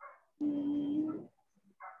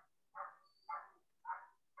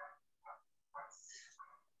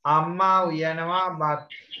 අම්මා උයනවා බත්.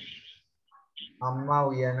 අම්මා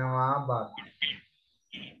උයනවා බත්.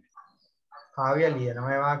 කාව්‍ය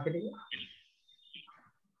ලියනවා ඒ වාක්‍ය ටික.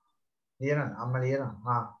 ලියනවා අම්මා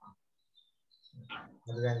ලියනවා.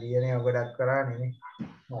 අද දැන් ලියන්නේ ඔබඩක් කරානේ නේ.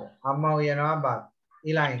 හරි. අම්මා උයනවා බත්.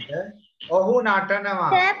 ඊළඟට ඔහු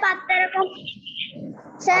නටනවා.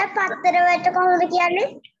 සර් පත්තර වලට කොහොමද කියන්නේ?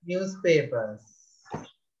 newspapers.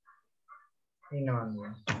 ඉන්නවද?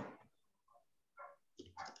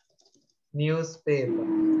 Newspaper.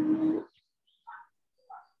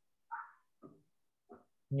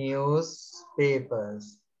 Newspapers.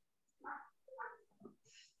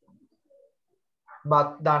 But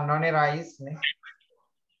දන්නවනේ rice නේ.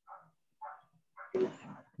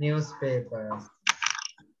 Newspapers.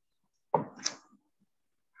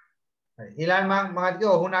 ඊළඟ මම මොකක්ද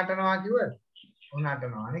කිව්වේ? ඔහු නටනවා කිව්වද? ඔහු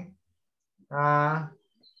නටනවානේ.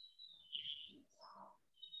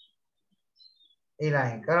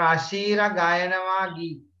 ඊළඟ එක රශීර ගායනවා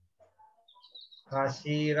ගී.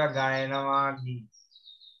 රශීර ගායනවා ගී.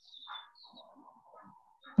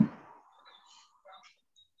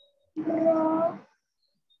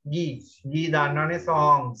 ගී දන්නවනේ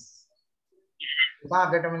songs.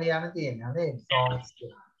 භාගයටම ලියන්න තියෙනවා නේද? songs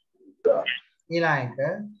කියලා. ඊළඟ එක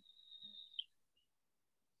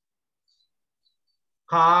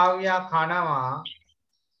කාව්‍ය කනවා.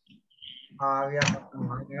 කාව්‍ය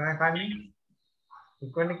කනවා. මොනවද කන්නේ?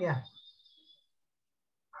 ඉක්වන්න කියන්නේ.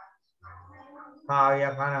 කාව්‍ය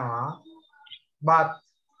කනවා. බත්.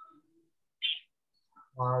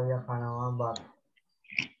 කාව්‍ය කනවා බත්.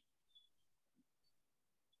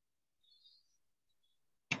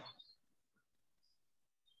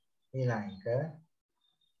 ඊළඟ එක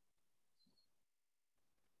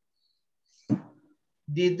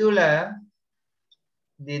දිදුල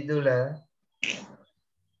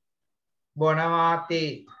බොනවා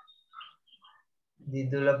තේ.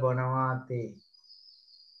 දිදුල බොනවා තේ.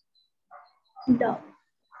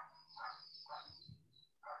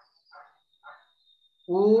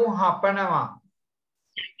 ඌ හපනවා.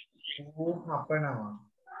 ඌ හපනවා.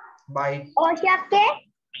 bite.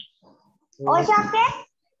 ඕෂක්කේ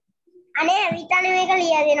අනේ විතන මේක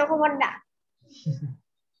ලියා දෙනකො පොඩ්ඩක්.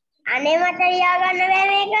 අනේ මට ලියා ගන්න බෑ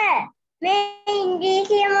මේක. මේ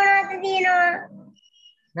ඉංග්‍රීසිය මොනවද තියෙනවා?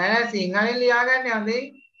 නෑ සිංහලෙන් ලියාගන්නේ අඳේ.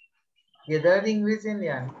 ගෙදරදී ඉංග්‍රීසියෙන්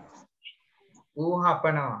ලියන්නේ. ඌ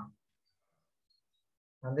හපනවා.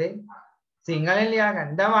 අඳේ සිංහලෙන්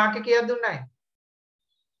ලියාගන්න. දැන් වාක්‍ය කීයක් දුන්නයි?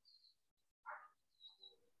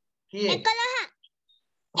 කීයේ?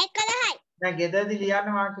 11යි. දැන් ගෙදරදී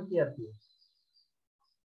ලියන්න වාක්‍ය කීයක් තියෙන්නේ?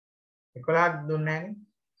 11ක් දුන්නේ නෑනේ.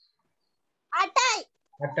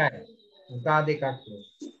 8යි. උගා දෙකක්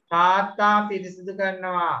තියෙනවා. තාත්තා පිරිසිදු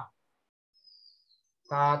කරනවා.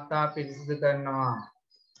 තාත්තා පිරිසිදු කරනවා.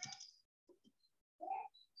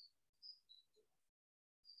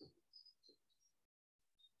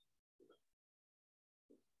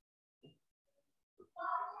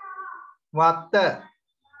 වත්ත.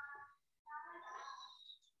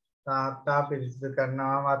 තාත්තා පිරිසිදු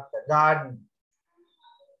කරනවා වත්ත. garden.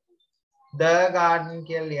 the garden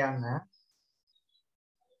කියලා ලියන්න.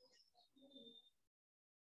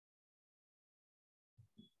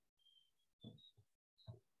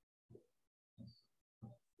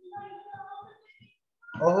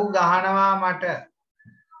 ඔහු ගහනවා මට.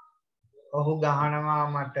 ඔහු ගහනවා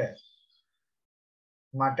මට.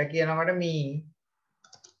 මට කියනකොට මී.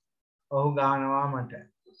 ඔහු ගහනවා මට.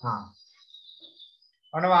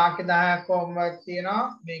 ඔන්න වාක්‍ය 10ක් homework තියෙනවා.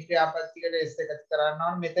 මේ ක්‍රියාපද ටිකට S එකතු කරන්න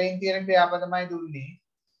ඕන. මෙතනින් තියෙන ක්‍රියාපදමයි දුන්නේ.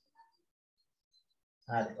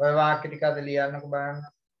 හරි. ඔය වාක්‍ය ටික අද ලියන්නකො බලන්න.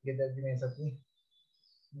 ගෙදරදී මේ සතියේ.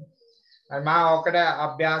 මම ඔකට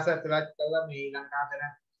අභ්‍යාස ඇතුළත් කළා මේ ඊළඟ හදන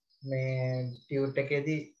මේ ටියුට්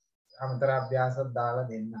එකේදී අමතර අභ්‍යාසත් දාලා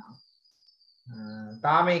දෙන්න.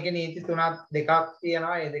 තාම මේකේ නීති දෙකක්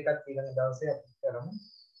තියෙනවා. ඒ දෙකත් ඊළඟ දවසේ අපි කරමු.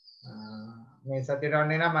 මේ සතියට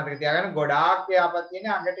වන්නේ නම් මතක තියාගන්න ගොඩාක් ක්‍රියාපද තියෙන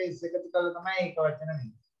අඟට ඉස් එකතු කළා තමයි ඒක වචන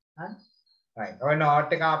වෙන්නේ. හරි. right. ඔය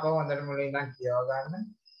නෝට් එක ආපහු හොඳට මුලින් ඉඳන් කියව ගන්න.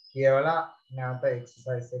 කියවලා නැවත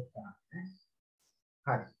එක්සර්සයිස් එක කරන්න.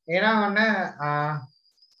 හරි. එහෙනම් ඔන්න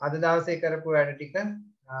අද දවසේ කරපු වැඩ ටික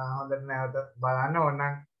හොඳට නැවත බලන්න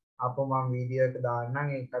ඕනනම් අපෝ මම වීඩියෝ එක දාන්නම්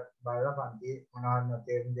ඒකත් බලලා පන්තියේ මොනවද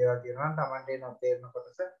නොතේරෙන දේවල් තියෙනවා නම් Tamante නොතේරෙන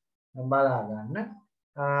කොටස බලා ගන්න.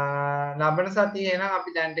 ලබන සතියේ එහෙනම්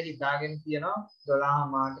අපි දැන්ට හිතාගෙන තියෙනවා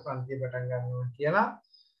 12 මාට පන්තිය පටන් ගන්නවා කියලා.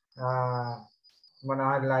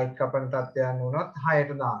 මොනවද ලයික් කපන තත්ත්වයන් වුණොත්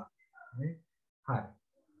 6ට දාන්න. හරි.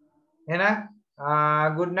 එහෙනම්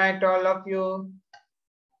good night all of you.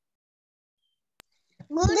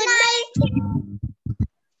 Good night.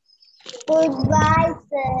 Goodbye,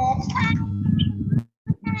 sir.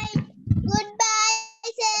 Goodbye,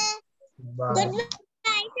 sir. Bye.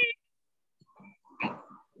 Goodbye, sir.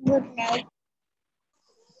 Good night.